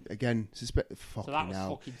say, again, fucking So that was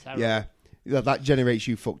hell. fucking terrible. Yeah. That generates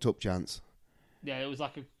you fucked up chance. Yeah, it was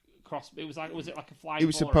like a cross... was it like a flying It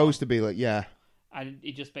was forearm? supposed to be like, yeah. And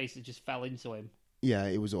he just basically just fell into him. Yeah,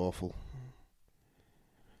 it was awful.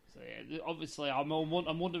 So yeah, obviously, I'm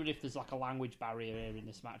wondering if there's like a language barrier here in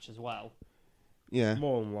this match as well. Yeah.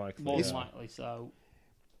 More than likely. More than likely, so...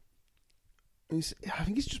 I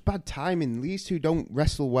think it's just bad timing. These two don't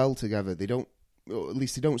wrestle well together. They don't... Or at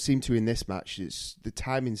least they don't seem to in this match. The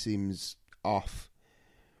timing seems off.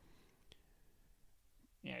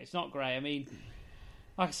 Yeah, it's not great. I mean,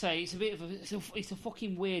 like I say, it's a bit of it's a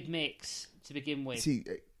fucking weird mix to begin with. See,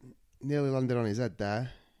 nearly landed on his head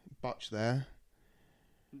there. Botch there.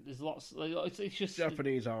 There's lots. It's just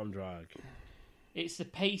Japanese arm drag. It's the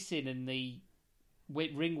pacing and the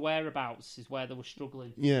ring whereabouts is where they were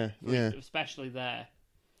struggling. Yeah, yeah. Especially there.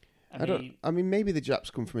 I mean, maybe the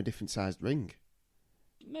Japs come from a different sized ring.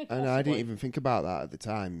 And I didn't even think about that at the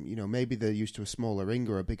time. Maybe they're used to a smaller ring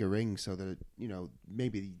or a bigger ring, so that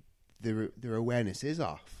maybe their awareness is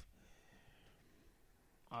off.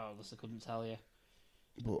 I honestly couldn't tell you.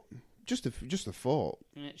 But just a thought.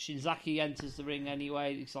 Shinzaki enters the ring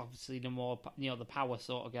anyway. He's obviously the more the power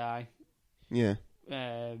sort of guy. Yeah.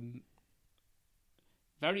 I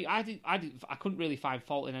couldn't really find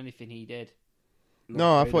fault in anything he did.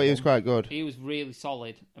 No, I thought he was quite good. He was really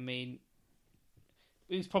solid. I mean,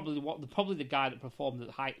 he was probably the guy that performed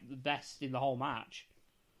the best in the whole match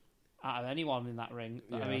out of anyone in that ring.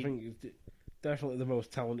 Yeah, I think he's definitely the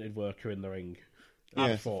most talented worker in the ring. Yeah,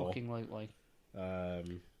 absolutely.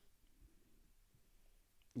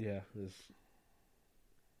 Yeah, there's...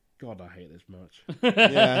 God, I hate this match.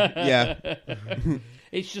 Yeah.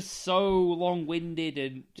 It's just so long-winded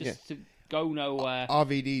and just to go nowhere.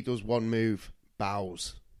 RVD does one move,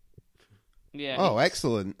 bows. Yeah. Oh,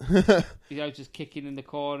 excellent. Just kicking in the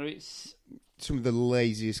corner. It's some of the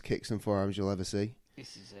laziest kicks and forearms you'll ever see.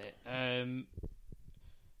 This is it. I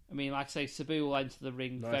mean, like I say, Sabu will enter the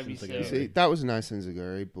ring very soon. See, that was a nice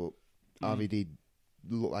enziguri, but RVD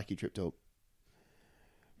looked like he tripped up.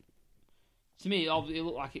 To me, it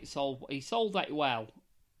looked like it sold. He sold that well.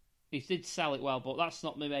 He did sell it well, but that's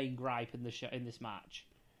not my main gripe in this match.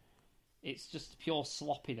 It's just pure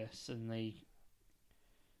sloppiness, and the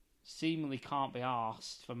seemingly can't be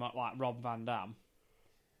arsed from like Rob Van Dam.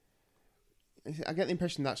 I get the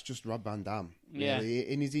impression that's just Rob Van Dam. Really. Yeah.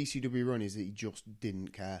 In his ECW run, is that he just didn't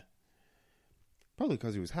care. Probably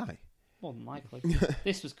because he was high. More than likely.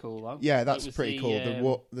 This was cool though. Yeah, that's pretty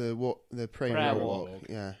cool. The prayer walk.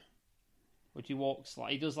 Yeah. Which he walks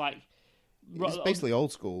like he does like. It's basically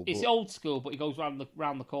old school. It's old school, but he goes round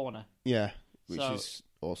the corner. Yeah, which is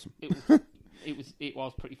awesome. It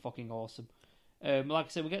was pretty fucking awesome. Like I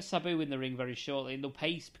said, we get Sabu in the ring very shortly, and the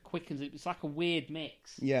pace quickens. It's like a weird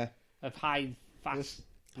mix. Yeah. Of high, fast.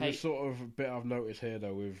 There's sort of bit I've noticed here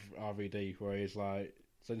though with RVD, where he's like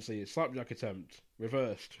essentially slapjack attempt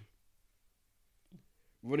reversed,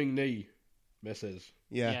 running knee, misses.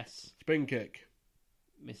 Yeah. Yes. Spin kick,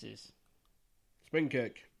 misses. Spin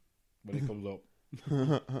kick when it comes up.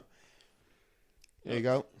 There you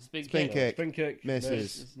go. Spin kick. Spin kick.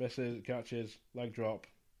 Misses. Misses. Catches. Leg drop.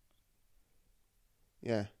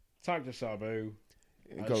 Yeah. Tag to Sabu.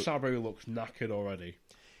 Sabu looks knackered already.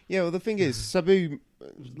 Yeah. Well, the thing is, Sabu,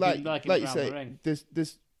 like you say,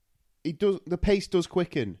 the pace does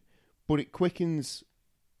quicken, but it quickens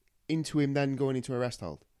into him then going into a rest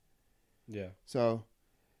hold. Yeah. So,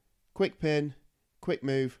 quick pin, quick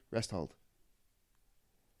move, rest hold.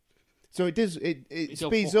 So it does. It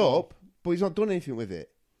speeds up, but he's not done anything with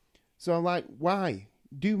it. So I'm like, why?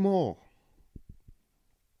 Do more.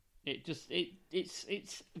 It's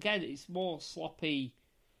again, it's more sloppy.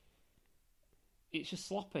 It's just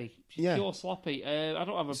sloppy. It's Yeah. pure sloppy. I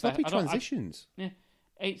don't have a Sloppy better, transitions.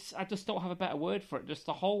 I just don't have a better word for it. Just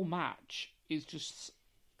the whole match is just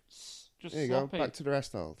There you sloppy. go. Back to the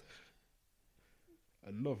rest hold.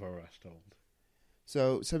 Another rest hold.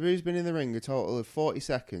 So Sabu's been in the ring a total of 40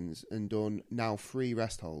 seconds and done now 3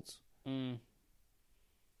 rest holds. Mm.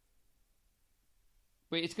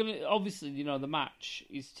 But it's gonna obviously, the match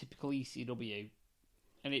is typical ECW,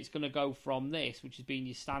 and it's gonna go from this, which has been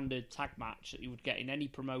your standard tag match that you would get in any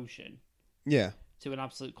promotion, Yeah. to an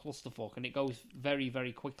absolute clusterfuck, and it goes very,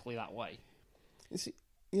 very quickly that way.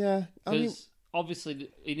 Yeah. I mean, Because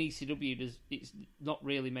obviously in ECW, it's not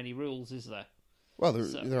really many rules, is there? well,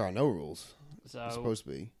 there are no rules. So It's supposed to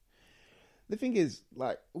be. The thing is,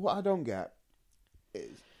 like, what I don't get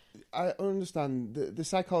is, I understand the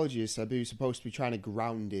psychology is Sabu's supposed to be trying to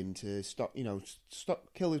ground him to stop,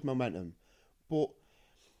 kill his momentum, but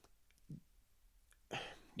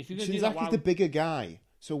if you're gonna do that, Shinzaki's the bigger guy.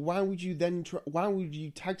 So why would you then? Why would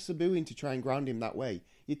you tag Sabu in to try and ground him that way?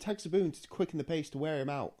 You tag Sabu in to quicken the pace to wear him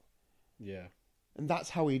out. Yeah. And that's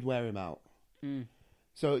how he'd wear him out. Mm.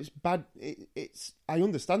 So it's bad. I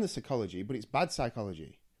understand the psychology, but it's bad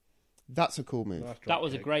psychology. That's a cool move. That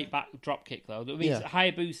was a great back drop kick, though. That means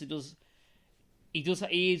Hayabusa does. He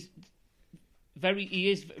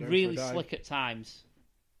is really slick at times,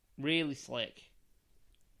 really slick.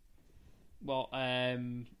 But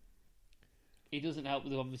he doesn't help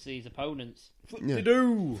with obviously his opponents.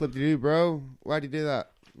 Flip-de-doo! Flip-de-doo, bro. Why'd he do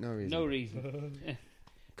that? No reason. No reason.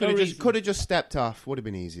 Could have just stepped off. Would have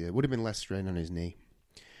been easier. Would have been less strain on his knee.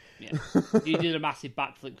 Yeah. He did a massive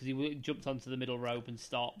backflip because he jumped onto the middle rope and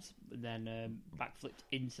stopped, and then backflipped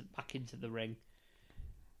back into the ring.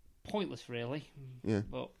 Pointless, really. Yeah.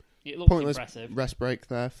 But it looks Pointless impressive. rest break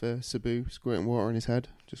there for Sabu, squirting water on his head,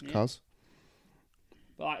 just cause.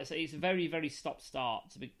 But like I say, it's a very, very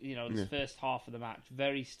stop-start. This first half of the match,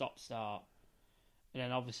 very stop-start. And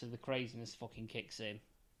then obviously the craziness fucking kicks in.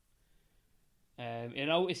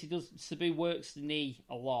 Notice Sabu works the knee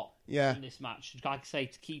a lot in this match. Like I say,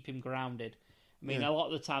 to keep him grounded. I mean, a lot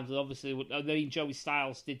of the times, obviously, Joey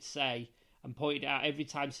Styles did say and pointed out every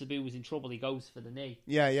time Sabu was in trouble, he goes for the knee.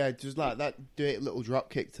 Yeah, just like that dirty little drop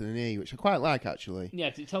kick to the knee, which I quite like, actually. Yeah,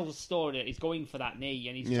 because it tells a story that he's going for that knee,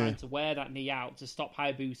 and he's trying to wear that knee out to stop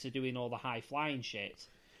Hayabusa doing all the high-flying shit.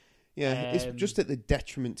 Yeah, it's just at the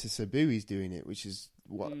detriment to Sabu he's doing it, which is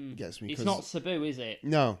what gets me. It's not Sabu, is it?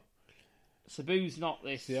 No. Sabu's not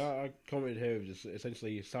this. Yeah, I commented here, just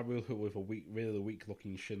essentially Sabu with a really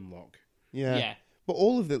weak-looking shin lock. Yeah. But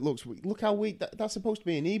all of it looks weak. Look how weak. That's supposed to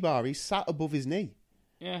be a knee bar. He's sat above his knee.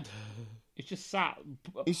 Yeah. It's just sat.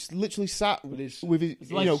 He's literally sat with his,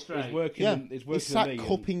 legs straight. He's working he's sat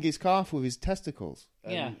cupping his calf with his testicles.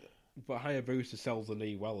 Yeah. But Hayabusa sells the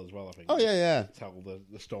knee well as well, I think. Oh, yeah. Tell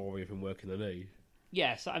the story of him working the knee.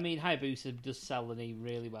 Yes, I mean, Hayabusa does sell the knee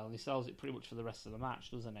really well, and he sells it pretty much for the rest of the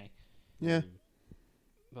match, doesn't he? Yeah.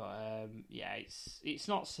 But, it's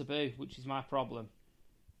not Sabu, which is my problem.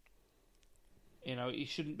 He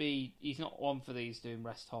shouldn't be... He's not one for these doing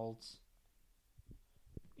rest holds.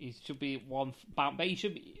 He should be one... But he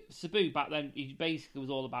should be... Sabu, back then, he basically was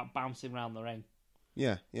all about bouncing around the ring.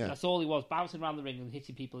 Yeah. That's all he was, bouncing around the ring and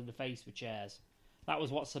hitting people in the face with chairs. That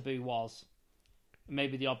was what Sabu was.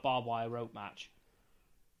 Maybe the odd barbed wire rope match.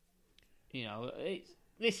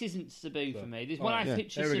 This isn't Sabu for me. When I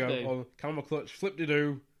picture Sabu... There we go. Camel clutch,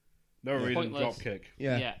 flip-de-doo. No reason, Pointless. drop kick.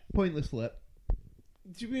 Yeah. Pointless flip.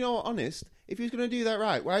 To be honest, if he was going to do that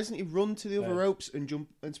right, why doesn't he run to the other ropes and jump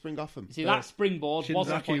and spring off them? See, that springboard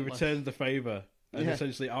wasn't Shinzaki pointless. returns the favour, and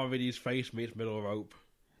essentially RVD's face meets middle rope.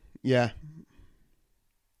 Yeah.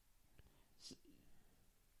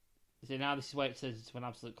 See, now this is where it turns into an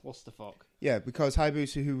absolute clusterfuck. Yeah, because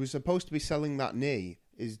Hayabusa, who was supposed to be selling that knee,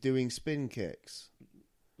 is doing spin kicks.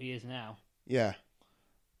 He is now. Yeah.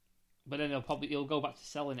 But then he'll go back to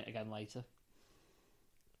selling it again later.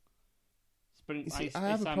 I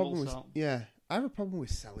have a problem with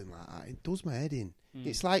selling like that. It does my head in.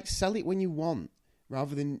 It's like, sell it when you want,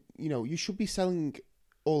 rather than, you should be selling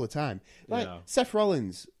all the time. Like Seth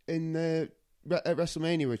Rollins at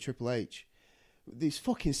WrestleMania with Triple H. This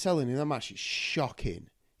fucking selling in that match is shocking.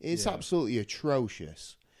 It's absolutely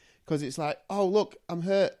atrocious. Because it's like, oh, look, I'm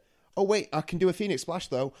hurt. Oh, wait, I can do a Phoenix Splash,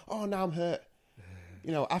 though. Oh, now I'm hurt.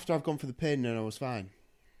 After I've gone for the pin and I was fine.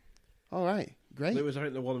 All right, great. It was, I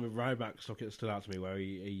think, the one with Ryback stood out to me where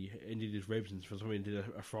he injured his ribs and for some reason did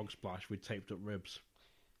a frog splash with taped up ribs.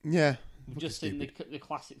 Yeah. Just in the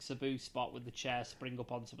classic Sabu spot with the chair spring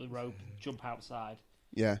up onto the rope, jump outside.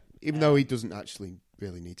 Yeah, even though he doesn't actually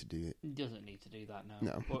really need to do it. He doesn't need to do that, no.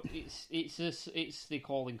 No. But it's the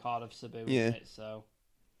calling card of Sabu, Yeah. isn't it? So,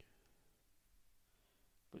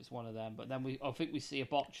 but it's one of them. But then I think we see a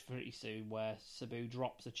botch pretty soon where Sabu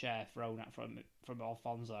drops a chair thrown at from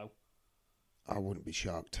Alfonso. I wouldn't be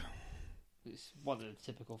shocked. It's one of the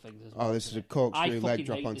typical things as well. Oh, this is a corkscrew leg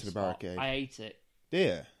drop onto the barricade. I hate it. Do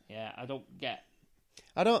you? Yeah, I don't get.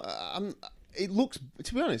 I don't. It looks,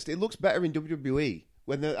 to be honest, it looks better in WWE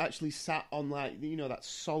when they're actually sat on that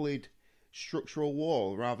solid structural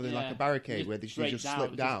wall rather than like a barricade where they should just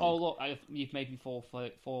slip down. Oh look, you've made me fall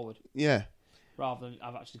forward. Yeah. Rather than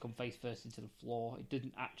I've actually come face first into the floor. It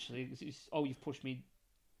didn't actually. You've pushed me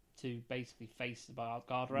to basically face the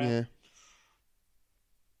guardrail. Yeah.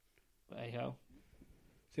 But hey ho.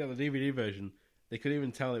 See, on the DVD version, they couldn't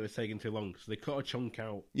even tell it was taking too long, so they cut a chunk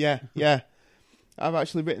out. Yeah. I've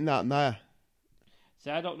actually written that in there. See,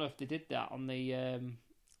 I don't know if they did that on the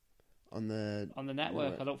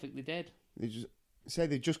network. I don't think they did.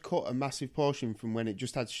 They just cut a massive portion from when it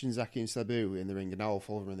just had Shinzaki and Sabu in the ring, and now all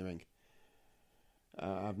four of them in the ring.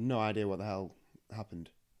 I have no idea what the hell happened.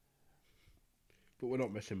 But we're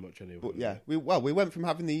not missing much anyway. But yeah, we went from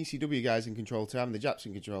having the ECW guys in control to having the Japs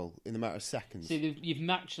in control in a matter of seconds. See, you've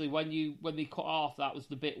actually when they cut off, that was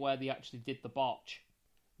the bit where they actually did the botch,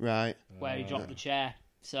 right? Where he dropped the chair.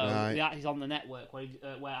 So that is on the network where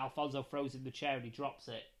Alfonso throws in the chair and he drops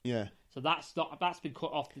it. Yeah. So that's been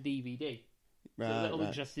cut off the DVD. Right. So a little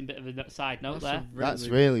interesting bit of a side note there. That's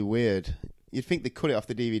really weird. You'd think they cut it off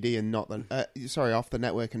the DVD and not off the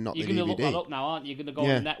network and not the DVD. You're going to look that up now, aren't you? You're going to go on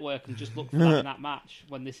the network and just look for that in that match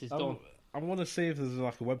when this is done. I want to see if there's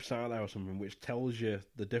like a website out there or something which tells you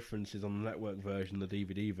the differences on the network version and the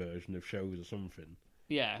DVD version of shows or something.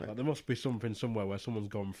 Yeah. Like, there must be something somewhere where someone's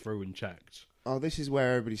gone through and checked. Oh, this is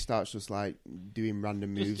where everybody starts just like doing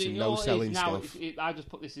random moves and no selling stuff. I just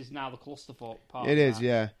put this is now the clusterfuck part. It is,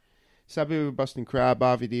 yeah. Sabu with Boston Crab,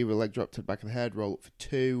 RVD with a leg drop to the back of the head, roll up for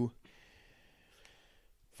 2.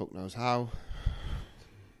 Fuck knows how.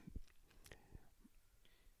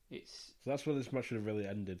 So that's where this match should have really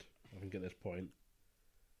ended, I think, at this point.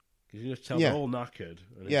 Because you just tell they're all knackered.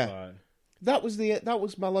 And it's like... That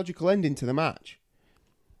was my logical ending to the match.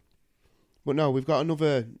 But no, we've got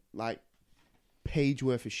another page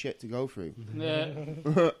worth of shit to go through. Yeah.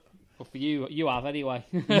 Well, for you have anyway.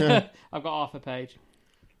 I've got half a page.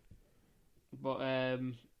 But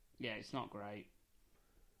it's not great.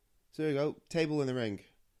 So here we go. Table in the ring.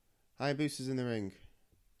 High boosters in the ring.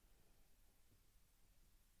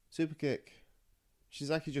 Super kick.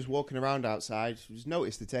 Shizaki just walking around outside. She's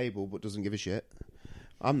noticed the table but doesn't give a shit.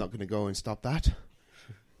 I'm not going to go and stop that.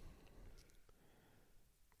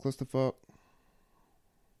 Clusterfuck.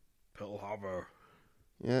 Pearl Harbor.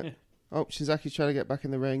 Yeah. Oh, Shizaki's trying to get back in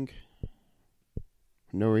the ring.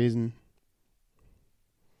 For no reason.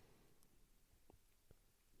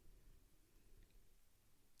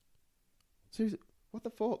 Seriously, what the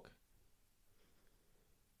fuck?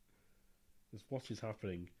 What is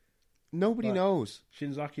happening? Nobody knows.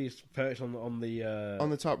 Shinzaki's perched on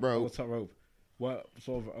the top rope. On the top rope. Where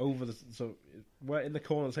sort of over the where in the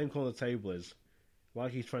corner, the same corner the table is,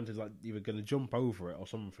 like he's trying to either going to jump over it or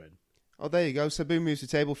something. Oh, there you go. Sabu moves the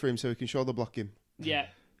table for him so he can shoulder block him. Yeah.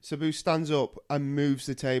 Sabu stands up and moves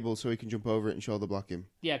the table so he can jump over it and shoulder block him.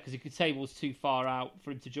 Yeah, because the table's too far out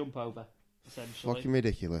for him to jump over, essentially. Fucking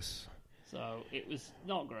ridiculous. So it was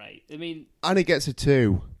not great. I mean, and it gets a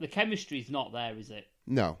 2. The chemistry's not there, is it?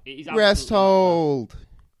 No. It is rest hold.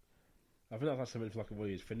 I think that's something like one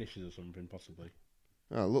of his finishes or something, possibly.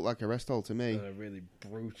 Oh, it looked like a rest hold to me. A really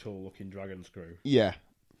brutal looking dragon screw. Yeah.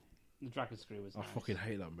 The dragon screw was nice. I fucking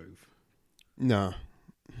hate that move. No.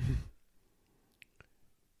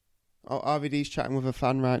 Oh, RVD's chatting with a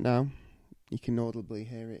fan right now. You can audibly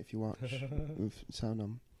hear it if you watch with sound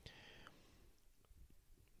on.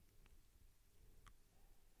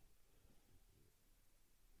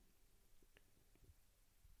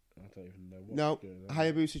 I don't even know what's going on.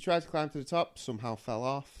 Hayabusa tried to climb to the top, somehow fell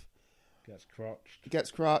off.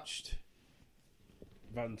 Gets crotched.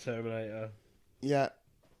 Van Terminator. Yeah.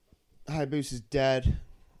 Hayabusa's dead.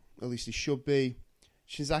 At least he should be.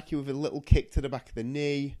 Shinzaki with a little kick to the back of the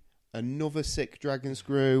knee. Another sick dragon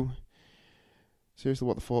screw. Seriously,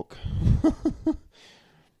 what the fuck?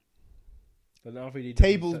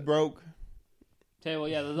 Table's broke. Table,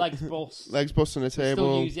 yeah, the legs bust. Legs bust on the table.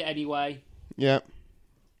 Still use it anyway. Yeah.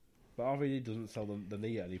 But RVD doesn't sell the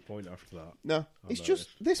knee at any point after that. No,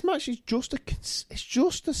 this match is just a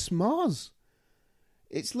schmoz.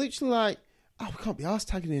 It's literally like, we can't be arse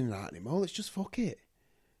tagging in and out anymore. Let's just fuck it.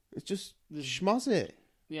 Let's just schmoz it.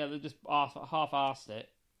 Yeah, they just half-arsed it.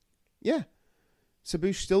 Yeah.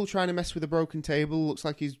 Sabu's still trying to mess with a broken table. Looks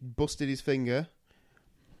like he's busted his finger.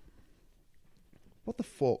 What the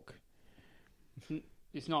fuck?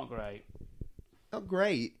 It's not great. Not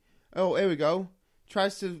great. Oh, here we go.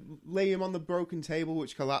 Tries to lay him on the broken table,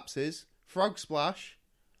 which collapses. Frog splash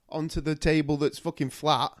onto the table that's fucking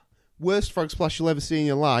flat. Worst frog splash you'll ever see in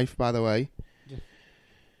your life, by the way.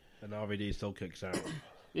 And RVD still kicks out.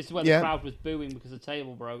 This is when the crowd was booing because the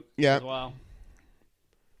table broke as well.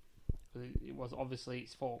 It was obviously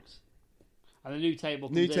it's fucked. And the new table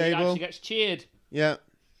comes in, it actually gets cheered. Yeah.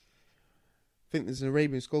 I think there's an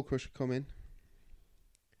Arabian Skull Crusher coming.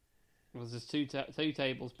 Well, there's two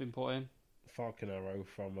tables been put in. Falcon Arrow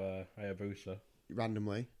from Hayabusa.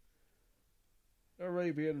 Randomly.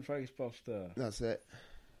 Arabian Facebuster. That's it.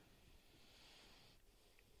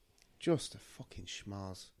 Just a fucking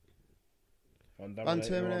schmaz. Van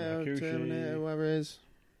Terminator, whoever it is.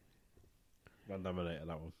 Van Dominator,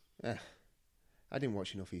 that one. I didn't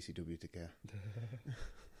watch enough ECW to care.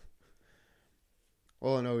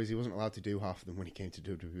 All I know is he wasn't allowed to do half of them when he came to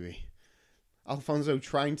WWE. Alfonso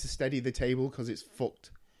trying to steady the table because it's fucked.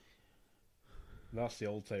 That's the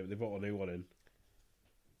old table. They brought a new one in.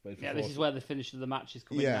 Yeah, this is where the finish of the match is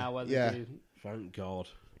coming now. Where they do. Thank God.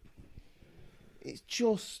 It's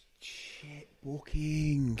just shit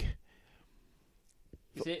booking.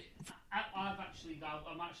 Is it? I'm actually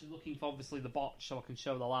looking for obviously the botch so I can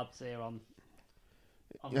show the lads here on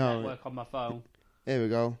the network on my phone. Here we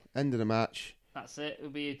go. End of the match. That's it.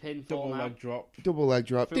 It'll be a pinfall Double now. Double leg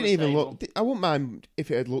drop. Didn't even look. I wouldn't mind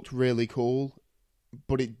if it had looked really cool,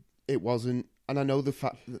 but it wasn't. And I know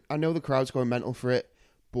the crowd's going mental for it,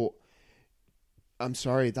 but I'm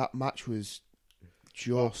sorry, that match was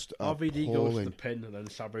just RVD appalling. goes to the pin and then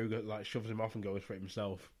Sabu shoves him off and goes for it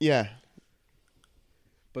himself. Yeah.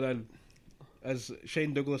 But then, as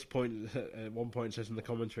Shane Douglas at one point says in the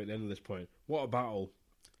commentary at the end of this point, what a battle.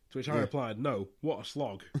 To which I replied, no, what a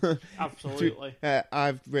slog. Absolutely.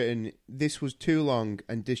 I've written, this was too long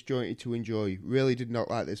and disjointed to enjoy. Really did not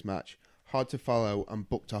like this match. Hard to follow and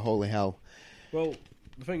booked to holy hell. Well,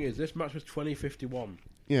 the thing is, this match was 20:51.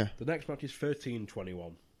 Yeah. The next match is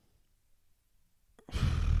 13:21.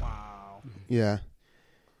 Wow. Yeah.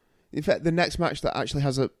 In fact, the next match that actually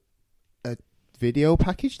has a video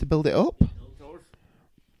package to build it up.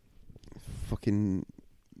 Fucking.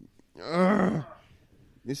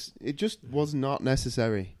 It just was not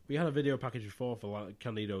necessary. We had a video package before for like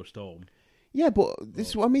Candido Storm. Yeah, but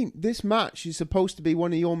this I mean, this match is supposed to be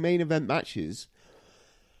one of your main event matches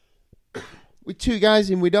with two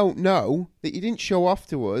guys in we don't know that you didn't show off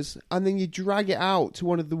to us, and then you drag it out to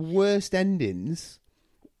one of the worst endings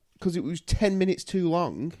because it was 10 minutes too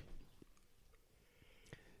long.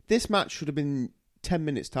 This match should have been 10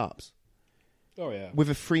 minutes tops. Oh, yeah.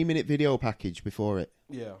 With a 3-minute video package before it.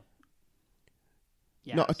 Yeah.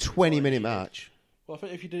 Not a 20-minute match. Well, I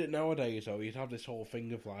think if you did it nowadays, though, you'd have this whole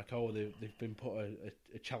thing of like, oh, they've been put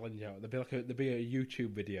a challenge out. There'd be a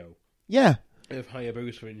YouTube video. Yeah. Of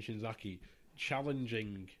Hayabusa and Shinzaki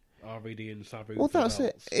challenging RVD and Sabu. Well, that's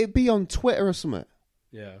it. It'd be on Twitter or something.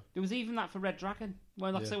 Yeah. There was even that for Red Dragon.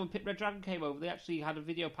 When, like I say, when Red Dragon came over, they actually had a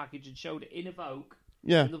video package and showed it in Evoke.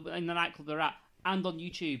 Yeah. In the nightclub they're at, and on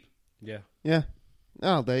YouTube. Yeah. Yeah.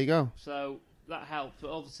 Oh, there you go. So that helped,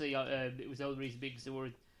 but obviously it was the only reason because they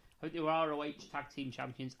were ROH Tag Team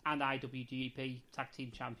Champions and IWGP Tag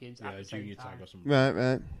Team Champions at the same junior time. tag or something.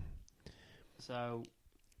 Right. So.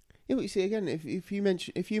 Yeah, but you see again, if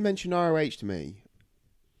you mention ROH to me,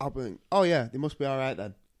 I'll be like, oh yeah, they must be all right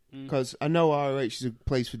then, because I know ROH is a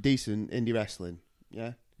place for decent indie wrestling.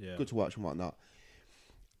 Yeah. Good to watch and whatnot.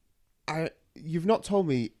 You've not told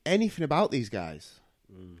me anything about these guys.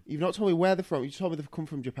 You've not told me where they're from. You told me they've come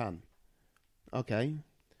from Japan. Okay.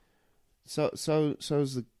 So's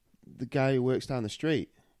the guy who works down the street.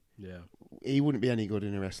 Yeah. He wouldn't be any good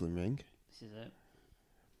in a wrestling ring. This is it.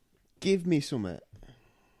 Give me something.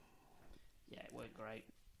 Yeah, it weren't great.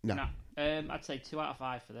 No. I'd say 2 out of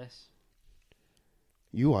 5 for this.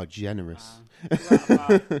 You are generous. 2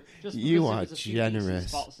 out of 5. Just you are there was a few generous. decent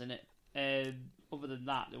spots in it. Other than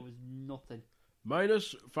that, there was nothing.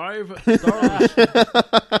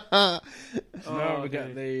 -$5. Now we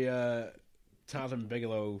get the Taz and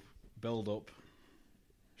Bigelow build-up,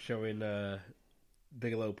 showing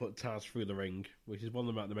Bigelow put Taz through the ring, which is one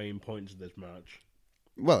of the main points of this match.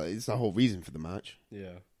 Well, it's the whole reason for the match.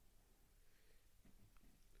 Yeah.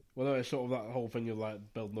 Well, no, it's sort of that whole thing of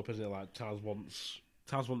like building up, isn't it? Like Taz wants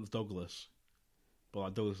Douglas, but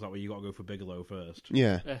like Douglas is like, well, you got to go for Bigelow first.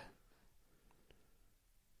 Yeah.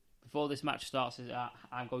 Before this match starts,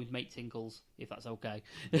 I'm going to make tinkles, if that's okay.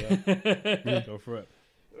 Yeah. Go for it.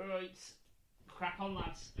 Right. Crack on,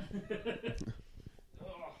 lads.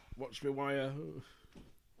 Watch me wire.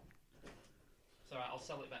 It's alright, I'll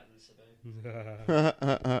sell it better than Sabu.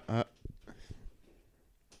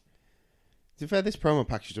 To be fair, this promo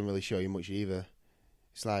package doesn't really show you much either.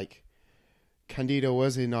 It's like, Candido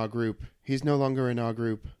was in our group. He's no longer in our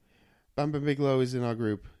group. Bam Bam Bigelow is in our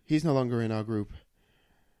group. He's no longer in our group.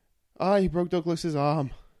 Ah, he broke Douglas's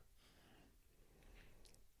arm.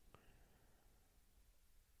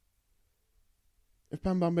 If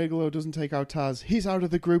Bam Bam Bigelow doesn't take out Taz, he's out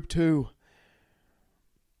of the group too.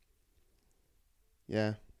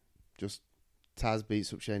 Yeah, just Taz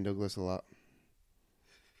beats up Shane Douglas a lot.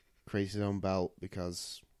 Creates his own belt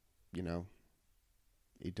because, you know,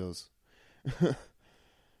 he does.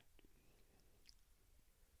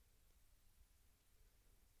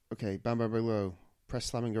 Okay, Bam Bam Bigelow press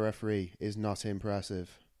slamming a referee is not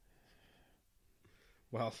impressive.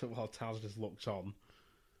 Well, while Taz just looks on.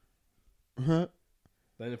 Huh?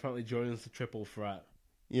 Then apparently joins the triple threat.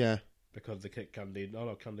 Yeah. Because they kick Candido.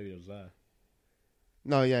 No, Candido's there.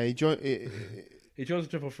 No, yeah, he joined. He joins the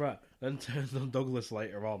triple threat, then turns on Douglas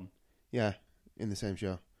later on. Yeah, in the same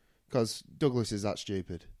show. Because Douglas is that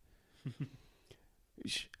stupid.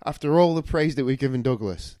 After all the praise that we've given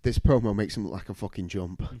Douglas, this promo makes him look like a fucking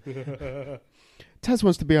chump. Taz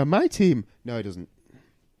wants to be on my team. No, he doesn't.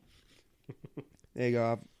 There you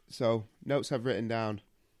go. So, notes I've written down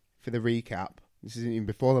for the recap. This isn't even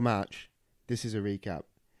before the match. This is a recap.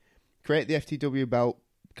 Create the FTW belt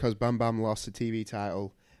because Bam Bam lost the TV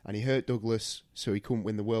title and he hurt Douglas so he couldn't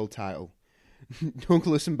win the world title.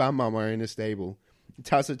 Douglas and Bam Bam are in a stable.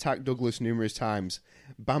 Taz attacked Douglas numerous times.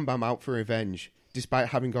 Bam Bam out for revenge, despite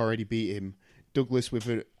having already beat him. Douglas with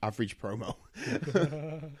an average promo.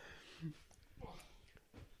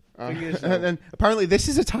 And then apparently this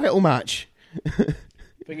is a title match.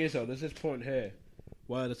 Thing is though, there's this point here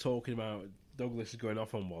where they're talking about Douglas is going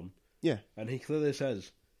off on one. Yeah. And he clearly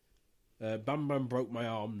says, Bam Bam broke my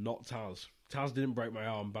arm, not Taz. Taz didn't break my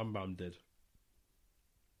arm, Bam Bam did.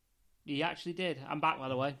 He actually did. I'm back, by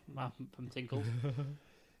the way, from Tinkles.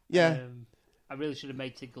 Yeah. I really should have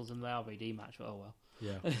made Tinkles in the RVD match, but oh well.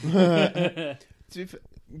 Yeah.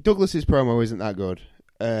 Douglas's promo isn't that good.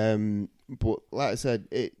 But like I said,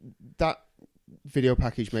 that video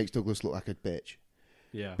package makes Douglas look like a bitch.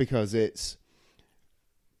 Yeah. Because it's...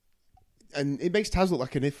 And it makes Taz look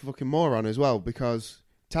like a fucking moron as well, because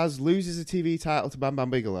Taz loses a TV title to Bam Bam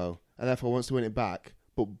Bigelow, and therefore wants to win it back,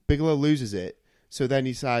 but Bigelow loses it, so then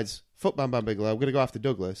he decides, fuck Bam Bam Bigelow, I'm going to go after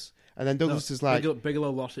Douglas. And then Douglas is like...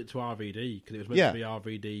 Bigelow lost it to RVD, because it was meant to be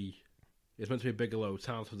RVD. It was meant to be Bigelow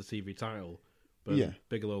Taz for the TV title, but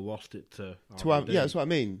Bigelow lost it to RVD. Yeah, that's what I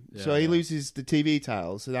mean. Yeah, so he loses the TV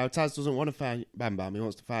title, so now Taz doesn't want to fight Bam Bam, he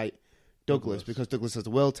wants to fight Douglas because Douglas has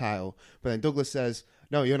the world title. But then Douglas says,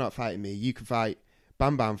 no, you're not fighting me, you can fight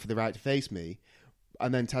Bam Bam for the right to face me.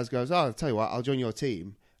 And then Taz goes, I'll tell you what, I'll join your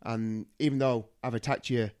team. And even though I've attacked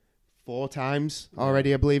you 4 times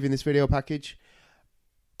already, I believe, in this video package,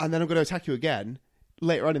 and then I'm going to attack you again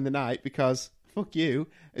later on in the night because fuck you,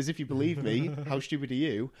 as if you believe me, how stupid are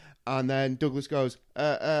you? And then Douglas goes,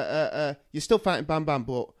 you're still fighting Bam Bam,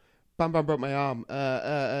 but Bam Bam broke my arm,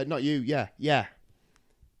 not you, yeah.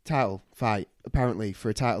 Title fight, apparently, for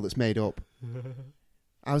a title that's made up.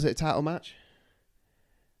 How's it a title match?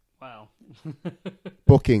 Wow.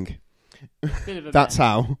 Booking. Bit of a That's mess.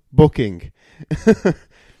 how. Booking.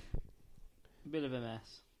 Bit of a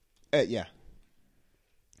mess. Yeah.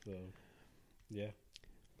 So, yeah.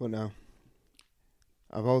 But no.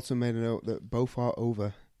 I've also made a note that both are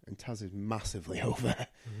over, and Taz is massively over.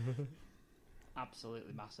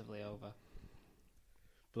 Absolutely massively over.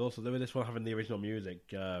 But also, with this one having the original music,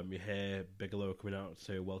 you hear Bigelow coming out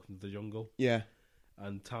to Welcome to the Jungle. Yeah.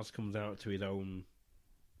 And Taz comes out to his own,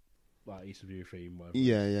 like, ECW theme. Whatever.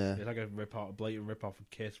 Yeah. It's like a blatant rip-off of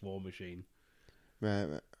Kiss War Machine. Right.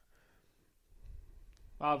 Well,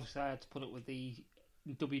 obviously, I had to put it with the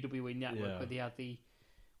WWE Network, where they had the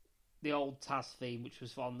old Taz theme, which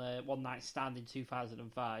was on the One Night Stand in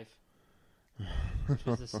 2005. Which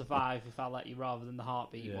was the Survive If I Let You rather than the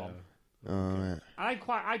Heartbeat one. Oh, right.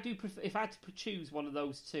 I do prefer, if I had to choose one of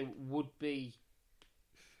those two, would be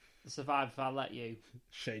the Survive If I Let You.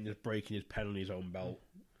 Shane just breaking his pen on his own belt.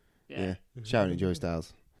 Yeah. Shouting at Joey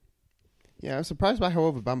Styles. Yeah, I'm surprised by how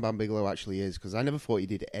over Bam Bam Bigelow actually is, because I never thought he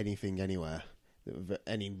did anything anywhere of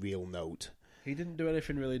any real note. He didn't do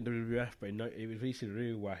anything really in WWF, but it was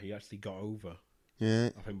ECW where he actually got over. Yeah.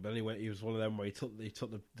 I think, but anyway, he was one of them where he took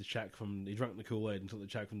the check from, he drank the Kool-Aid and took the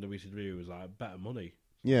check from WCW. It was like, better money.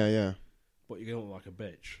 Yeah. But you're going to look like a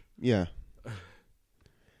bitch. Yeah.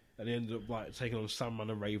 And he ended up like taking on Sandman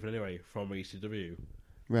and Raven anyway from ECW.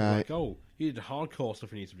 Right. Like, oh, you did hardcore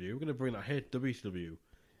stuff in ECW. We're going to bring that here to WCW.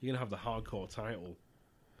 You're going to have the hardcore title.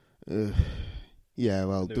 Yeah,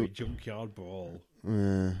 well... The Junkyard Brawl.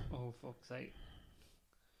 Oh, fuck's sake.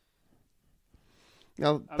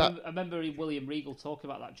 Now, I remember William Regal talking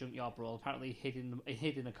about that Junkyard Brawl. Apparently he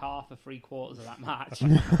hid in a car for 3/4 of that match.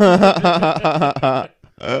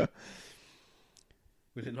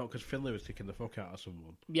 Was it not because Finlay was kicking the fuck out of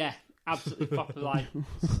someone? Yeah, absolutely proper, like,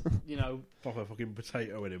 Proper fucking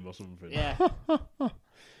potato in him or something. Yeah.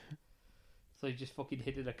 So he just fucking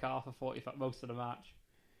hid in a car for 45 most of the match.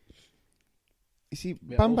 You see,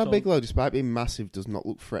 Yeah, Bam Bam also- Bigelow, despite being massive, does not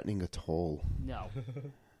look threatening at all. No.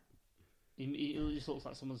 He just looks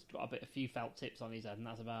like someone's got a few felt tips on his head, and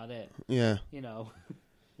that's about it. Yeah.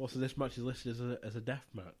 So this match is listed as a death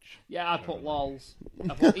match. Yeah, I put lols.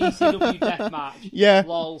 I put ECW death match. Yeah.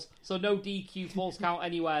 Lols. So no DQ falls count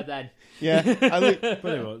anywhere then. Yeah.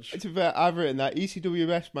 Pretty much. To be fair, I've written that ECW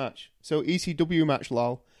best match. So ECW match,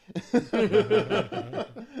 lol.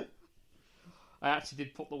 I actually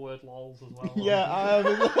did put the word lols as well. Yeah, I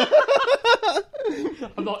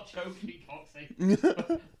I'm not joking, Foxy.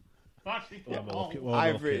 I've actually put lols.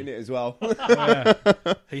 I've written it as well. Yeah.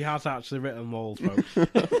 He has actually written lols, folks.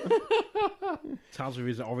 Taz with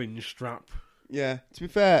his orange strap. Yeah. To be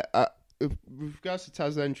fair, with regards to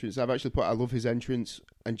Taz's entrance, I've actually put I love his entrance.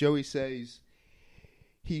 And Joey says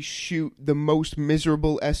he shoot the most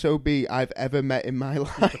miserable SOB I've ever met in my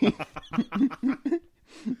life.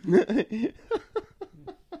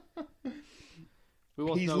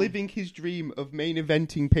 He's living his dream of main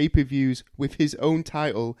eventing pay-per-views with his own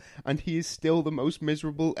title, and he is still the most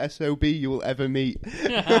miserable SOB you will ever meet.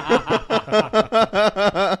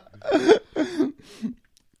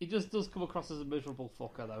 He just does come across as a miserable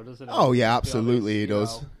fucker, though, doesn't he? Oh, yeah, absolutely he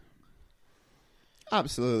does.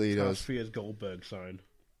 Absolutely he does. Fear's Goldberg sign.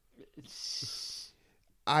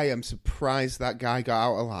 I am surprised that guy got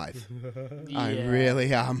out alive. Yeah. I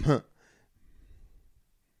really am.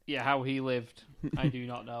 Yeah, how he lived, I do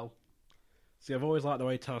not know. See, I've always liked the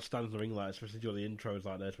way Taz stands in the ring, like, especially during the intros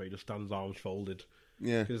like this, where he just stands arms folded.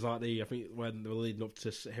 Yeah. Because, like, I think when they were leading up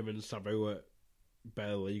to him and Sabu at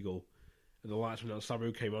Bare Legal, and the lights went on,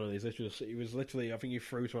 Sabu came on, and he was literally, I think he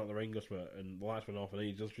threw something at the ring just and the lights went off, and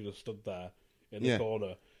he just stood there in the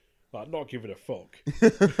corner, like, not giving a fuck.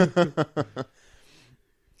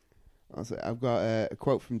 I've got a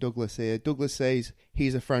quote from Douglas here. Douglas says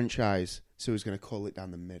he's a franchise, so he's going to call it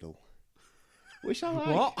down the middle. Which I like.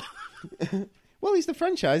 What? Well, he's the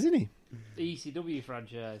franchise, isn't he? The ECW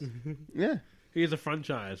franchise. Yeah. He's a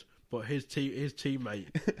franchise, but his teammate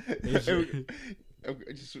is...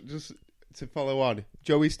 just to follow on,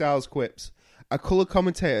 Joey Styles quips, a colour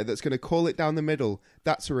commentator that's going to call it down the middle,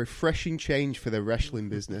 that's a refreshing change for the wrestling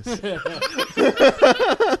business.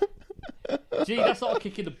 Gee, that's not a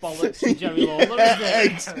kick in the bollocks to Jerry Lawler,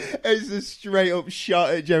 is it? It's a straight up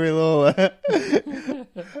shot at Jerry Lawler.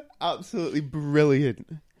 Absolutely brilliant.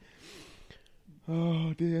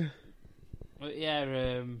 Oh dear.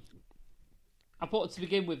 Yeah, I thought to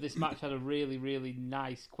begin with, this match had a really, really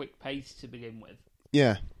nice, quick pace to begin with.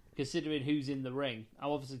 Yeah. Considering who's in the ring.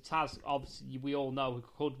 Obviously, Taz, we all know,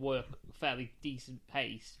 could work fairly decent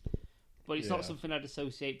pace. But it's not something I'd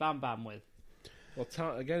associate Bam Bam with. Well,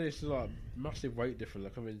 again, it's like massive weight difference.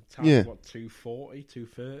 Like, I mean, Taz is what, 240,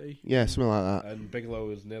 230? Yeah, something like that. And Bigelow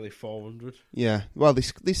is nearly 400. Yeah. Well, they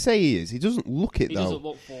say he is. He doesn't look it, He though. doesn't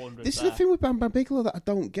look 400 This is the thing with Bam Bam Bigelow that I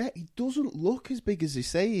don't get. He doesn't look as big as they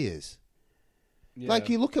say he is. Yeah. Like,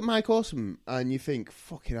 you look at Mike Awesome and you think,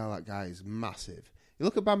 fucking hell, that guy is massive. You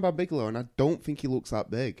look at Bam Bam Bigelow and I don't think he looks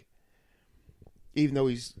that big. Even though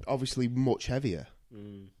he's obviously much heavier.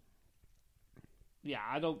 Mm. Yeah,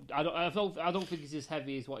 I don't think he's as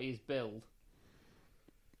heavy as what he's billed.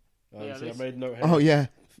 I made note here. Oh, yeah.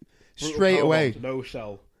 Brutal Straight power away. bomb, no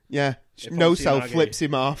cell. Yeah. If No Pontiac cell flips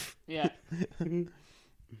him off. Yeah. And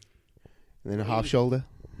then a half shoulder.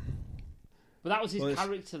 But that was his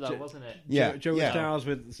character, though, wasn't it? Yeah. Joey Styles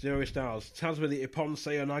Taz with the Ippon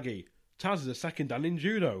Seoinage. Taz is a second dan in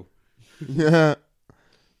judo. Yeah.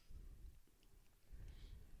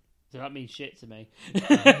 So that means shit to me.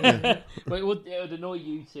 But it would annoy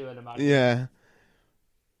you too, I'd imagine. Yeah.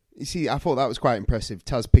 You see, I thought that was quite impressive.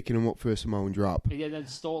 Taz picking him up for a Samoan drop. Yeah, then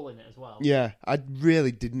stalling it as well. Yeah, I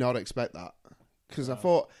really did not expect that. Because I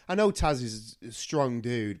know Taz is a strong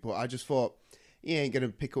dude, but I just thought, he ain't going to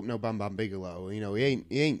pick up no Bam Bam Bigelow. You know, he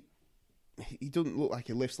doesn't look like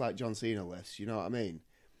he lifts like John Cena lifts, you know what I mean?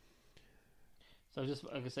 So just,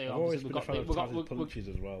 like I say, I've always been a fan of Taz's punches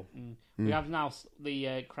as well. We have now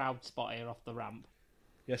the crowd spot here off the ramp.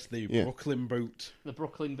 Yes, the Brooklyn boot. The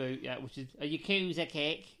Brooklyn boot, yeah, which is a Yakuza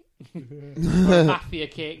kick. Or a Mafia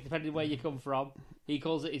kick, depending where you come from. He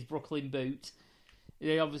calls it his Brooklyn boot.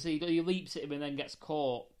 Obviously, he leaps at him and then gets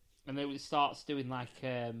caught, and then it starts doing like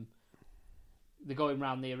they're going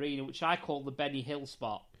around the arena, which I call the Benny Hill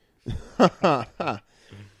spot.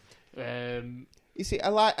 You see,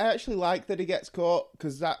 I actually like that he gets caught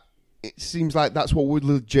because it seems like that's what would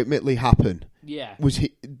legitimately happen. Yeah,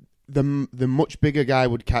 the much bigger guy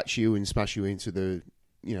would catch you and smash you into the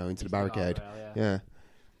barricade. Guardrail, yeah.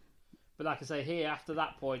 But like I say, here after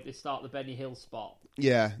that point, they start the Benny Hill spot.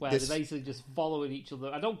 Yeah, where they're basically just following each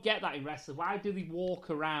other. I don't get that in wrestling. Why do they walk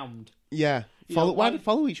around? Yeah, why do they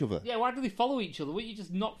follow each other? Yeah, why do they follow each other? Why don't you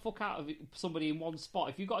just knock fuck out of somebody in one spot?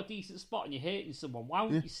 If you've got a decent spot and you're hitting someone, why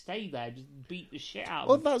won't you stay there? Just beat the shit out of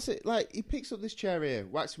them. Well, that's it. Like, he picks up this chair here,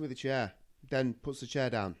 whacks him with a chair, then puts the chair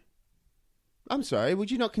down. I'm sorry,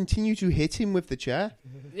 would you not continue to hit him with the chair?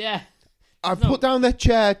 Yeah. I've put down the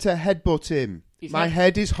chair to headbutt him. My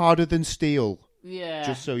head is harder than steel. Yeah.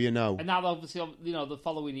 Just so you know. And now, obviously, they're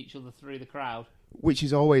following each other through the crowd. Which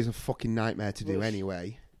is always a fucking nightmare to do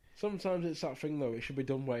anyway. Sometimes it's that thing, though, it should be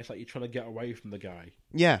done where it's like you're trying to get away from the guy.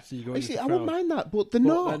 Yeah. So you go I wouldn't mind that, but they're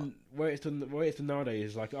not. Then where it's done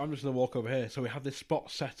nowadays is like, I'm just going to walk over here. So we have this spot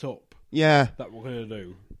set up. Yeah. That we're going to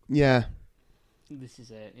do. Yeah. This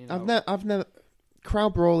is it. I've never...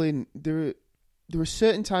 Crowd brawling, there are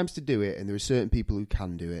certain times to do it, and there are certain people who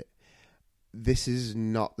can do it. This is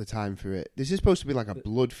not the time for it. This is supposed to be like a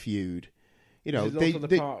blood feud.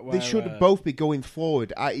 They should both be going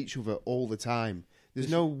forward at each other all the time.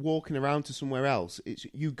 There's no walking around to somewhere else. It's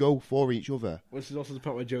you go for each other. Well, this is also the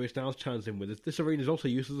part where Joey Styles chimes in with it. This arena is also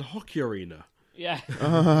used as a hockey arena. Yeah.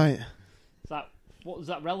 All right. What was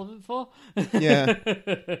that relevant for? Yeah.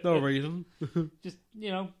 No reason. Just,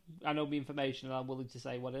 I know the information and I'm willing to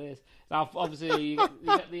say what it is. Now, obviously, you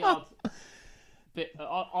get the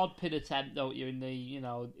odd pin attempt, don't you, in the,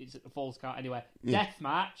 it's at the falls count anyway. Yeah. Death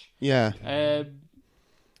match. Yeah.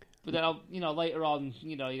 But then, later on,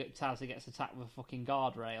 you get Taz who gets attacked with a fucking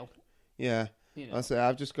guardrail. Yeah.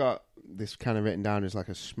 I've just got this kind of written down as like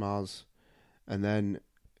a schmoz. And then...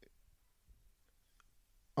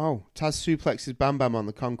 Oh, Taz suplexes Bam Bam on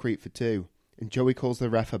the concrete for 2. And Joey calls the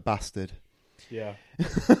ref a bastard. Yeah.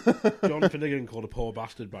 John Finnegan called a poor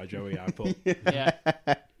bastard by Joey, I thought. Yeah.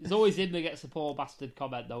 It's always him that gets the poor bastard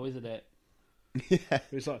comment, though, isn't it? Yeah.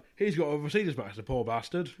 It's like, he's got overseen his match, the poor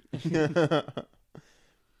bastard. But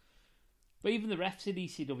even the refs in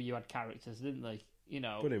ECW had characters, didn't they?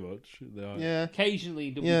 Pretty much. They are. Yeah. Occasionally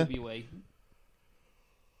in WWE.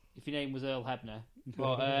 If your name was Earl Hebner.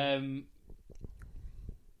 But,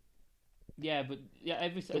 yeah, but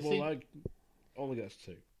only gets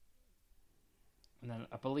 2. And then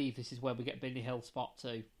I believe this is where we get Benny Hill spot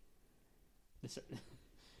 2.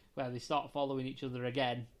 Where they start following each other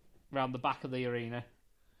again around the back of the arena.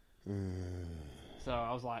 So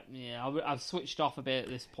I was like, I've switched off a bit at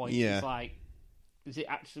this point. Yeah. It's like, is it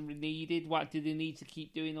actually needed? Why do they need to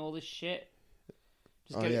keep doing all this shit?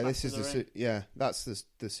 This is that's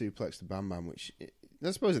the suplex to Bam Bam, which I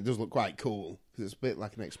suppose it does look quite cool because it's a bit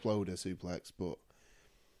like an exploder suplex, but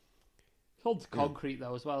it's called concrete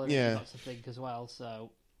though as well. Yeah, that's the thing as well.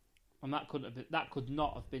 So, and that could have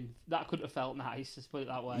felt nice. Let's put it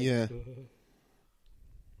that way. Yeah.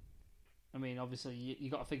 I mean, obviously you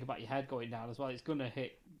got to think about your head going down as well. It's gonna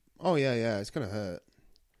hit. Oh yeah, it's gonna hurt.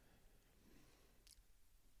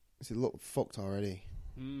 Does it look fucked already?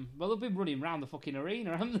 Well, they've been running around the fucking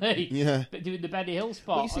arena, haven't they? Yeah. Doing the Benny Hill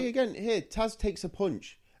spot. But you see, again, here, Taz takes a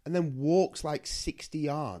punch and then walks like 60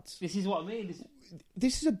 yards. This is what I mean.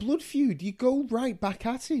 This is a blood feud. You go right back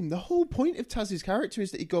at him. The whole point of Taz's character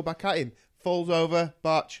is that you go back at him. Falls over,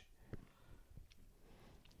 botch.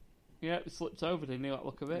 Yeah, it slipped over, didn't he, that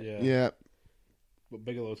look of it? Yeah. But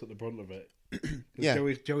Bigelow's at the brunt of it. Yeah.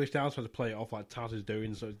 Joey Styles had to play it off like Taz is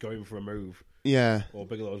doing, so it's going for a move. Yeah. Or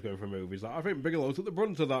Bigelow's going for a move. He's like, I think Bigelow's at the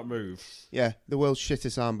brunt of that move. Yeah, the world's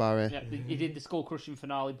shittest armbar here. Yeah, he did the skull-crushing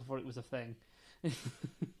finale before it was a thing. And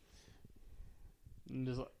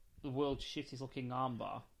there's like the world's shittest looking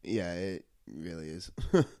armbar. Yeah, it really is.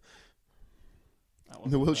 The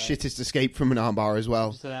world's shittest escape from an armbar as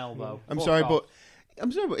well. Just an elbow. I'm sorry, but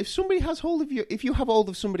if somebody has hold of you, if you have hold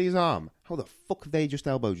of somebody's arm, how the fuck have they just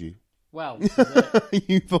elbowed you? Well,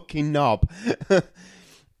 you fucking knob.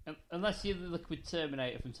 Unless you're the Liquid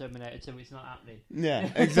Terminator from Terminator 2, it's not happening. Yeah,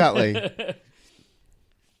 exactly.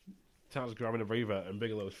 Taz grabbing a breather and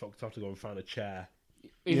Bigelow's fucked off to go and find a chair.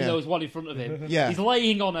 Even though there's one in front of him. Yeah. He's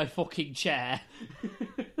laying on a fucking chair.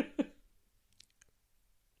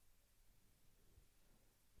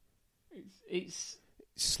 It's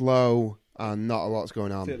slow and not a lot's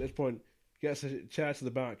going on. See, at this point, gets a chair to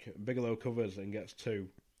the back, Bigelow covers and gets 2.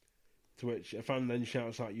 To which a fan then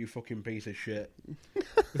shouts out, "You fucking piece of shit."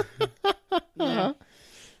 yeah.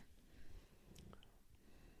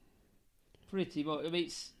 Pretty much. I mean,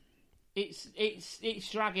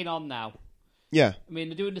 it's dragging on now. Yeah. I mean,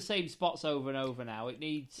 they're doing the same spots over and over now. It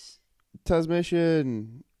needs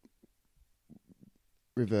Transmission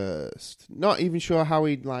reversed. Not even sure how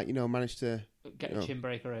he'd managed to get a chin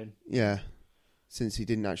breaker in. Yeah, since he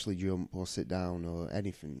didn't actually jump or sit down or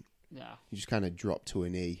anything. Yeah, he just kind of dropped to a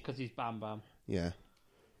knee because he's Bam Bam. Yeah,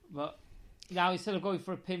 but now instead of going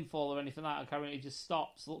for a pinfall or anything like that, apparently he just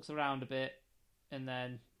stops, looks around a bit, and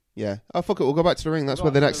then oh fuck it, we'll go back to the ring. That's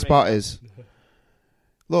where the next spot is.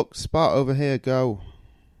 Look, spot over here. Go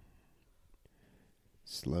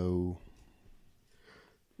slow.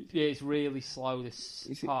 Yeah, it's really slow, this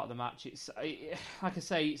part of the match. It's like I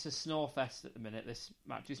say, it's a snore fest at the minute, this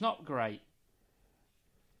match. It's not great.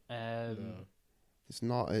 No.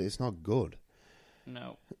 It's not good.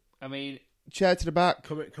 No. I mean... Chair to the back.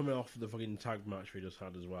 Coming off the fucking tag match we just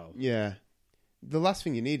had as well. Yeah. The last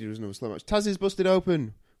thing you needed was another slow match. Taz is busted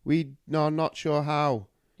open. Not sure how.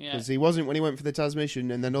 Because he wasn't when he went for the Taz mission,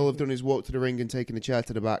 and then all I've done is walk to the ring and taken the chair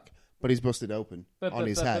to the back. But he's busted open on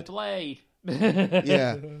his head. Blade.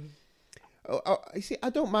 Yeah. You see, I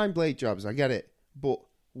don't mind blade jobs. I get it, but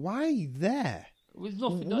why there? There's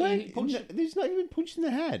nothing. There's not even punched in the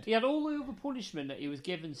head. He had all the other punishment that he was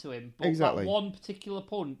given to him, but exactly. that one particular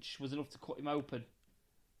punch was enough to cut him open.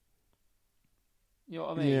 You know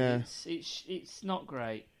what I mean? Yeah. It's not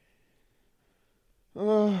great.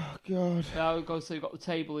 Oh god. Now so you've got the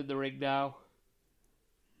table in the ring now.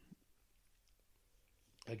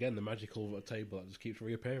 Again, the magical table that just keeps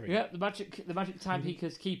reappearing. Yeah, the magic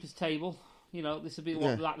timekeeper's table. You know, this will be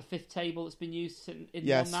like the fifth table that's been used in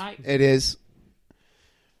one night. It is.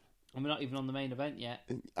 And we're not even on the main event yet.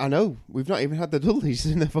 I know. We've not even had the Dudleys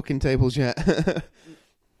in the fucking tables yet.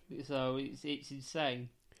 So it's insane.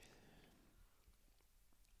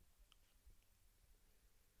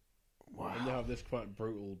 Wow. And they have this quite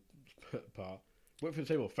brutal part. Went for the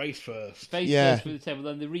table face first. Face first through the table.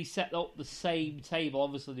 Then they reset up the same table,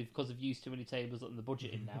 obviously because they've used too many tables and the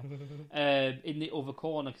budget in now. In the other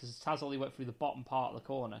corner, because Taz only went through the bottom part of the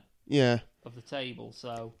corner. Yeah. Of the table,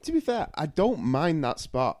 so... To be fair, I don't mind that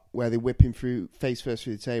spot where they whip him through face first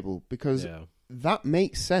through the table, because that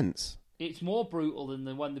makes sense. It's more brutal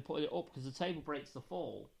than when they put it up, because the table breaks the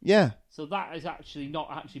fall. Yeah. So that is actually not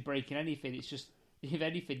actually breaking anything. It's just, if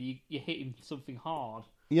anything, you're hitting something hard.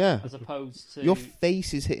 Yeah. As opposed to... Your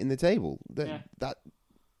face is hitting the table. That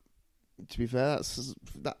to be fair,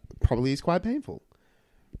 that probably is quite painful.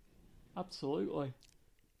 Absolutely.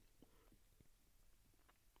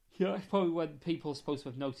 Yeah, it's probably when people are supposed to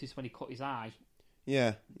have noticed when he cut his eye.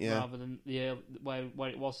 Yeah. Rather than where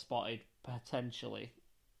it was spotted, potentially.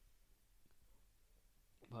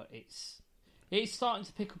 But it's starting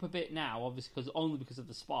to pick up a bit now, obviously, only because of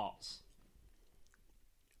the spots.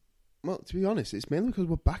 Well, to be honest, it's mainly because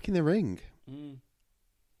we're back in the ring. Mm.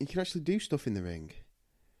 You can actually do stuff in the ring.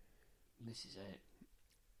 This is it.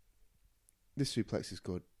 This suplex is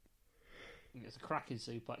good. It's a cracking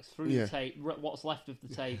suplex through the what's left of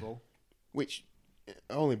the table. Which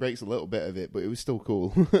only breaks a little bit of it, but it was still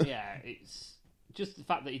cool. Yeah, it's just the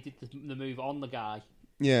fact that he did the move on the guy.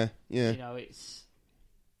 Yeah. You know, it's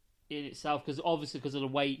in itself, because obviously because of the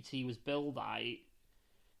weight he was billed at,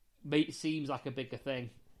 it seems like a bigger thing.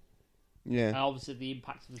 Yeah. And obviously the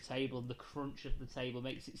impact of the table and the crunch of the table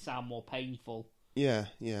makes it sound more painful. Yeah.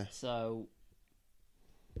 So,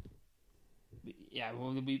 yeah,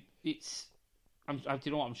 well, it's... do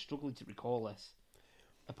you know what? I'm struggling to recall this.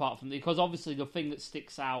 Apart from... Because obviously the thing that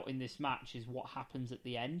sticks out in this match is what happens at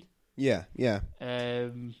the end. Yeah.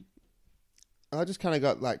 I just kind of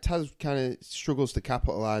got, Taz kind of struggles to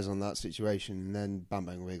capitalise on that situation, and then Bam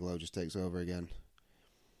Bang Bigelow just takes over again.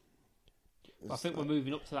 I think we're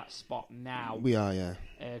moving up to that spot now. We are, yeah.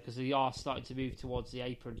 Because they are starting to move towards the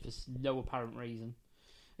apron for no apparent reason.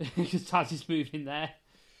 Because Taz is moving there.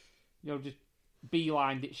 You know, just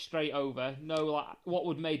beelined it straight over. No, what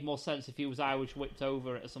would have made more sense if he was Irish whipped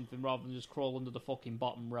over it or something, rather than just crawl under the fucking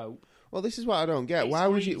bottom rope. Well, this is what I don't get. Why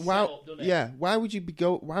would you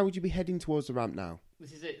be heading towards the ramp now?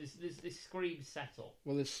 This is it. This screams settle.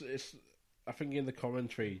 Well, it's I think in the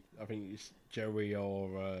commentary, I think it's Joey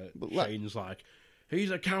or Shane's like, he's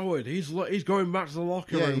a coward. He's going back to the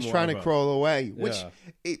locker room. Yeah, he's trying to crawl away. Which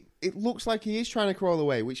it looks like he is trying to crawl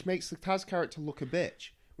away, which makes the Taz character look a bitch,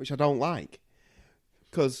 which I don't like.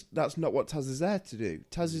 Because that's not what Taz is there to do.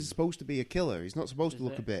 Taz is supposed to be a killer. He's not supposed to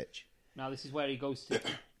look a bitch. Now this is where he goes to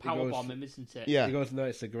powerbomb him, isn't it? Yeah. He goes, no,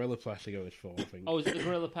 it's the gorilla press he goes for, I think. Oh, is it the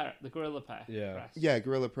gorilla press? Yeah. Press? Yeah,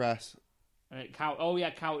 gorilla press. And it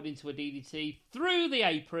counted into a DDT through the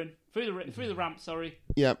apron, through the ramp. Sorry.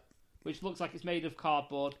 Yep. Which looks like it's made of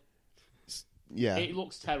cardboard. Yeah. It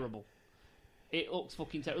looks terrible. It looks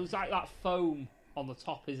fucking terrible. It's like that foam on the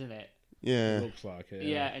top, isn't it? Yeah. It looks like it.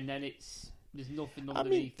 Yeah, and then there's nothing underneath. I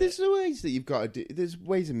mean, there's ways that you've got to do. There's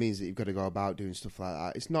ways and means that you've got to go about doing stuff like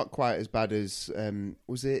that. It's not quite as bad as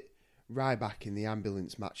was it Ryback in the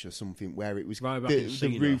ambulance match or something, where it was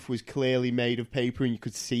the roof was clearly made of paper and you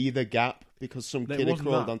could see the gap because some kid had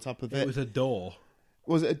crawled on top of it. It was a door.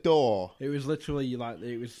 Was it a door? It was literally like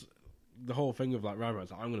it was the whole thing of like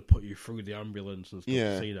Ryback's like, I'm going to put you through the ambulance and stuff.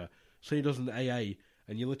 Yeah. Cena. Cena does an AA,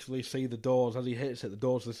 and you literally see the doors as he hits it. The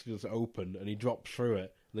doors literally just open, and he drops through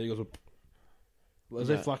it, and then he goes as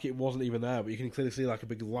if like it wasn't even there, but you can clearly see like a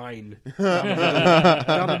big line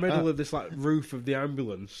down the middle of this like roof of the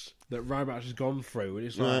ambulance that Ryback has gone through, and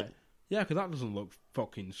it's like, yeah, because that doesn't look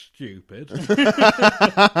fucking stupid.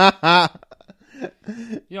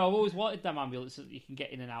 You know, I've always wanted them ambulances that you can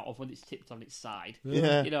get in and out of when it's tipped on its side.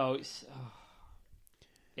 Yeah. You know,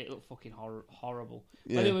 it looked fucking horrible.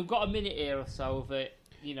 Yeah. But anyway, we've got a minute here or so of it.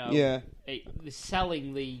 You know, Yeah. They're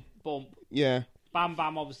selling the bump. Yeah. Bam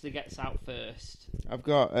Bam obviously gets out first. I've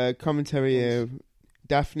got commentary here.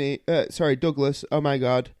 Douglas. Oh my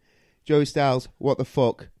God. Joey Styles. What the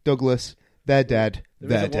fuck? Douglas. They're dead.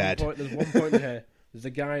 They're dead. There's one point here. There's a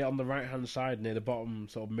guy on the right hand side near the bottom,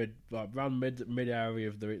 sort of around mid area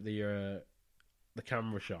of the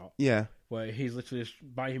camera shot. Yeah. Where he's literally just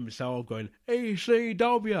by himself going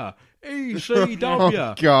ECW, ECW,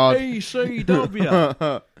 Oh God,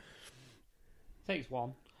 ECW. Takes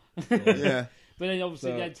one. Yeah. But then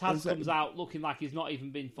obviously Taz comes out looking like he's not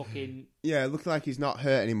even been fucking... Yeah, looking like he's not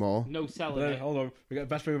hurt anymore. No selling it. Hold on, we got the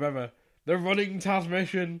best move ever. The running Taz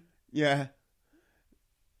mission. Yeah.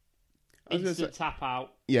 Instant tap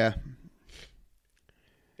out. Yeah.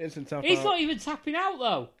 Instant tap out. He's not even tapping out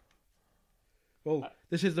though. Well,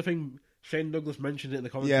 this is the thing. Shane Douglas mentioned it in the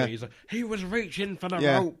commentary. Yeah. He's like, he was reaching for the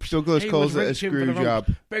Yeah. ropes. Douglas calls it a screw job.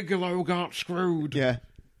 Bigelow got screwed. Yeah.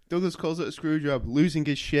 Douglas calls it a screw job. Losing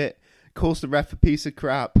his shit. Calls the ref a piece of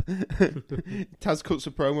crap. Taz cuts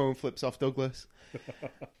a promo and flips off Douglas.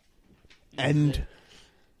 End.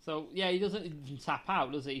 So, yeah, he doesn't even tap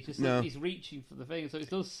out, does he? He's reaching for the thing. So it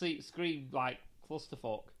does scream like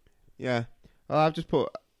clusterfuck. Yeah. Well, I've just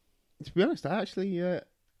put... To be honest, I actually...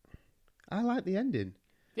 I like the ending.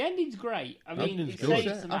 The ending's great. I mean, it good.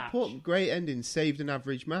 saves the match. I put great ending, saved an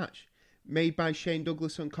average match. Made by Shane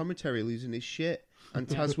Douglas on commentary, losing his shit. And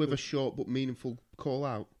Taz with a short but meaningful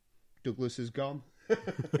call-out. Douglas is gone.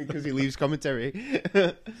 Because he leaves commentary.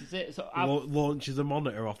 So launches a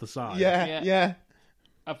monitor off the side. Yeah.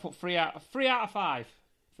 I put 3 out of 5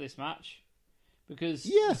 for this match. Because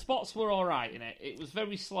the spots were alright in it. It was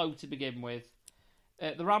very slow to begin with.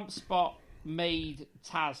 The ramp spot made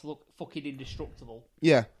Taz look fucking indestructible.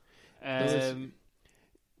 Yeah. There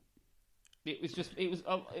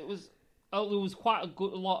was quite a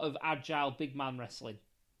lot of agile big man wrestling.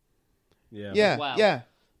 Yeah.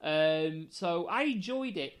 So I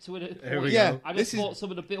enjoyed it to a point. I just thought some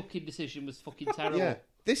of the booking decision was fucking terrible. Yeah.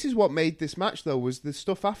 This is what made this match, though, was the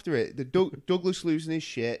stuff after it. The Douglas losing his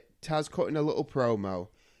shit, Taz cutting a little promo.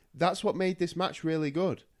 That's what made this match really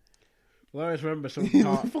good. Well, I always remember some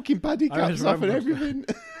part... fucking paddy caps off and everything.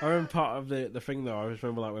 I remember part of the thing, though. I always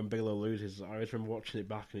remember, like, when Bigelow loses, I always remember watching it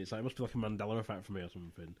back, and it's like, it must be like a Mandela effect for me or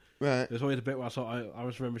something. Right. There's always a bit where I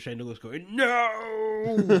always remember Shane Douglas going, no!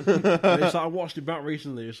 And it's like, I watched it back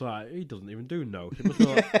recently, it's like, he doesn't even do no. It must be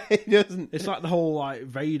like, he doesn't. It's like the whole, like,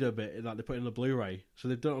 Vader bit that they put in the Blu-ray. So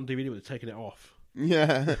they've done it on DVD, but they're taking it off.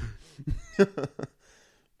 Yeah.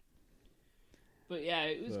 But yeah,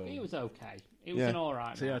 it was okay. It was an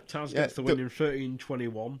alright. So yeah, Taz gets the win in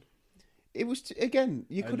 13-21. It was again.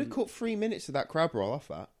 You could have cut 3 minutes of that crowd brawl off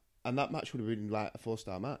that, and that match would have been like a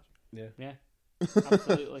 4-star match. Yeah,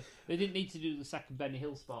 absolutely. They didn't need to do the second Benny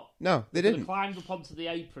Hill spot. No, they didn't. They climbed up onto the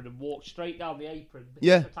apron and walked straight down the apron.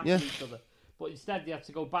 Attacking each other. But instead, they had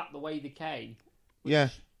to go back the way they came.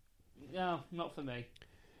 No, not for me.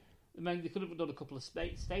 I mean, they could have done a couple of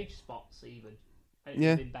stage spots even. It would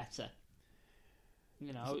have been better.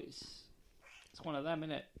 You know, it's one of them,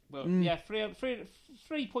 isn't it? But yeah, 3 out of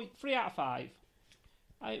 5.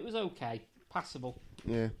 It was okay, passable.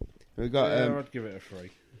 Yeah, we got. I'd give it a 3.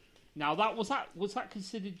 Now was that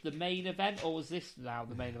considered the main event, or was this now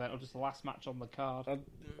the main event, or just the last match on the card?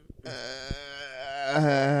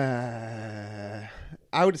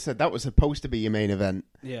 I would have said that was supposed to be your main event.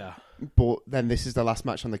 Yeah, but then this is the last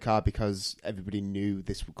match on the card because everybody knew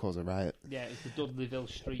this would cause a riot. Yeah, it's the Dudleyville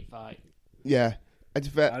street fight. Yeah. And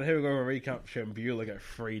here we go, a recap. Shane Bueller get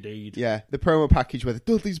 3D'd. Yeah, the promo package where the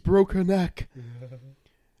Dudleys broke her neck.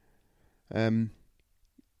 And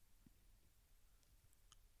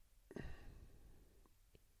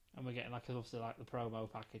we're getting obviously the promo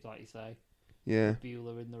package, like you say. Yeah.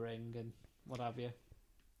 Bueller in the ring and what have you.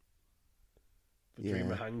 The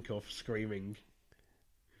Dreamer handcuff screaming.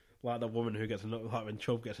 Like the woman who gets like when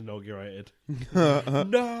Chubb gets inaugurated.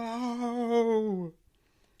 No!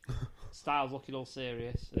 Styles looking all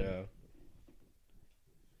serious. Yeah.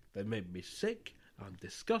 They made me sick. I'm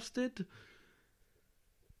disgusted.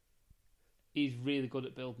 He's really good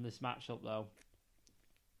at building this match up, though.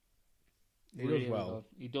 He does well. Good.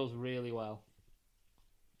 He does really well.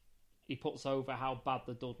 He puts over how bad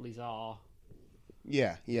the Dudleys are.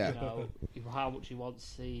 Yeah. You know, how much he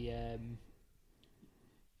wants the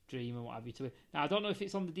Dream and what have you to it. Now, I don't know if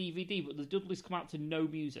it's on the DVD, but the Dudleys come out to no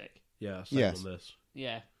music. Yeah, same on this.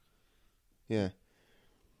 Yeah. Yeah.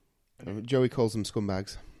 Joey calls them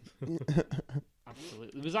scumbags.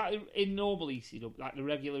 Absolutely. Was that in normal ECW, like the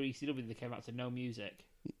regular ECW, they came out to no music?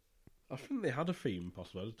 I think they had a theme,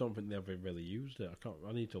 possibly. I just don't think they ever really used it.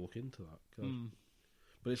 I need to look into that.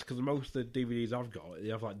 But it's because most of the DVDs I've got, they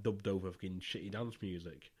have like dubbed over fucking shitty dance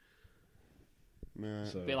music. Right.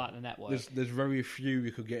 So, a bit like the network. There's very few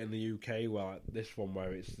you could get in the UK, where like this one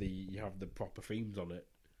where it's you have the proper themes on it.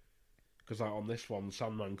 Because like on this one,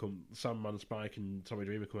 Sandman, Spike, and Tommy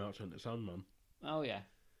Dreamer come out to enter Sandman. Oh yeah.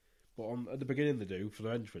 But at the beginning they do for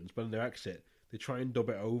their entrance, but in their exit they try and dub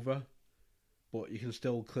it over, but you can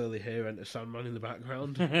still clearly hear Enter Sandman in the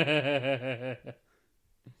background.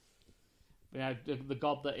 Yeah, the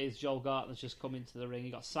god that is Joel Gartner's just come into the ring.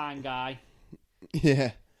 You got Sign Guy.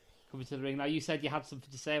 Yeah. Coming to the ring. Now you said you had something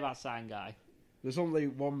to say about Sign Guy. There's only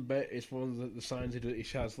one bit. It's one of the signs he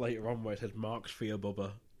has later on where it says "Marks for your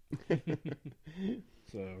Bubba."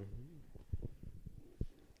 So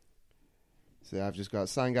I've just got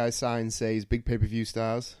Sign Guy sign says big pay-per-view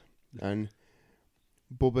stars, and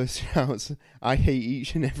Bubba shouts, "I hate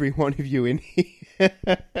each and every one of you in here,"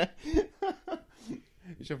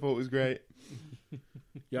 which I thought was great.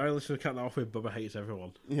 Yeah, I literally cut that off with "Bubba hates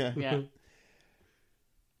everyone." Yeah.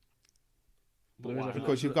 But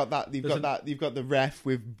Because you've got the ref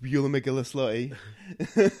with Beulah McGillis Slutty.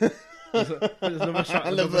 There's another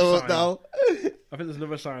sign. I think there's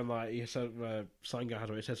another sign like he said. Sign Guy had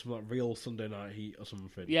it. It said something like "Real Sunday Night Heat" or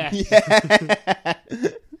something. Yes. Yeah.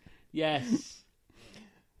 Yes.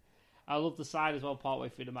 I love the sign as well. Partway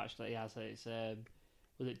through the match that he has, it's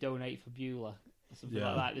was it "Donate for Beulah" or something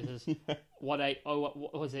like that. This is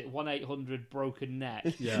 1-800 broken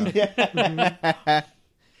neck. Yeah.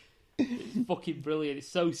 It's fucking brilliant. It's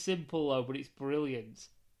so simple though, but it's brilliant.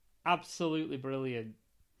 Absolutely brilliant.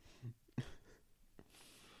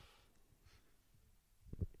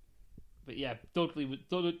 But yeah,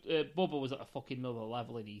 Bubba was at a fucking another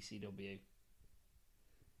level in ECW.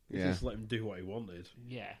 Yeah. Just let him do what he wanted.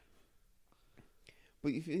 Yeah.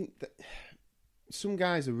 But you think that some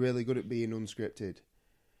guys are really good at being unscripted.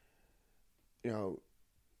 You know,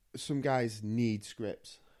 some guys need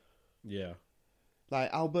scripts. Yeah.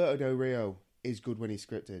 Like Alberto Del Rio is good when he's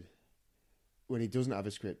scripted. When he doesn't have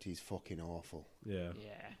a script, he's fucking awful. Yeah.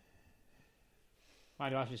 I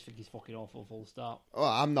just think he's fucking awful, full stop. Oh,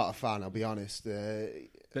 I'm not a fan, I'll be honest.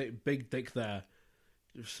 Big Dick there,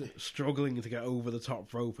 struggling to get over the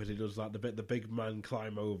top rope as he does like the big man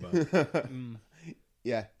climb over.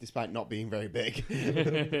 Yeah, despite not being very big.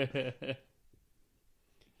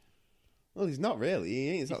 Well, he's not really. He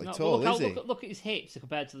ain't exactly tall, is he? Look at his hips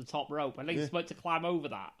compared to the top rope. I think he's meant to climb over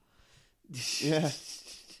that. Yeah.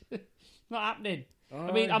 Not happening.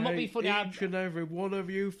 I mean, I'm not being funny. Each and every one of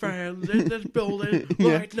you fans in this building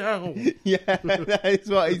right now. Yeah, that is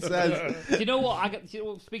what he says. Do you know what?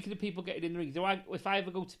 Speaking of people getting in the ring, if I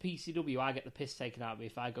ever go to PCW, I get the piss taken out of me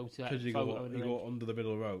if I go to because you go under the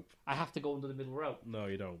middle rope. I have to go under the middle rope. No,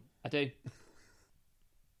 you don't. I do.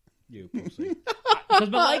 You pussy. Because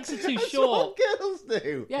my legs are too short. That's what girls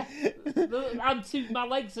do. Yeah, my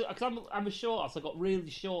legs are, because I'm a short ass. I've got really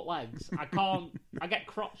short legs. I get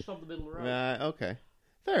crotched on the middle rope. Right, okay.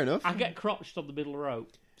 Fair enough. I get crotched on the middle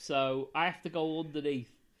rope, so I have to go underneath.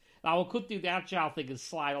 Now, I could do the agile thing and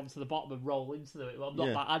slide onto the bottom and roll into it, but I'm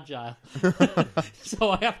not that agile.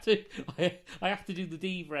 So I have to do the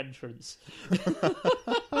diva entrance.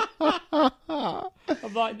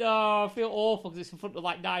 I'm like, no, I feel awful because it's in front of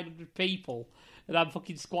like 900 people, and I'm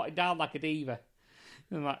fucking squatting down like a diva.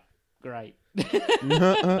 And I'm like, great.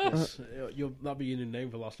 That'll be your new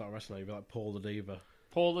name for Last Night Wrestling. You'll be like Paul the Diva.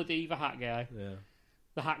 Paul the Diva hat guy. Yeah.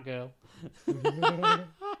 The hat girl.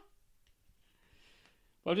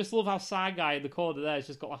 But I just love how Sign Guy in the corner there has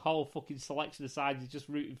just got a whole fucking selection of signs. He's just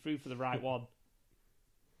rooting through for the right one.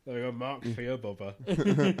 There we go, Mark's for you, Bubba.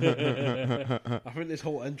 I think this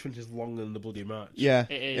whole entrance is longer than the bloody match. Yeah,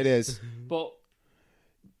 it is. But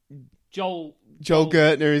Joel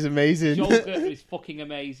Gertner is amazing. Joel Gertner is fucking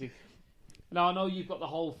amazing. Now, I know you've got the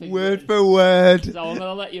whole thing word written, for word. so I'm going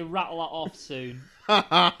to let you rattle that off soon. But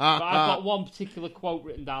I've got one particular quote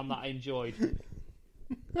written down that I enjoyed.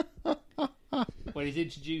 When he's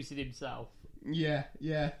introducing himself. Yeah.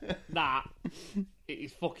 That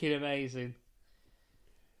is fucking amazing.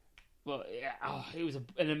 But yeah, it was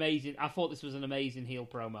an amazing. I thought this was an amazing heel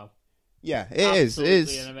promo. Yeah, it is. It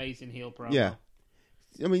Absolutely is an amazing heel promo. Yeah.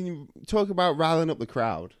 I mean, talk about riling up the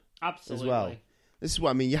crowd. Absolutely. As well. This is what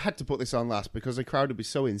I mean. You had to put this on last because the crowd would be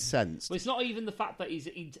so incensed. But it's not even the fact that he's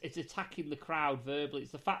attacking the crowd verbally.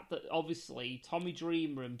 It's the fact that obviously Tommy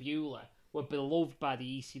Dreamer and Beulah were beloved by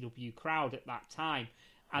the ECW crowd at that time,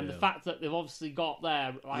 and the fact that they've obviously got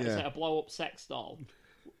there, like I said, a blow up sex doll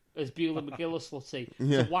as Beulah McGillis slutty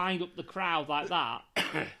to wind up the crowd like that.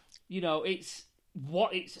 You know, it's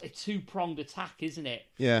a two-pronged attack, isn't it?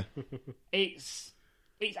 Yeah. It's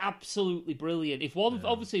absolutely brilliant.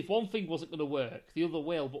 Obviously, if one thing wasn't going to work, the other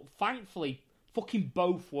will. But thankfully, fucking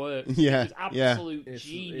both worked. Yeah, it was absolute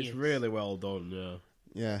genius. It's really well done.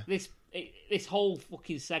 Yeah. This whole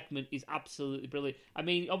fucking segment is absolutely brilliant. I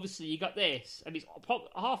mean, obviously you got this, and it's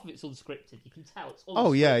half of it's unscripted. You can tell it's unscripted.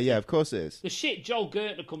 Oh yeah, of course it is. The shit Joel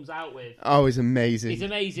Gertner comes out with. Oh, it's amazing. It's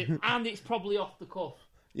amazing, and it's probably off the cuff.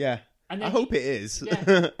 Yeah. And I hope it is.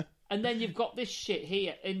 Yeah. And then you've got this shit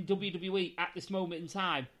here in WWE at this moment in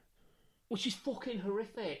time, which is fucking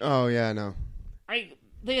horrific. Oh yeah, I know.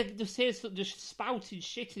 They're just spouting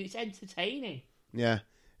shit, and it's entertaining. Yeah.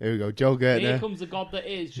 Here we go, Joel Gertner. Here comes the god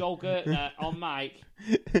that is Joel Gertner on mic.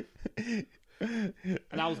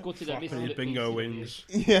 And I was gutted at missing his bingo wings.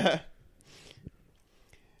 Yeah.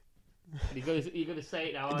 And you're gonna say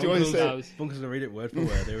it now. Do you want to say? Funker's gonna read it word for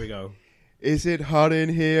word. Here we go. Is it hot in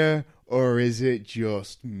here, or is it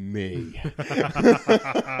just me?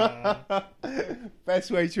 Best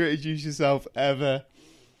way to introduce yourself ever.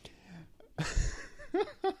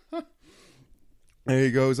 There he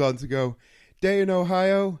goes on to go. Day in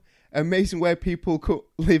Ohio, amazing where people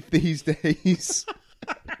live these days.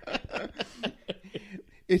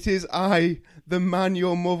 It is I, the man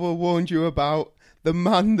your mother warned you about, the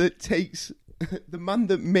man that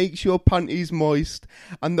makes your panties moist,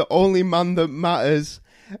 and the only man that matters,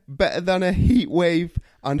 better than a heat wave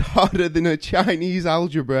and harder than a Chinese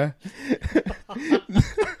algebra.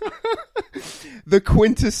 The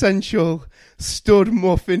quintessential stud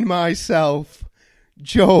muffin myself.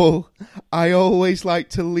 Joel, I always like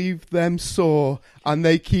to leave them sore, and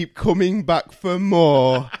they keep coming back for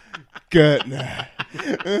more. Gertner.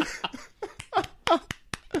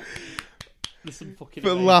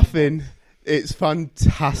 For laughing, it's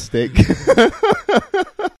fantastic. Is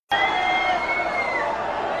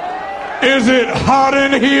it hot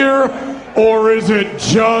in here, or is it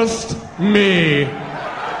just me?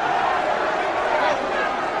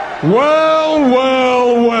 Well.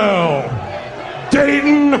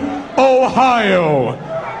 Dayton, Ohio.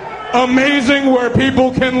 Amazing where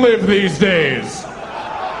people can live these days.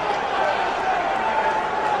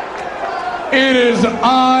 It is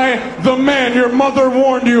I, the man your mother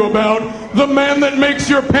warned you about, the man that makes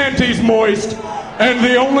your panties moist, and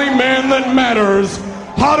the only man that matters,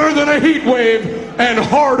 hotter than a heat wave and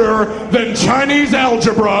harder than Chinese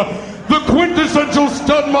algebra, the quintessential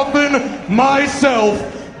stud muffin,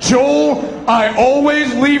 myself, Joel. I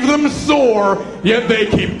always leave them sore, yet they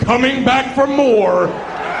keep coming back for more.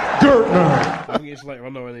 Gertner. I think it's later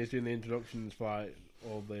on when he's doing the introductions for like,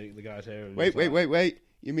 all the guys here. And Wait.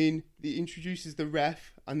 You mean he introduces the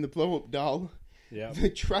ref and the blow-up doll? Yeah. The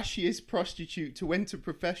trashiest prostitute to enter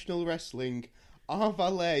professional wrestling, our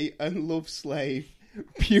valet and love slave,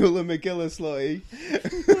 Beulah McGillis Lottie.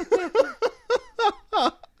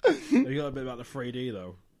 You got a bit about the 3D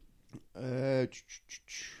though.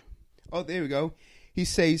 Oh, there we go. He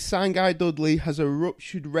says Sangai Dudley has a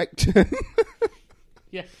ruptured rectum.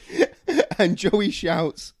 Yeah. And Joey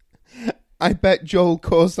shouts, I bet Joel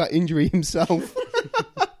caused that injury himself.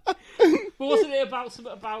 But wasn't it about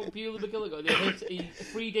something about Beulah McGillis? He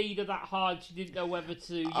 3D'd her that hard she didn't know whether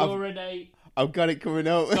to urinate. I've got it coming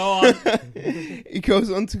out. Go on. He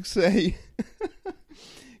goes on to say,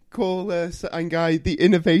 call Sangai the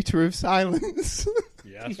innovator of silence.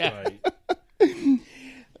 Yeah, that's right.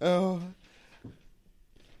 Oh.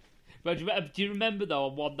 But do you remember though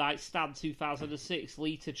on One Night Stand 2006,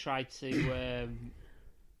 Lita tried to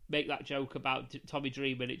make that joke about Tommy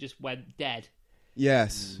Dreamer and it just went dead.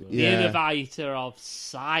 Yes. The innovator of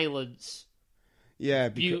silence. Yeah.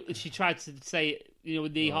 She tried to say it,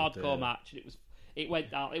 in the hardcore match. And it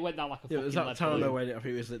went down like a fucking it was that lead time balloon. though when I think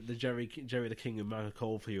it was the Jerry the King and Michael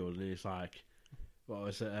Coldfield, and it's like, what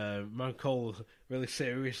was it? Man Cole really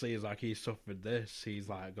seriously is like he's suffered this. He's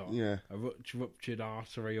like got a ruptured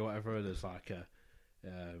artery or whatever. And there's like a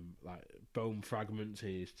like bone fragments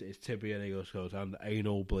in his tibia, and he goes and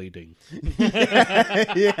anal bleeding.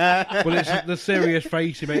 Yeah. But it's the serious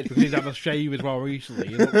face he makes because he's had a shave as well recently.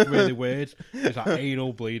 He looks really weird. It's like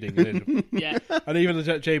anal bleeding. Yeah. And even the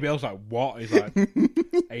JBL's like, what? He's like,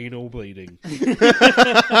 anal bleeding.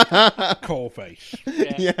 Core face.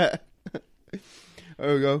 Yeah.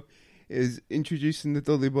 There we go. Is introducing the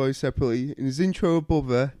Dudley Boys separately. In his intro above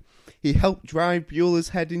her, he helped drive Beulah's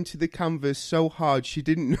head into the canvas so hard she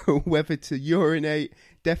didn't know whether to urinate,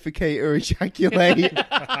 defecate, or ejaculate.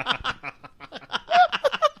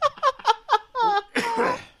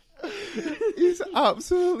 He's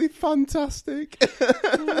absolutely fantastic.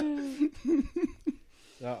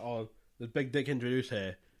 The big dick introduced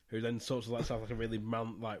here, who then sort of sounds like a really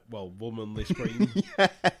womanly scream. Yeah.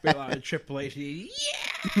 A bit like a Triple H. Yeah!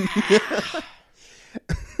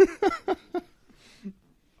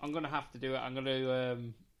 I'm going to have to do it. I'm going to...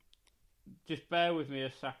 just bear with me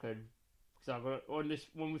a second. Because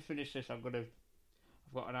when we finish this, I've got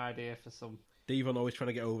an idea for some... Devon always trying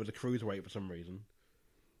to get over the cruiserweight for some reason.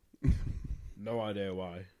 No idea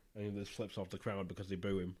why. And he just flips off the crowd because they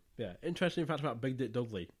boo him. Yeah, interesting fact about Big Dick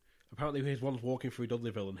Dudley. Apparently he was once walking through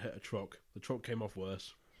Dudleyville and hit a truck. The truck came off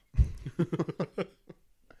worse.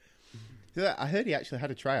 I heard he actually had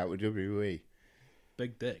a tryout with WWE.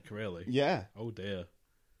 Big dick, really? Yeah. Oh dear.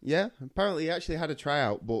 Yeah, apparently he actually had a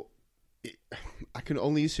tryout, but I can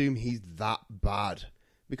only assume he's that bad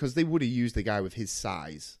because they would have used a guy with his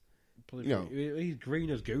size. He's green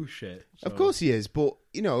as goose shit. So. Of course he is, but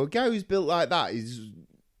a guy who's built like that is,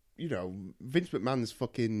 Vince McMahon's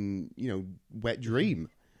fucking, wet dream.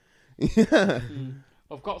 Yeah.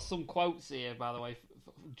 I've got some quotes here, by the way.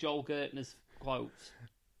 Joel Gertner's quotes.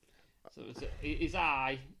 So his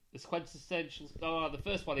eye is quintessential. Oh, the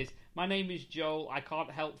first one is, "My name is Joel. I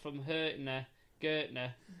can't help from hurting her, Gertner."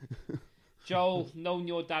 Joel, known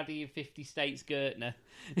your daddy in 50 states, Gertner.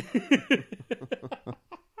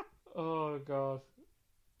 Oh, God.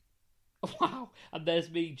 Wow. And there's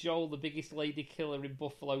me, Joel, the biggest lady killer in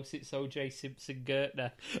Buffalo since O.J. Simpson,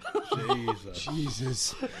 Gertner.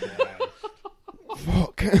 Jesus. Yeah.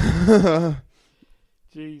 Fuck.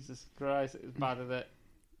 Jesus Christ, it's bad, isn't it?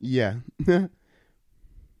 Yeah.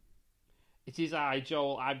 It is I,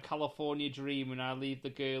 Joel. I'm California dreaming. I leave the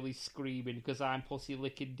girlies screaming because I'm pussy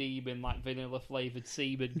licking demon like vanilla flavoured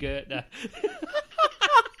semen, Gertner.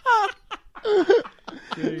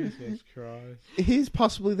 Jesus Christ. He's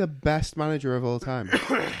possibly the best manager of all time.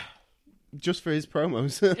 Just for his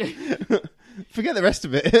promos. Forget the rest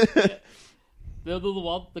of it. The other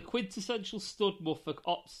one, the quintessential stud muffin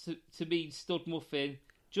opts to mean stud muffin.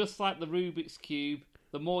 Just like the Rubik's Cube,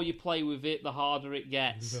 the more you play with it, the harder it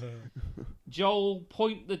gets. Joel,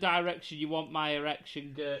 point the direction you want my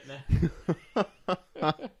erection, Gertner.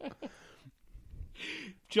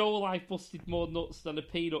 Joel, I've busted more nuts than a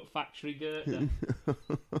peanut factory, Gertner.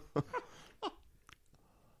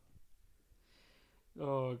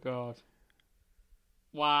 Oh, God.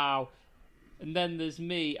 Wow. And then there's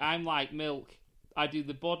me. I'm like milk. I do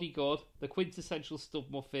the bodyguard, the quintessential stub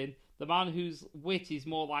muffin, the man whose wit is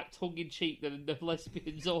more like tongue-in-cheek than the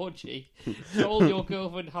lesbian's orgy. Joel, your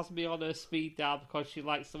girlfriend has me on her speed dial because she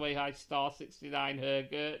likes the way I star 69 her,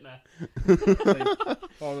 Gertner.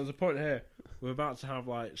 Oh, there's a point here. We're about to have,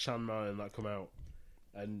 Sandman and that come out.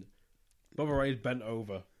 And Bubba Ray's bent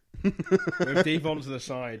over. With Devon to the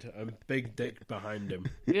side and Big Dick behind him.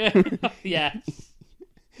 Yeah. Yes.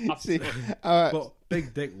 See, Absolutely. But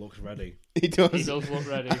Big Dick looks ready. He does. He does look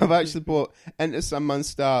ready. I've actually put Enter Sandman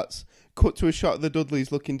starts, cut to a shot of the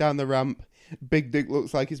Dudleys looking down the ramp. Big Dick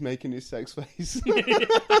looks like he's making his sex face.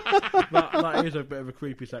 that is a bit of a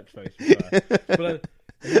creepy sex face. But then,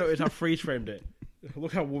 you notice how freeze framed it.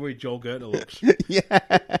 Look how worried Joel Gertner looks. Yeah.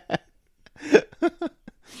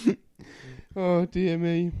 Oh, dear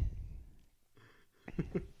me.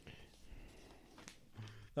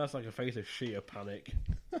 That's like a face of sheer panic.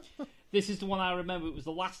 This is the one I remember. It was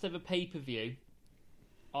the last ever pay-per-view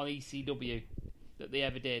on ECW that they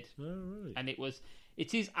ever did. Oh, really? And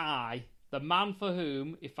it is I, the man for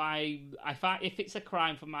whom, if it's a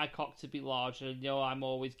crime for my cock to be large, and I'm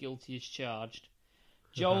always guilty as charged.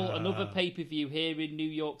 Joel, another pay-per-view here in New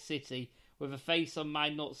York City, with a face on my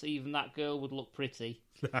nuts, even that girl would look pretty.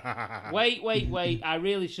 Wait, I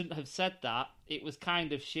really shouldn't have said that. It was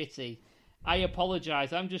kind of shitty. I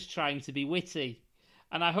apologise, I'm just trying to be witty.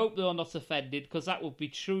 And I hope they're not offended, because that would be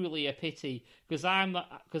truly a pity. Because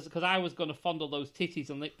I was going to fondle those titties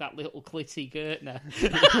and lick that little clitty Gertner.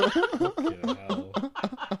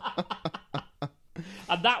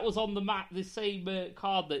 And that was on the same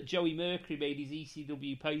card that Joey Mercury made his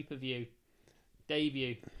ECW pay-per-view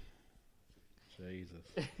debut. Jesus.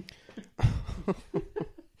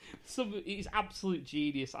 He's absolute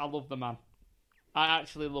genius. I love the man. I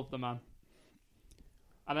actually love the man.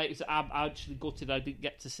 And I'm actually gutted I didn't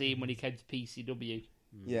get to see him when he came to PCW.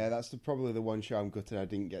 Yeah, that's probably the one show I'm gutted I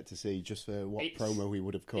didn't get to see, just for what promo he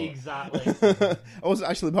would have cut. Exactly. I wasn't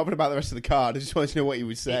actually bothered about the rest of the card. I just wanted to know what he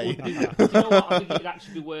would say. Do you know what? I think it'd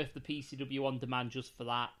actually be worth the PCW on demand just for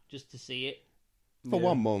that, just to see it. For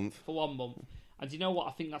 1 month. For 1 month. And do you know what?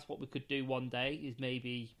 I think that's what we could do one day, is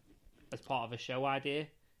maybe as part of a show idea,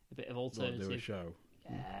 a bit of alternative. Do a show.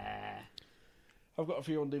 Yeah. I've got a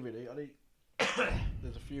few on DVD.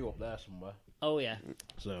 There's a few up there somewhere. Oh, yeah.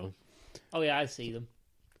 So. Oh, yeah, I see them.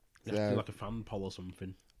 You have to do like a fan poll or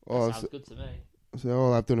something. That sounds good to me. So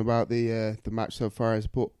all I've done about the match so far is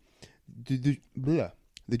put the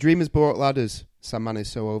Dreamers brought ladders. Sandman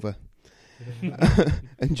is so over.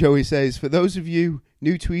 And Joey says, for those of you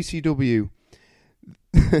new to ECW,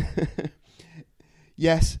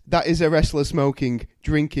 yes, that is a wrestler smoking,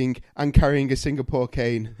 drinking, and carrying a Singapore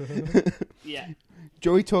cane. Yeah.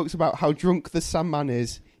 Joey talks about how drunk the Sandman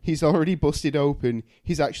is. He's already busted open.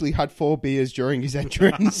 He's actually had 4 beers during his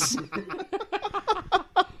entrance. And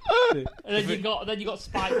then you got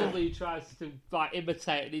Spike Dudley who tries to like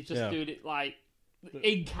imitate, and he's just doing it like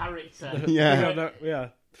in character. Yeah.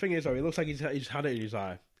 The thing is, though, it looks like he's had it in his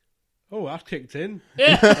eye. Oh, that's kicked in.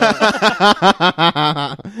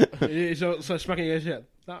 He's so smacking his head.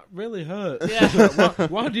 That really hurt. Yeah.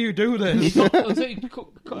 Why do you do this?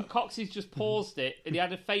 Coxey's just paused it, and he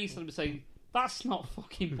had a face on him saying, "That's not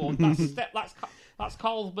fucking Bud. That's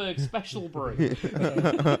Carlsberg Special Brew."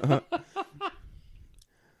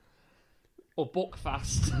 Or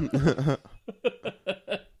Buckfast.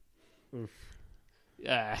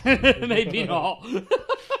 Yeah, maybe not.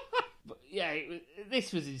 But yeah,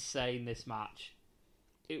 this was insane. This match.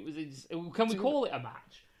 It was. Can we call it a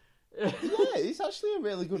match? Yeah, it's actually a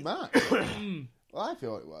really good match. Well, I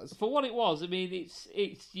feel it was. For what it was, I mean, it's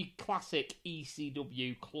your classic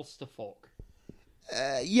ECW clusterfuck.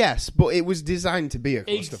 Yes, but it was designed to be a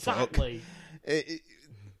clusterfuck. Exactly.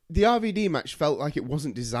 The RVD match felt like it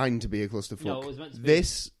wasn't designed to be a clusterfuck. No, it was meant to be.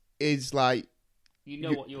 This is like... You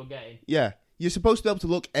know what you were getting. Yeah. You're supposed to be able to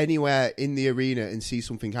look anywhere in the arena and see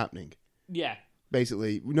something happening. Yeah.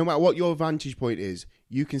 Basically, no matter what your vantage point is,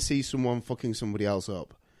 you can see someone fucking somebody else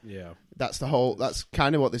up. Yeah. That's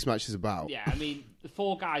kind of what this match is about. Yeah, I mean, the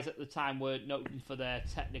 4 guys at the time weren't known for their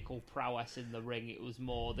technical prowess in the ring. It was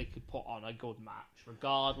more they could put on a good match,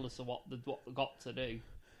 regardless of what they got to do.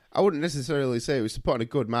 I wouldn't necessarily say it was to put on a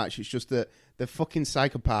good match. It's just that they're fucking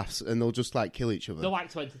psychopaths and they'll just like kill each other. They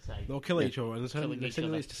like to entertain. They'll kill each other, and the each thing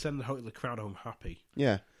other. is to send the crowd home happy.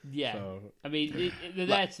 Yeah. Yeah. So, I mean, they're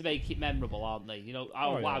there to make it memorable, aren't they? You know,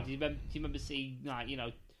 wow, yeah. do you remember seeing, like, you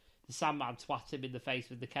know, the Sandman twat him in the face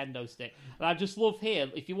with the kendo stick? And I just love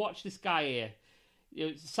here, if you watch this guy here, you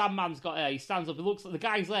know, Sandman's got he stands up, it looks like the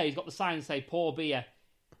guy's there, he's got the sign say, pour beer.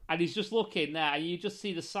 And he's just looking there, and you just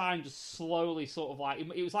see the sign just slowly sort of like...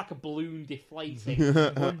 It was like a balloon deflating.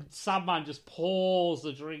 When Sandman just pours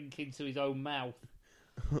the drink into his own mouth.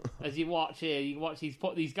 As you watch here, he's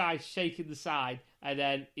put these guys shaking the sign, and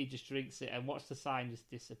then he just drinks it, and watch the sign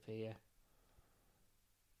just disappear.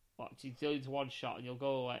 Watch, he's doing one shot, and you'll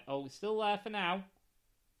go away. Oh, it's still there for now.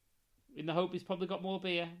 In the hope he's probably got more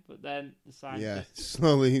beer, but then the sign just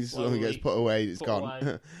slowly gets put away, it's gone.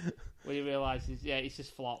 Away. When he realises, it's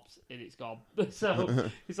just flopped and it's gone. So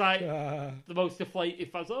it's like the most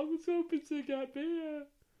deflated fans. I was hoping to get beer.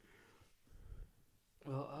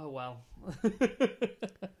 Oh well.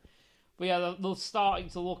 But yeah, they're starting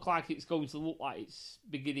to look like it's going to look like it's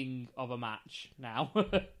beginning of a match now.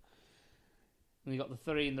 And you got the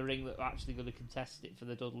 3 in the ring that are actually going to contest it for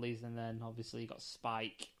the Dudleys, and then obviously you got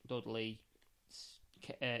Spike, Dudley,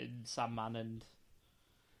 Sandman, and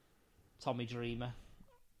Tommy Dreamer.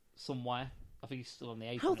 Somewhere. I think he's still on the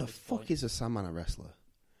apron. How the fuck is a Sandman a wrestler?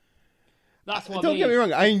 That's what Don't get me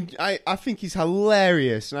wrong, I think he's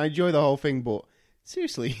hilarious and I enjoy the whole thing, but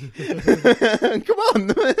seriously, come on.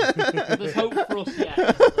 There's hope for us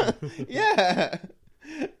yet. Yeah.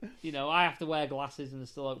 You know, I have to wear glasses and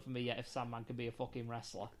there's still hope for me yet if Sandman can be a fucking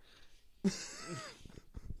wrestler.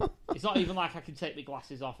 It's not even like I can take my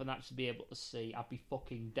glasses off and actually be able to see. I'd be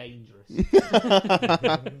fucking dangerous.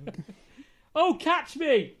 Oh, catch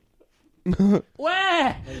me!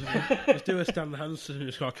 Where? Let's do a Stan Hansen and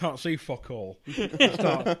just go, I can't see fuck all.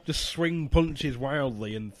 Start just swing punches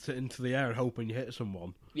wildly into the air and hoping you hit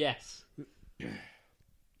someone. Yes.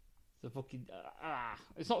 The fucking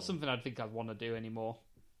it's not something I'd think I'd want to do anymore.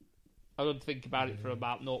 I didn't think about it for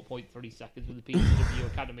about 0.3 seconds when the PCW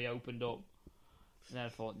Academy opened up. And then I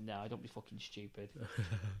thought, no, don't be fucking stupid.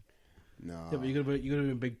 No. Yeah, but you're gonna be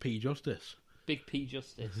in Big P Justice. Big P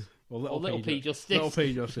Justice. Or Little P Justice. Little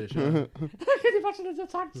P Justice, yeah. Can you imagine as a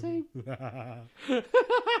tag team?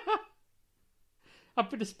 I'd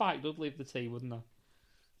be the Spike Dudley of the team, wouldn't I?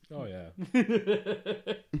 Oh, yeah.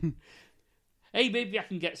 Hey, maybe I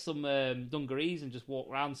can get some dungarees and just walk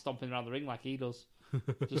around stomping around the ring like he does.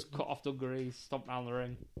 Just cut off dungarees, stomp around the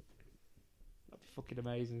ring. That'd be fucking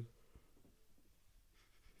amazing.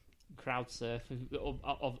 Crowd surfing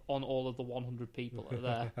on all of the 100 people that are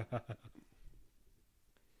there.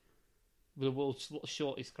 With the world's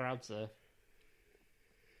shortest crowd surf.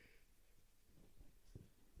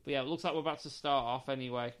 But yeah, it looks like we're about to start off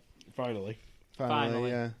anyway. Finally. Finally,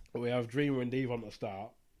 yeah. We have Dreamer and Devon to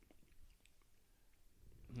start.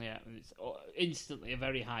 Yeah, and it's instantly a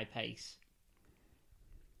very high pace.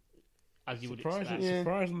 As you would expect. Yeah.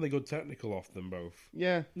 Surprisingly good technical off them both.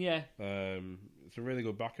 Yeah. Yeah. It's a really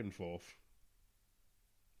good back and forth.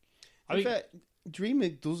 I mean, Dreamer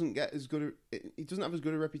doesn't get as good. He doesn't have as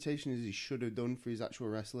good a reputation as he should have done for his actual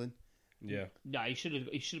wrestling. Yeah. no, he should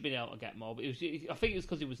have been able to get more. But I think it was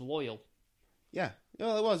because he was loyal. Yeah,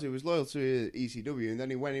 well, it was. He was loyal to ECW, and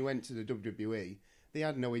then when he went to the WWE, they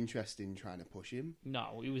had no interest in trying to push him.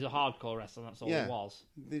 No, he was a hardcore wrestler. That's all Yeah. he was.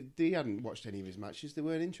 They hadn't watched any of his matches. They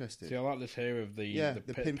weren't interested. See, I like this here of the pin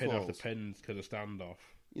after pinfalls. pin to the standoff.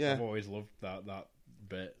 Yeah. I've always loved that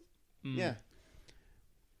bit. Mm. Yeah.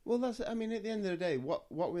 Well, that's. I mean, at the end of the day, what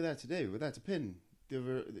we're there to do? We're there to pin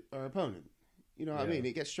our opponent. You know what I mean?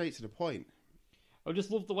 It gets straight to the point. I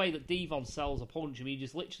just love the way that Devon sells a punch. I mean, he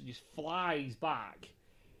just literally just flies back.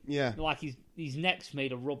 Yeah. Like his neck's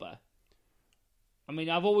made of rubber. I mean,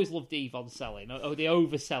 I've always loved Devon selling. Or the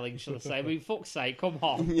overselling, should I say. I mean, fuck's sake, come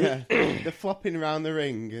on. Yeah. They're flopping around the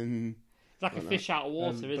ring and... It's like a fish out of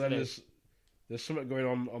water, isn't it? There's something going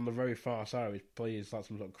on the very far side, which plays like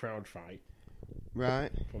some sort of crowd fight.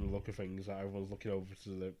 Right. From the look of things, that everyone's looking over to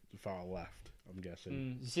the far left, I'm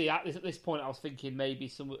guessing. You see, at this point, I was thinking maybe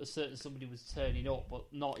somebody was turning up, but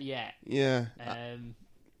not yet. Yeah.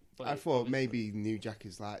 But I thought maybe New Jack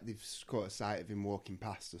is like, they've caught a sight of him walking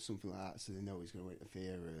past or something like that, so they know he's going to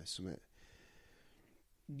interfere or something.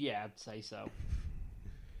 Yeah, I'd say so.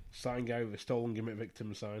 Sign guy with a stolen gimmick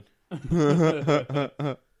victim sign.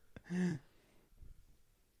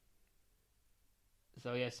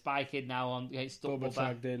 So yeah, Spike now on against Bubba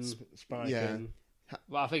tagged in, Spike in.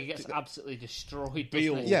 Well, I think he gets absolutely destroyed.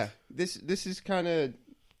 Beal. Doesn't he? Yeah, this is kind of...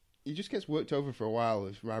 He just gets worked over for a while,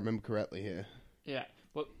 if I remember correctly here. Yeah,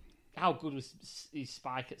 but how good was his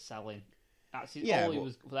Spike at selling? That's Yeah, all he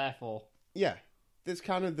was there for. Yeah, that's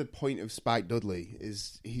kind of the point of Spike Dudley,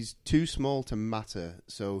 is he's too small to matter,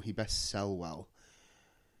 so he best sell well.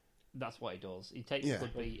 That's what he does. He takes a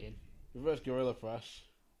good beating. Reverse Gorilla Press.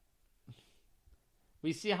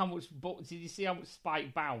 We see how much. Did you see how much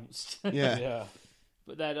Spike bounced? Yeah. Yeah.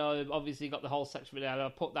 But then obviously you got the whole section with that. I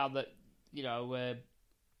put down that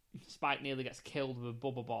Spike nearly gets killed with a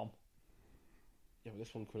Bubba bomb. Yeah, but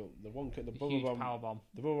this one, the Huge Bubba bomb, power bomb.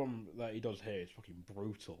 the Bubba bomb that he does here is fucking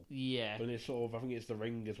brutal. Yeah. But it's sort of, I think it's the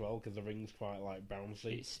ring as well, because the ring's quite like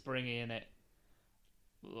bouncy. It's springy in it.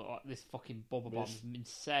 This fucking Bubba bomb is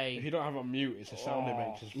insane. If you don't have it on mute, it's a sound it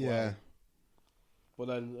makes as well. Yeah. But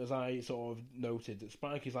then, as I sort of noted, that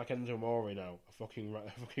Spike is like Enzo Amore now, a fucking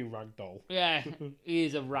ragdoll. Yeah, he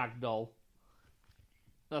is a ragdoll.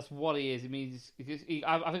 That's what he is. It means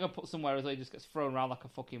I think I put somewhere as well. He just gets thrown around like a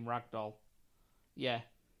fucking ragdoll. Yeah,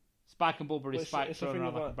 Spike and Bubba is Spike thrown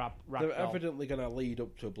around like a ragdoll. They're evidently going to lead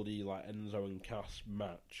up to a bloody like Enzo and Cass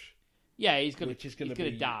match. Yeah, he's gonna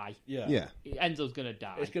be, die. Yeah, Yeah. Enzo's gonna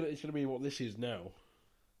die. It's gonna be what this is now.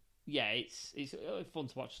 Yeah, it's fun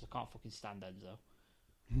to watch. I can't fucking stand Enzo,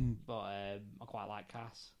 but I quite like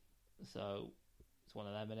Cass, so it's one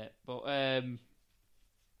of them, innit? But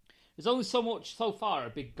there's only so far a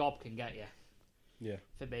big gob can get you. Yeah.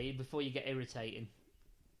 For me, before you get irritating,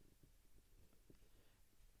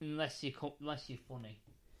 unless you're funny.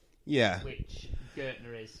 Yeah. Which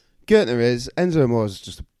Gertner is. Gertner is. Enzo Amore's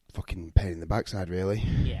just a fucking pain in the backside, really.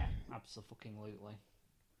 Yeah, absolutely.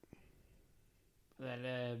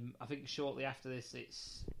 Then I think shortly after this,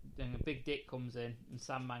 then a Big Dick comes in and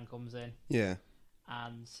Sandman comes in. Yeah.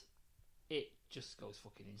 And it just goes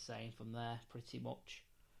fucking insane from there, pretty much.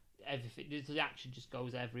 Everything, the action just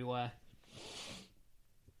goes everywhere,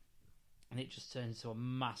 and it just turns into a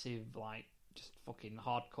massive, like, just fucking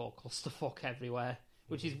hardcore clusterfuck everywhere.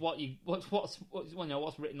 Which is what's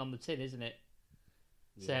written on the tin, isn't it?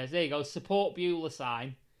 Yeah. Says, there you go, support Beulah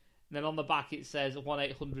sign. And then on the back it says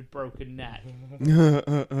 1-800 broken neck.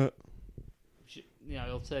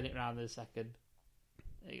 he'll turn it around in a second.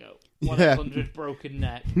 There you go. 100 broken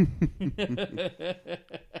neck.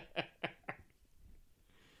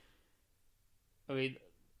 I mean,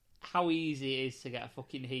 how easy it is to get a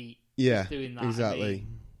fucking heat. Yeah, just doing that. exactly.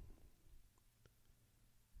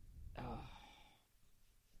 I mean,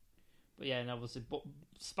 but yeah, and obviously, but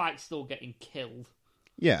Spike's still getting killed.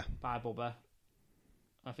 Yeah. By Bubba.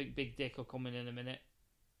 I think Big Dick will come in a minute.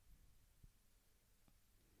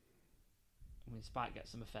 I mean, Spike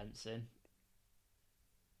gets some offence in.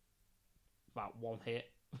 About one hit.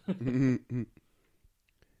 Another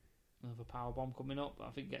powerbomb coming up, but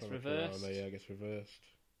I think gets reversed. Yeah, gets reversed.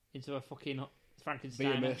 Into a fucking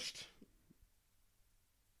Frankenstein. Be a mist.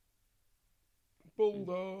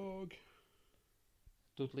 Bulldog.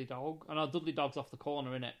 Dudley Dog. I know Dudley Dog's off the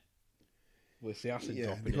corner, innit? Well, it's the acid Yeah,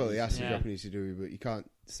 dropping. they call it the acid Yeah. dropping in ECW, but you can't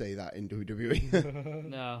say that in WWE.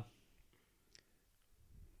 No.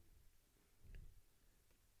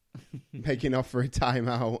 Making off for a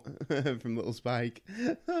timeout from Little Spike.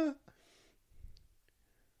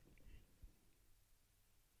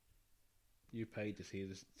 You paid to see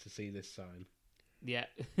this sign. Yeah.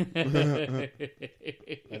 And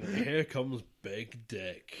here comes Big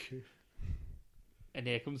Dick. And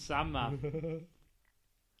here comes Sandman.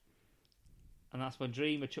 And that's when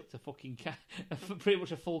Dreamer chucked a fucking pretty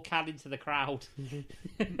much a full can into the crowd.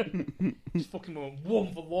 Just fucking went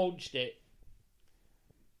woof and launched it.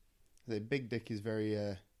 The Big Dick is very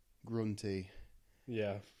grunty.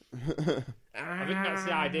 Yeah. I think that's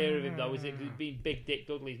the idea of him, though, is it being Big Dick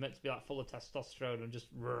Dudley is meant to be like full of testosterone and just.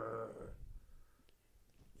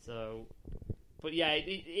 So, but yeah,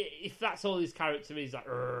 if that's all his character is, like,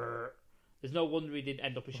 there's no wonder he didn't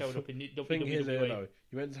end up showing up in WWE. Thing is, though,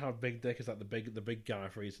 you meant to have Big Dick as like the big guy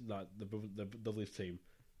for his like the Dudley's team.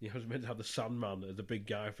 You was meant to have the Sandman as the big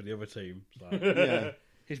guy for the other team. It's like, Yeah.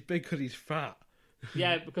 He's big because he's fat.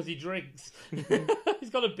 Yeah, because he drinks. He's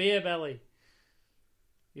got a beer belly.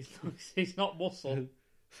 He's not muscle.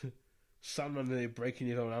 Sandman nearly breaking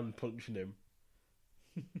his own hand, punching him.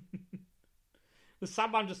 The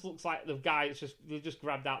Sandman just looks like the guy that's just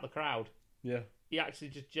grabbed out the crowd. Yeah. He actually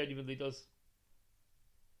just genuinely does.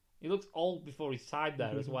 He looks old before his time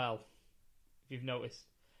there as well, if you've noticed.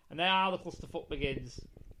 And there how the clusterfuck begins.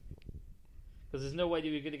 Because there's no way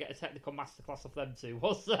you were going to get a technical masterclass off them two,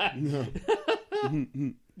 was there? No.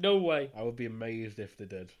 No way. I would be amazed if they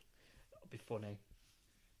did. That'd be funny.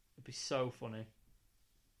 It'd be so funny.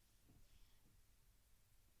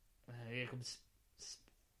 Here comes.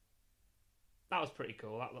 That was pretty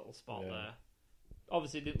cool. That little spot there.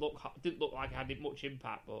 Obviously, it didn't look like it had much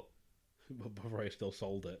impact, but But Ray still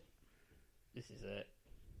sold it. this is it.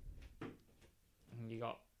 And you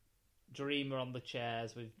got Dreamer on the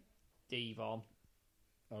chairs with Devon.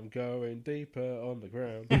 I'm going deeper on the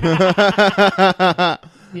ground.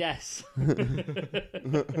 Yes.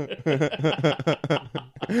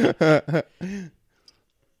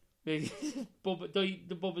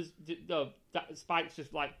 That Spike's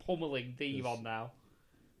just like pummeling Devon now.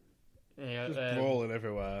 Yeah, Just brawling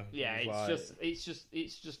everywhere. yeah, it's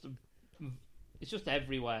just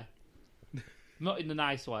everywhere. Not in the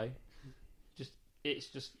nice way. It's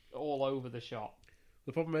just all over the shop.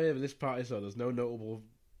 The problem here with this part is though, there's no notable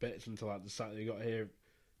bits until like the side you got here.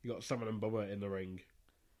 You got Salmon and Bubba in the ring.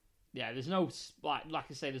 Yeah, there's no like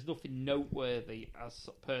I say, there's nothing noteworthy as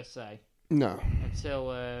per se No.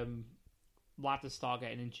 until ladders start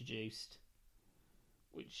getting introduced,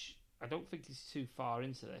 which I don't think is too far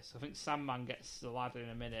into this. I think Sandman gets the ladder in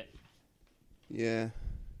a minute, Yeah.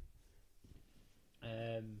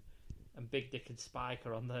 and Big Dick and Spike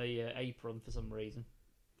are on the apron for some reason.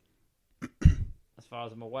 As far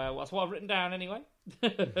as I'm aware, that's what I've written down anyway.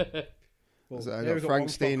 Well, So I here got we Frank one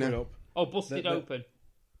spot Steiner. coming up. Oh, busted open.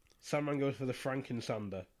 Sandman goes for the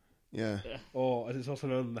Frankensander, Yeah. or as it's also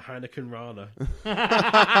known, the Heineken Rana.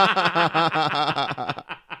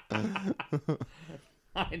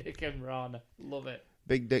 Heineken Rana. Love it.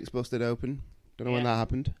 Big Dick's busted open. Don't know when Yeah. that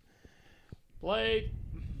happened. Blade.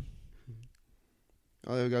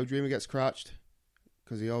 Oh, there we go. Dreamer gets crotched.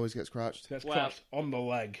 Because he always gets crotched. Gets Well- crotched on the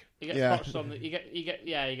leg. He gets Yeah. crotched on the. He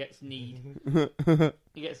gets kneed.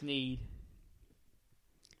 He gets kneed.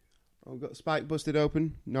 Oh, got Spike busted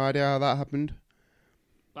open. No idea how that happened.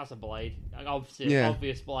 That's a blade. Obviously, Yeah.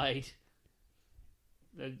 obvious blade.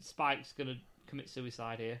 The Spike's gonna commit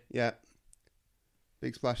suicide here. Yeah.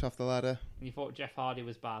 Big splash off the ladder. And you thought Jeff Hardy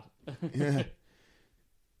was bad. Yeah.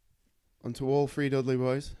 Onto all three Dudley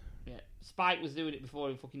boys. Yeah. Spike was doing it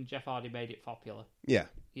before fucking Jeff Hardy made it popular. Yeah.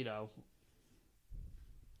 You know.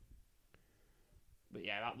 But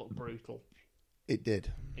yeah, that looked brutal. It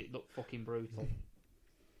did. It looked fucking brutal.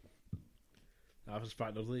 I've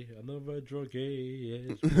spiked ugly. Another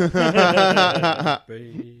druggie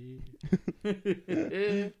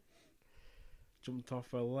is jumped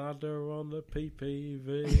off a ladder on the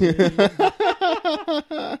PPV.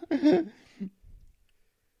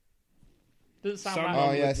 Doesn't sound Sandman. right.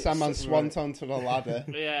 Oh yeah, Sandman swanton to the ladder.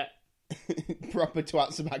 Yeah. Proper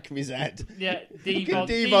twats the back of his head. Yeah, Look at Devon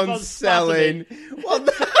Devon selling. What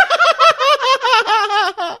the?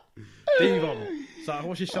 Devon. So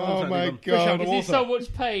what's your selling? Oh at, my Devon? God. Fish out the He's in water. so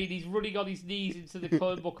much pain, he's running on his knees into the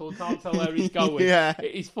turnbuckle and can't tell where he's going. Yeah.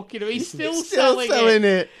 He's fucking. He's still Still selling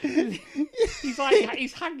it. He's like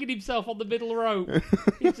he's hanging himself on the middle rope.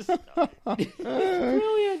 He's just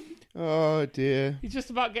brilliant. Oh dear. He's just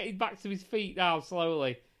about getting back to his feet now,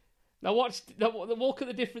 slowly. Now look at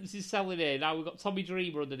the difference in selling here. Now we've got Tommy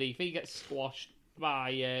Dreamer underneath. He gets squashed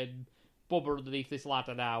by Bubba underneath this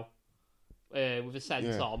ladder now with a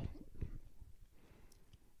sense on.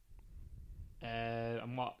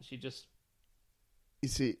 And what she just You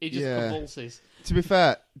see, he just convulses. To be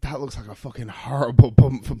fair, that looks like a fucking horrible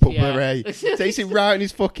bump for Bubba Yeah. Ray. Takes it right on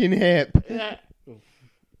his fucking hip. Yeah.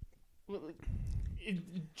 Well,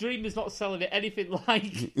 Dreamer's not selling it anything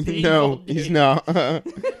like Devon No, did. he's not. Well,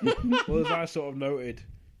 as I sort of noted,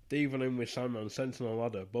 Devon in with Sandman, Sentinel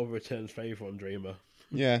ladder, Bubba returns favour on Dreamer.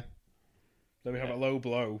 Yeah. Then we have a low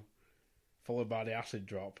blow, followed by the acid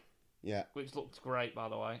drop. Yeah. Which looks great, by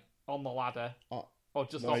the way, on the ladder. Oh. Or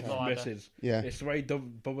just No, off it the just ladder. misses. Yeah. It's the way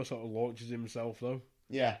Bubba sort of launches himself, though.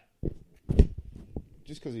 Yeah.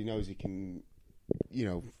 Just because he knows he can,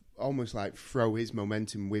 almost like throw his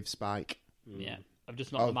momentum with Spike. Yeah. I've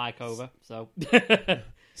just knocked the mic over, so...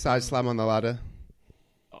 Side slam on the ladder.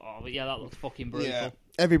 Oh, but yeah, that looks fucking brutal. Yeah.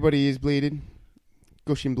 Everybody is bleeding.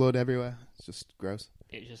 Gushing blood everywhere. It's just gross.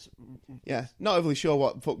 It's just... Yeah. Not overly sure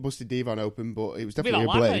what fuck busted Devon open, but it was I mean, definitely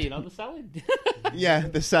that a ladder, blade. the selling. Yeah,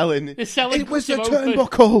 the selling. The selling It was the cuts him open.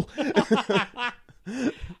 turnbuckle.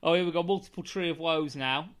 Oh, here we go. Multiple Tree of Woes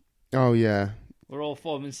now. Oh, yeah. We're all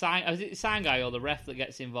forming. Is it Sangai or the ref that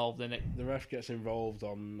gets involved in it? The ref gets involved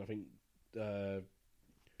on, I think,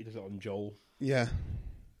 he does it on Joel. Yeah.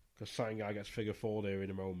 Because Sangai gets figure 4 there in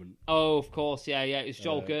a moment. Oh, of course, yeah. It's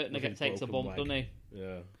Joel Gertner with that his takes a broken bump, leg. doesn't he?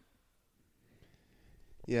 Yeah.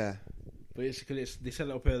 Yeah. But it's because they set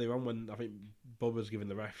it up earlier on when I think Bubba's giving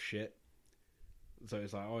the ref shit. So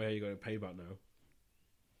it's like, oh yeah, you got a payback now.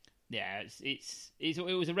 Yeah,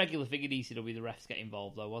 it was a regular thing in ECW. The refs get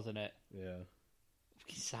involved though, wasn't it? Yeah.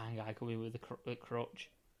 Fucking Sangai coming with a crutch.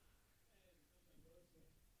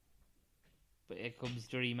 But here comes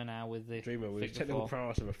Dreamer now with the Dreamer with his figure technical 4.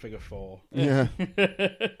 prowess of a figure 4. Yeah.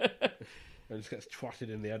 And just gets twatted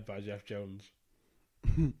in the head by Jeff Jones.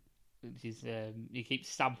 He keeps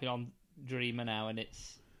stamping on Dreamer now, and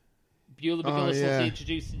it's Bueller Oh, McGillis yeah.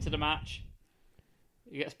 introduced into the match.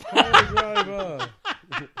 He gets Power driver!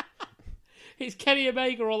 It's Kenny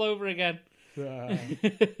Omega all over again. Ah.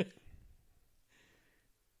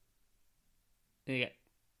 There you go.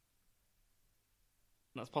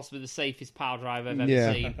 That's possibly the safest power drive I've ever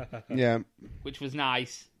Yeah. seen, Yeah. which was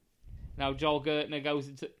nice. Now Joel Gertner goes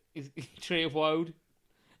into his Tree of Woe.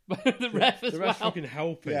 The ref as The well. ref's fucking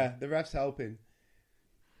helping. Yeah, the ref's helping.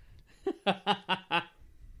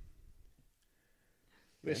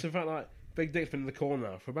 It's in fact like Big Dick's been in the corner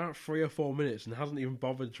now for about 3 or 4 minutes and hasn't even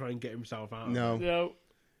bothered to try and get himself out. No. No,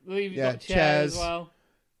 we've Yeah, got chairs as chairs. well.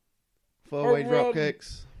 Four-way Oh, drop run.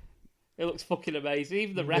 kicks. It looks fucking amazing.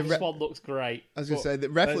 Even the ref's one looks great. I was going to But say, the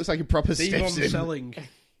ref looks like a proper Devon's stiff sim. selling,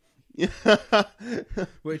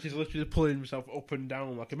 which is literally pulling himself up and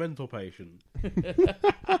down like a mental patient.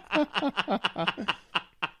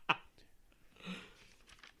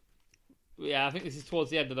 Yeah, I think this is towards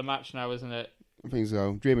the end of the match now, isn't it? I think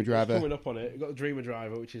so. Dreamer driver. Coming up on it, we've got the Dreamer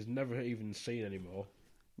driver, which is never even seen anymore.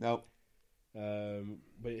 No.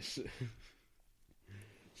 But it's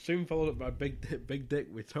soon followed up by Big Dick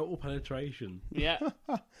with total penetration Yeah.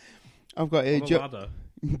 I've got on here. the ladder.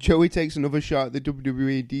 Joey takes another shot at the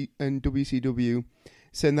WWE and WCW,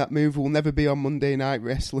 saying that move will never be on Monday Night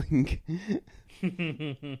Wrestling.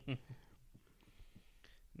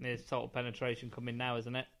 There's total penetration coming now,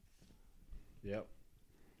 isn't it? Yep.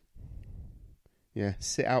 Yeah,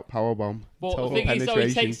 sit out powerbomb. But Total the thing is, though, he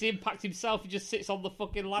penetration. takes the impact himself. He just sits on the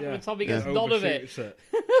fucking ladder, Yeah. and Tommy Yeah. gets none of it. Overshoots it.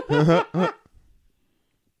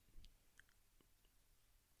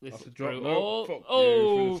 This That's is a drop. brutal. No, fuck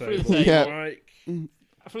Oh, you, through the table. table. Yeah. Mike.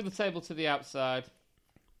 Through the table to the outside.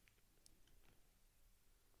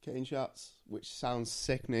 Cane shots, which sounds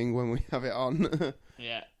sickening when we have it on.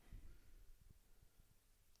 Yeah.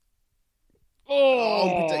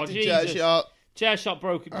 Oh, protected chair Jesus. shot. Chair shot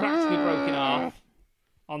practically broken off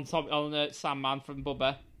on Sandman from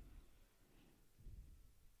Bubba.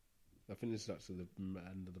 I think this is actually the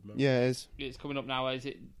end of the match. Yeah, it is. It's coming up now. Is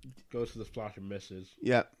it? Goes to the splash and misses.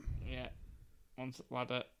 Yeah. Yeah. Onto the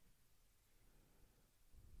ladder.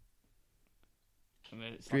 And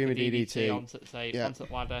then it's Dream like a of DDT DDT. onto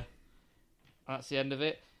the ladder. And that's the end of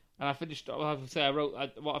it. And I finished. I have to say, what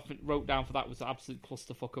I wrote down for that was an absolute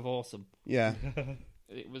clusterfuck of awesome. Yeah.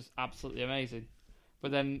 It was absolutely amazing.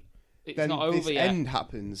 But then it's Then not over this yet. end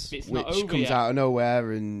happens, It's which not over comes yet. out of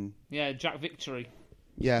nowhere, and Yeah, Jack Victory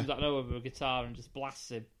yeah, comes out of nowhere with a guitar and just blasts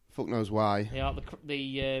him. fuck knows why. Yeah,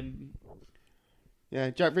 Yeah,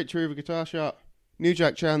 Jack Victory with a guitar shot. New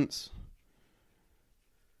Jack chance.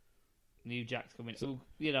 New Jack's coming. So,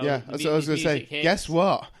 you know, Yeah, that's what I was going to say. Guess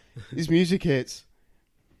what? His music hits.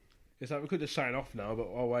 It's like we could just sign off now, but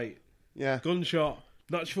oh wait. Yeah. Gunshot.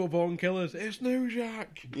 Natural Born Killers. It's New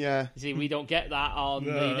Jack. Yeah. See, we don't get that on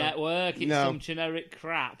the network. It's No. some generic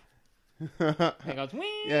crap. It goes,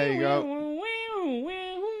 There you go.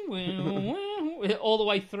 all the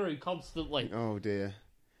way through, constantly. Oh dear.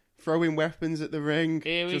 Throwing weapons at the ring.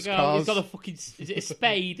 Here we just go. Cause... He's got a fucking... Is it a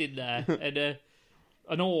spade in there? And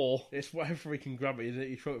an oar? It's whatever he can grab it.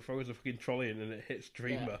 He throws a fucking trolley in and it hits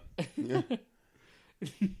Dreamer. Yeah.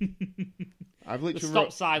 I've The literally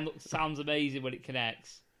stop sign sounds amazing when it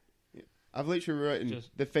connects. I've literally written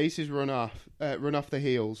the faces run off the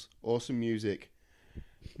heels. Awesome music.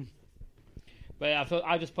 But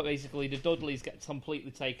I just put basically the Dudleys get completely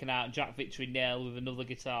taken out. Jack Victory nailed with another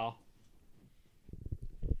guitar.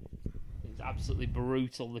 It's absolutely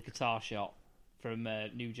brutal, the guitar shot from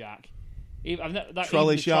New Jack.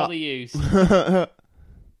 Trolley shot. Trolley use.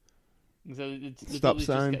 So the Stop Dudleys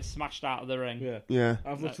sign. just get smashed out of the ring. Yeah. Yeah.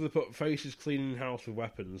 I've literally put faces cleaning house with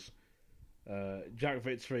weapons. Jack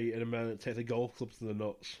Victory in a man that takes a golf club to the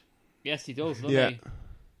nuts. Yes, he does, doesn't Yeah.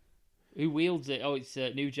 he? Who wields it? Oh, it's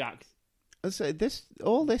New Jack. I'd say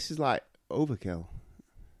all this is like overkill.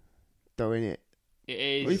 Though, innit? It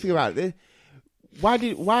is. What do you think about it?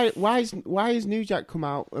 Why is New Jack come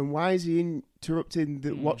out and why is he interrupting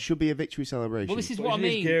what should be a victory celebration? Well, this is But what I it's in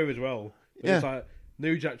his mean. gear as well. Yeah. It's like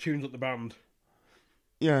New Jack tunes up the band.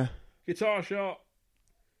 Yeah. Guitar shot.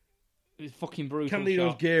 It's fucking brutal.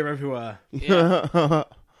 Candido's shot. gear everywhere. Yeah.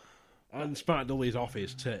 And Spike Dudley's off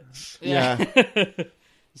his tits. Yeah.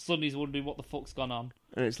 Sonny's wondering what the fuck's gone on.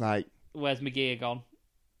 And it's like Where's my gear gone?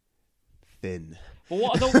 thin. But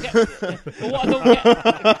what I don't get.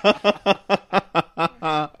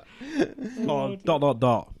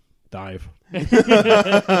 Oh, ... Dive.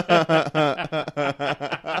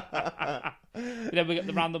 Then we get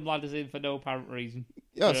the random ladders in for no apparent reason.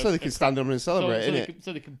 Yeah, so they can stand on and celebrate, innit?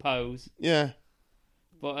 So they can pose. Yeah.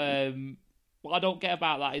 But what I don't get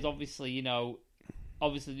about that is obviously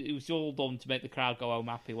it was all done to make the crowd go home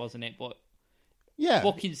happy, wasn't it? But Yeah.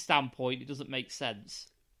 booking standpoint, it doesn't make sense.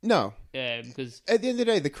 No. Because At the end of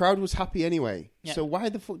the day, the crowd was happy anyway. Yeah. So why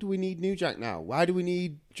the fuck do we need New Jack now? Why do we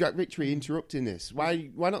need Jack Victory interrupting this? Why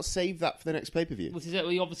not save that for the next pay-per-view?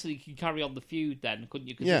 we obviously can carry on the feud then, couldn't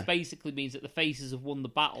you? Because Yeah. it basically means that the faces have won the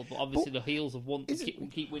battle, but obviously the heels have won.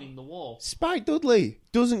 Keep winning the war. Spike Dudley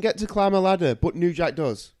doesn't get to climb a ladder, but New Jack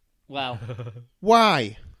does. Well,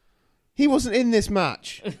 Why? He wasn't in this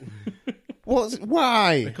match.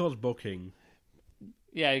 Why? Because booking.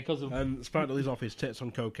 yeah, because of And Spike Dudley's off his tits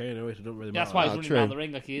on cocaine anyway, so it doesn't really matter. that's why he's Oh, running true. around the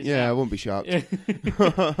ring like he is. Yeah, I now. wouldn't be shocked.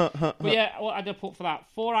 But yeah, what I'd put for that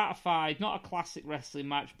 4 out of 5. Not a classic wrestling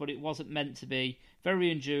match, but it wasn't meant to be.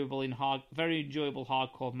 Very enjoyable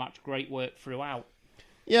hardcore match. Great work throughout.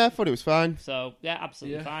 Yeah, I thought it was fine. So yeah,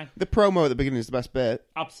 absolutely fine. The promo at the beginning is the best bit,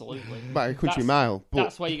 Absolutely. by a country That's- mile. But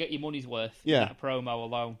That's where you get your money's worth. Yeah. That promo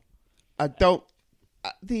alone. I don't...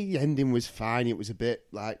 The ending was fine. It was a bit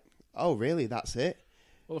like, oh, really? That's it?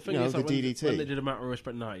 Well, the thing You know, is, like, the when, DDT. when they did a Matter of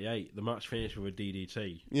Respect 98, the match finished with a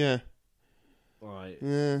DDT. Yeah. Like,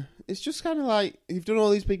 Yeah. It's just kind of like, you've done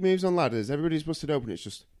all these big moves on ladders. Everybody's busted open. It's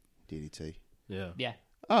just DDT. yeah. Yeah.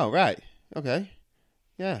 Oh, right. Okay.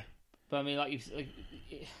 Yeah. But I mean,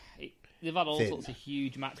 they've had all Thin. sorts of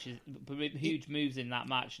huge matches, huge moves in that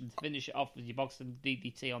match, and to finish it off with your box and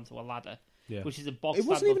DDT onto a ladder, Yeah. which is a box. It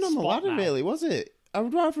wasn't even on the ladder, really, was it?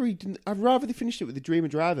 I'd rather they finished it with the Dreamer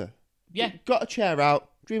Driver. Yeah. Got a chair out,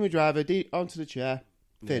 Dreamer Driver, onto the chair,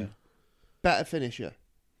 thin. Yeah. Better finisher.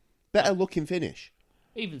 Better looking finish.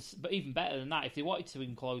 But even better than that, if they wanted to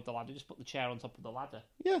include the ladder, just put the chair on top of the ladder,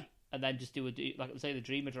 Yeah. and then just do like say the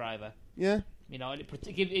Dreamer Driver. Yeah. You know, and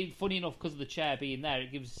funny enough, because of the chair being there,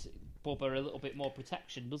 it gives Bubba a little bit more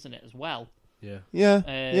protection, doesn't it, as well? Yeah. Yeah.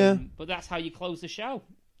 Yeah. But that's how you close the show.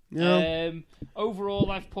 Yeah. Overall,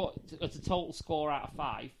 I've put as a total score out of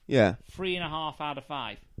 5, Yeah. 3.5 out of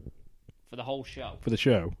 5 for the whole show. For the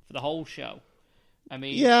show. For the whole show. I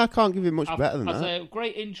mean, Yeah, I can't give it much better than as that. a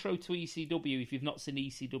great intro to ECW, if you've not seen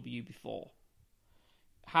ECW before,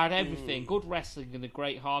 had everything, good wrestling and a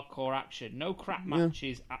great hardcore action, no crap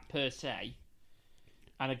matches per se,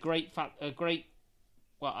 and a great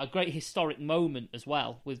historic moment as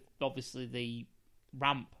well, with obviously the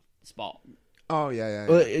ramp spot. Oh, yeah.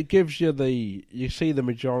 Well, it gives you you see the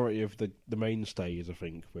majority of the mainstays, I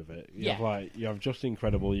think, with it. You have Just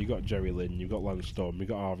Incredible, you got Jerry Lynn, you got Lance Storm, you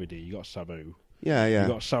got RVD, you got Sabu. Yeah. You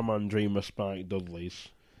got Sandman, Dreamer, Spike, Dudley's.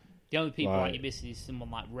 The only people you're missing is someone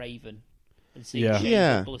like Raven and seeing Yeah. Shane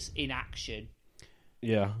Yeah. Douglas in action.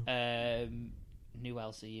 Yeah. Who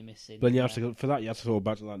else are you missing? Then you have to for that. You have to go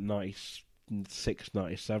back to like 96,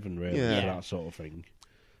 97, really, Yeah. for that sort of thing.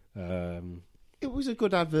 It was a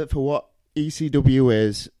good advert for what ECW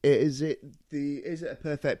is. Is it a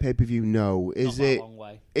perfect pay per view? No. Is Not by it? a long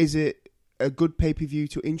way. Is it a good pay per view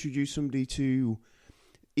to introduce somebody to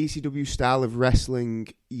ECW style of wrestling?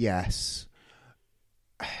 Yes.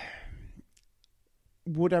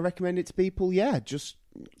 Would I recommend it to people? Yeah,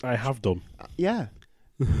 I have done. yeah.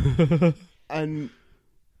 And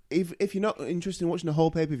if you're not interested in watching the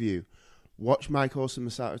whole pay per view, watch Mike Awesome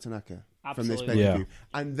Masato Tanaka from this Absolutely. pay per view,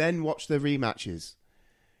 and then watch the rematches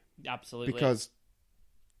Absolutely. because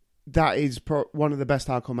that is one of the best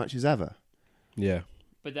hardcore matches ever. Yeah.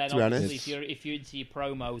 But then, to be obviously, honest. if you're into your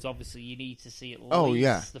promos, obviously you need to see at least Oh,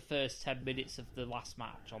 yeah. the first 10 minutes of the last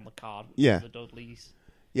match on the card. Yeah. The Dudleys.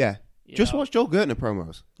 Yeah. You Just know? watch Joel Gertner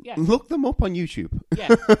promos. Yeah. Look them up on YouTube.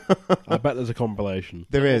 Yeah. I bet there's a compilation.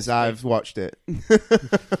 There is. I've watched it. And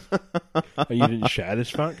you didn't share this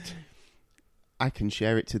fact? I can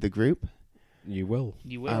share it to the group. You will.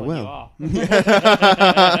 You will. I and will. You are.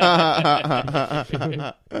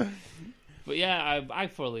 But yeah, I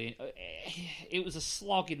thoroughly. It was a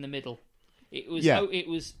slog in the middle. It was. Yeah.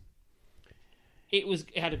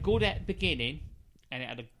 It had a good beginning and it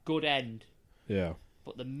had a good end, Yeah.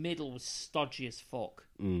 but the middle was stodgy as fuck.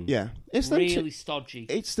 Yeah. It's them Really stodgy.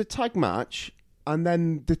 it's the tag match and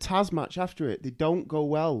then the Taz match after it. They don't go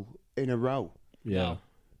well in a row. Yeah. No.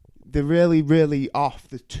 They're really, really off.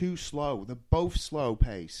 They're too slow. They're both slow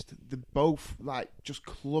paced. They're both like just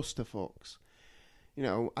clusterfucks. You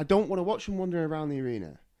know, I don't want to watch them wandering around the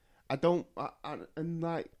arena. I don't, and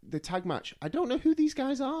like the tag match, I don't know who these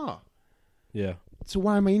guys are. Yeah. So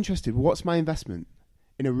why am I interested? What's my investment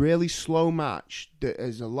in a really slow match that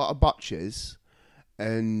has a lot of botches,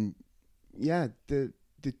 and yeah, the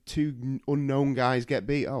two unknown guys get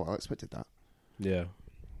beat. Oh, I expected that. Yeah.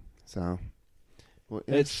 So, well,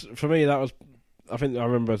 yeah. It's for me. That was. I think I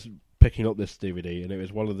remember picking up this DVD, and it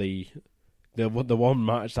was one of the one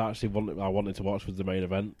match that I wanted to watch was the main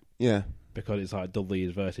event yeah, because it's like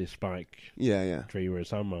Dudley's versus Spike, yeah, Dreamer, and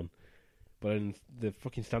Sandman. But then the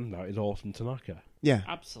fucking standout is Awesome Tanaka. yeah.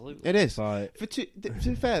 Absolutely. It is. It's like To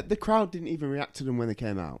be fair, the crowd didn't even react to them when they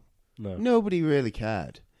came out. no. Nobody really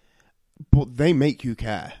cared. But they make you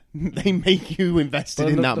care. They make you invested But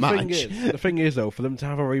in the, that the match. the thing is, though, for them to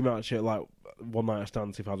have a rematch at like One Night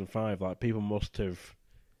Stand 2005, like people must have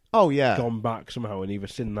Oh, yeah. gone back somehow and either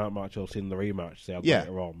seen that match or seen the rematch they had Yeah.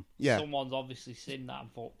 later on. Yeah. Someone's obviously seen that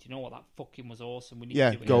and thought, do you know what, that fucking was awesome. We need Yeah,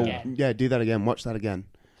 to do it go. again. Yeah, do that again. Watch that again.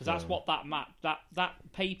 Because that's what that match, that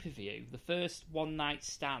pay-per-view, the first One Night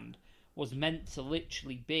Stand, was meant to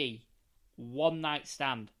literally be one night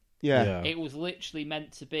stand. Yeah. Yeah. It was literally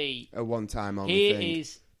meant to be, A one-time only here thing.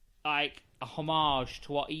 is like a homage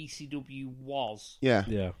to what ECW was. Yeah.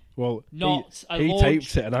 Yeah. Well, Not a he launch-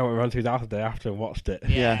 taped it and I went around to his house the day after and watched it.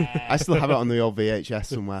 Yeah. I still have it on the old VHS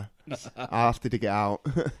somewhere. I'll have to dig it out.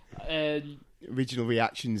 Original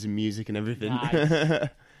reactions and music and everything. Nice.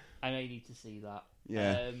 I may need to see that.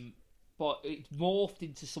 Yeah. But it morphed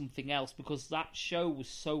into something else because that show was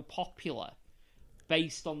so popular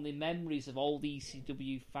based on the memories of old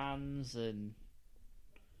ECW fans and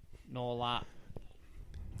all that.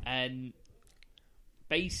 And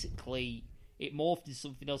basically, it morphed into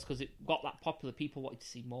something else because it got that popular. People wanted to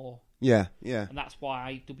see more. Yeah. Yeah. And that's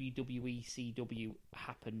why WWE CW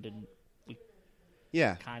happened. And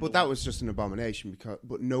Yeah. Kind But of that like- was just an abomination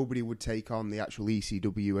but nobody would take on the actual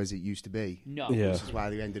ECW as it used to be. no, Yeah. Which is why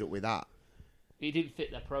they ended up with that. it didn't fit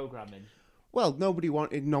their programming. Well, nobody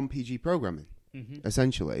wanted non-PG programming, Mm-hmm.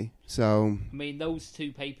 essentially. So, I mean, those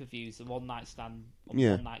two pay-per-views, the One Night Stand,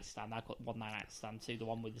 Yeah. One Night Stand, I got One Night Stand 2, the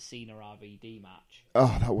one with the Cena RVD match.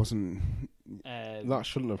 that wasn't... That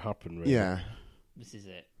shouldn't have happened, really. Yeah. This is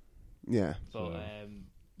it. Yeah. But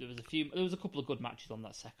there was a couple of good matches on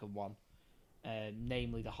that second one,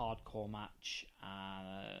 namely the hardcore match.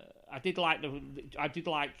 I did like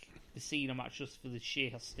the Cena match just for the sheer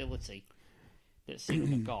hostility that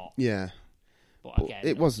Cena got. Yeah. But again,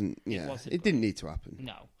 it wasn't. it Yeah, wasn't it didn't need to happen.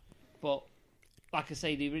 No, but like I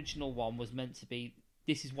say, the original one was meant to be.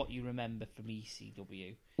 This is what you remember from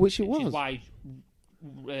ECW, Which it which was. is why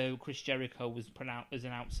Chris Jericho was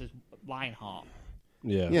announced as Lionheart.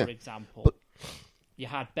 Yeah. For example, But- you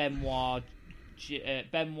had Benoit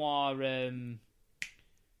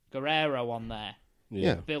Guerrero on there,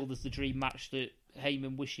 Yeah. billed as the dream match that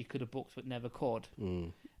Heyman wished he could have booked but never could.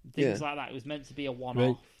 Mm. Things like that. It was meant to be a I mean,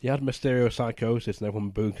 one-off. you had Mysterio Psychosis and everyone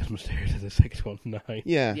booed because Mysterio did the 619.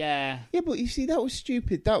 Yeah. Yeah, Yeah, but you see, that was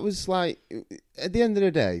stupid. That was like, at the end of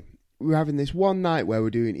the day, we're having this one night where we're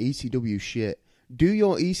doing ECW shit. Do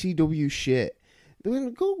your ECW shit.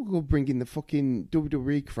 Then go bring in the fucking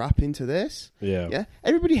WWE crap into this. Yeah. Yeah.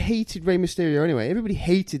 Everybody hated Rey Mysterio anyway. Everybody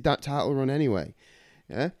hated that title run anyway.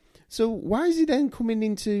 Yeah. So why is he then coming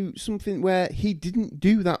into something where he didn't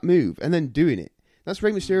do that move and then doing it? That's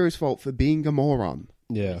Rey Mysterio's fault for being a moron.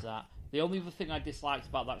 Yeah. was that. The only other thing I disliked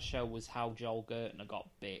about that show was how Joel Gertner got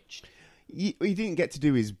bitched. He didn't get to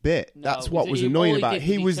do his bit. No, That's what was all annoying he about did it.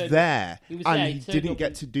 He was turned there, He was and there, he turned didn't up get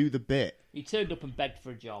and- to do the bit. He turned up and begged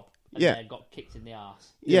for a job, and Yeah. then got kicked in the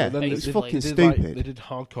arse. Yeah, then it's they fucking did, stupid. they did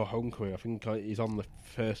Hardcore Homecoming. I think he's on the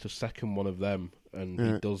first or second one of them, and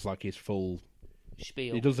Yeah. he does like his full.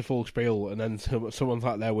 Spiel. He does the full spiel, and then someone's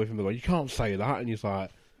like there with him. They're like, "You can't say that," and he's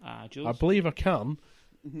like, Jules. "I believe I can,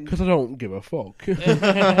 because I don't give a fuck."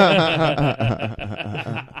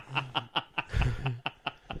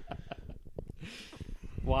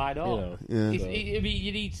 Why not? You know. Yeah. I mean,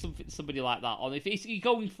 you need somebody like that on. If you're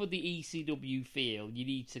going for the ECW feel, you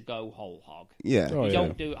need to go whole hog. Yeah. Oh, You yeah.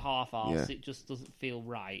 don't do it half-assed. Yeah. It just doesn't feel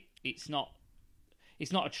right. It's not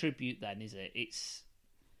a tribute, then, is it?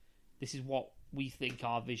 This is what we think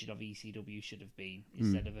our vision of ECW should have been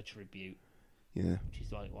instead of a tribute, Yeah. which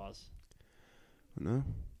is what it was. No.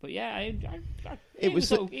 But yeah, It it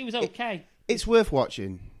was- was okay. It's worth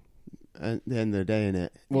watching at the end of the day, innit?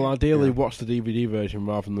 Well, ideally, Yeah. watch the DVD version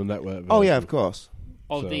rather than the network version. Oh, yeah, of course.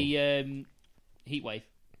 Or So- the Heatwave.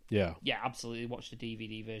 Yeah. Yeah, absolutely watch the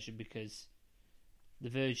DVD version because the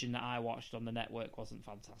version that I watched on the network wasn't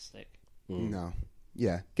fantastic. No.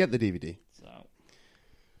 Yeah, get the DVD. So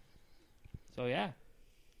yeah,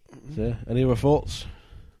 So, yeah. Any other thoughts?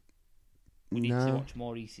 we need to No. watch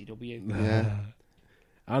more ECW. Yeah.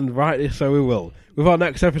 And rightly so we will. With our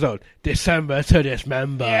next episode, December to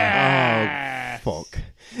Dismember. Yes! Oh,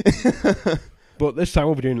 fuck. But this time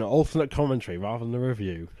we'll be doing an alternate commentary rather than a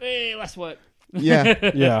review. Hey, less work.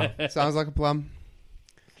 Yeah. Yeah. Sounds like a plan.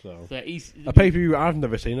 So So a pay-per-view I've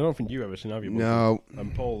never seen. I don't think you've ever seen, have you? No.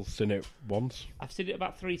 And Paul's seen it once. I've seen it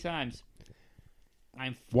about 3 times.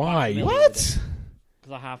 I'm Why? What?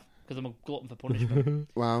 Because I have. Because I'm a glutton for punishment.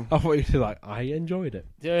 Wow. I thought you'd say, like, I enjoyed it.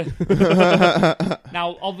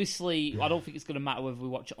 Now, obviously, I don't think it's going to matter whether we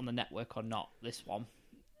watch it on the network or not. This one.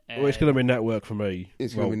 Well, it's going to be network for me.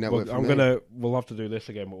 It's gonna be network for me. We'll have to do this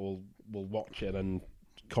again, but we'll watch it and then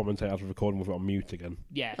commentate as we're recording with it on mute again.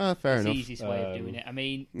 Yeah, Fair it's enough. the easiest way of doing it. I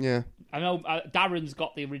mean, Yeah. I know Darren's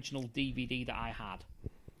got the original DVD that I had.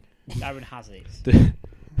 Darren has it.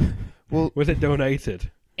 Well, Was it donated?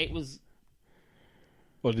 It was.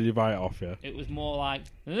 Or did you buy it off, yeah? It was more like.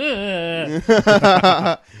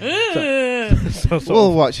 So sort we'll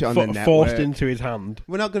of watch it on the network. forced into his hand.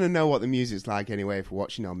 We're not going to know what the music's like anyway if we're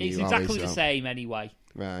watching on mute, It's are we? exactly the So- same anyway.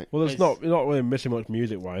 Right. Well, there's It's- not you're not really missing much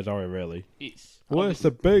music-wise, are we, really? It's Well, it's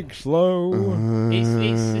the big slow.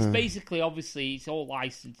 it's basically obviously it's all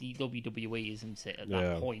licensed to WWE, isn't it? At that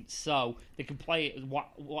Yeah. point, so they can play it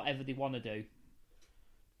whatever they want to do.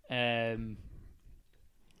 At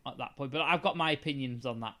that point, but I've got my opinions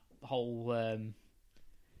on that whole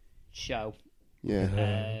show.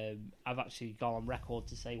 Yeah. I've actually gone on record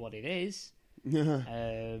to say what it is.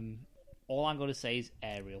 All I'm going to say is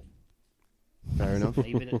Ariel. Fair enough.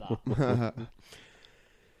 Leave it at that.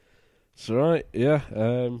 So right, yeah.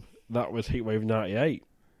 That was Heatwave '98.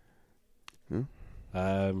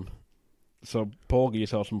 So Paul, give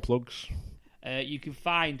yourself some plugs. You can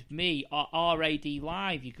find me at RAD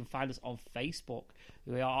Live. You can find us on Facebook.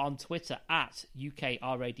 We are on Twitter at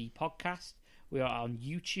UKRAD Podcast. We are on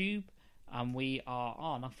YouTube. And we are...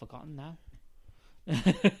 Oh, I've forgotten now.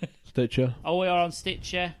 Stitcher. Oh, we are on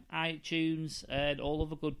Stitcher, iTunes, and all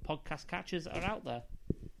other good podcast catchers that are out there.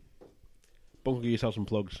 Bunker, give yourself some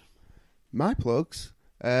plugs. My plugs.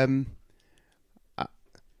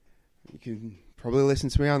 You can probably listen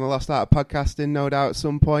to me on the Lost Art of Podcasting, no doubt, at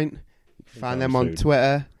some point. You can find them on soon.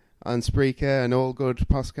 Twitter, on Spreaker, and all good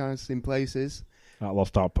podcasting places. That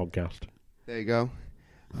Lost Art Podcast. There you go.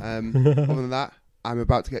 Other than that, I'm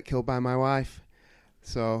about to get killed by my wife.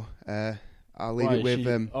 So, I'll leave Why, it with...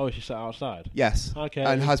 is she sat outside? yes. Okay.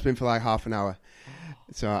 And has been for like half an hour.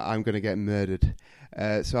 So I'm going to get murdered.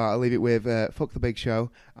 So I'll leave it with fuck the big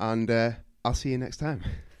show, and I'll see you next time.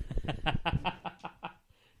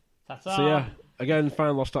 Ta-ta. So yeah, again,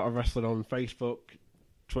 find Lost Art of Wrestling on Facebook,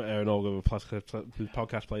 Twitter, and all the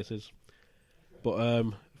podcast places. But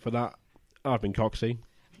for that, I've been Coxie.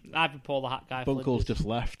 I've been Paul the Hat Guy. Bunkle's just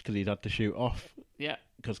left because he's had to shoot off. Yeah.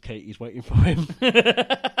 Because Katie's waiting for him.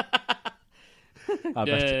 I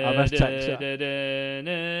best text her.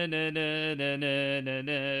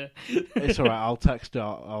 It's alright, I'll text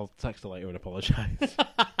her later and apologise.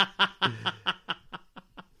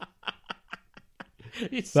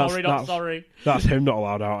 It's sorry, not that's, sorry. That's him not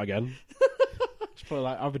allowed out again. It's probably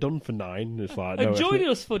like, I've done for 9. It's like, no, and join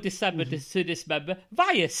us for December to Dismember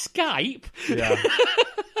via Skype. Yeah.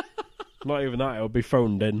 Not even that, it'll be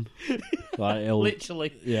phoned in. Like,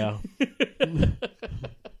 literally. Yeah.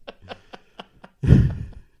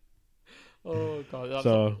 Oh god. That's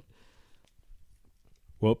So,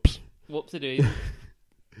 whoops. Whoopsie-doo.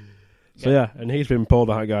 So yeah, and he's been Paul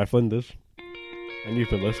the Hat Guy Flinders, and you've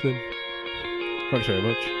been listening. Thanks very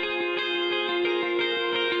much.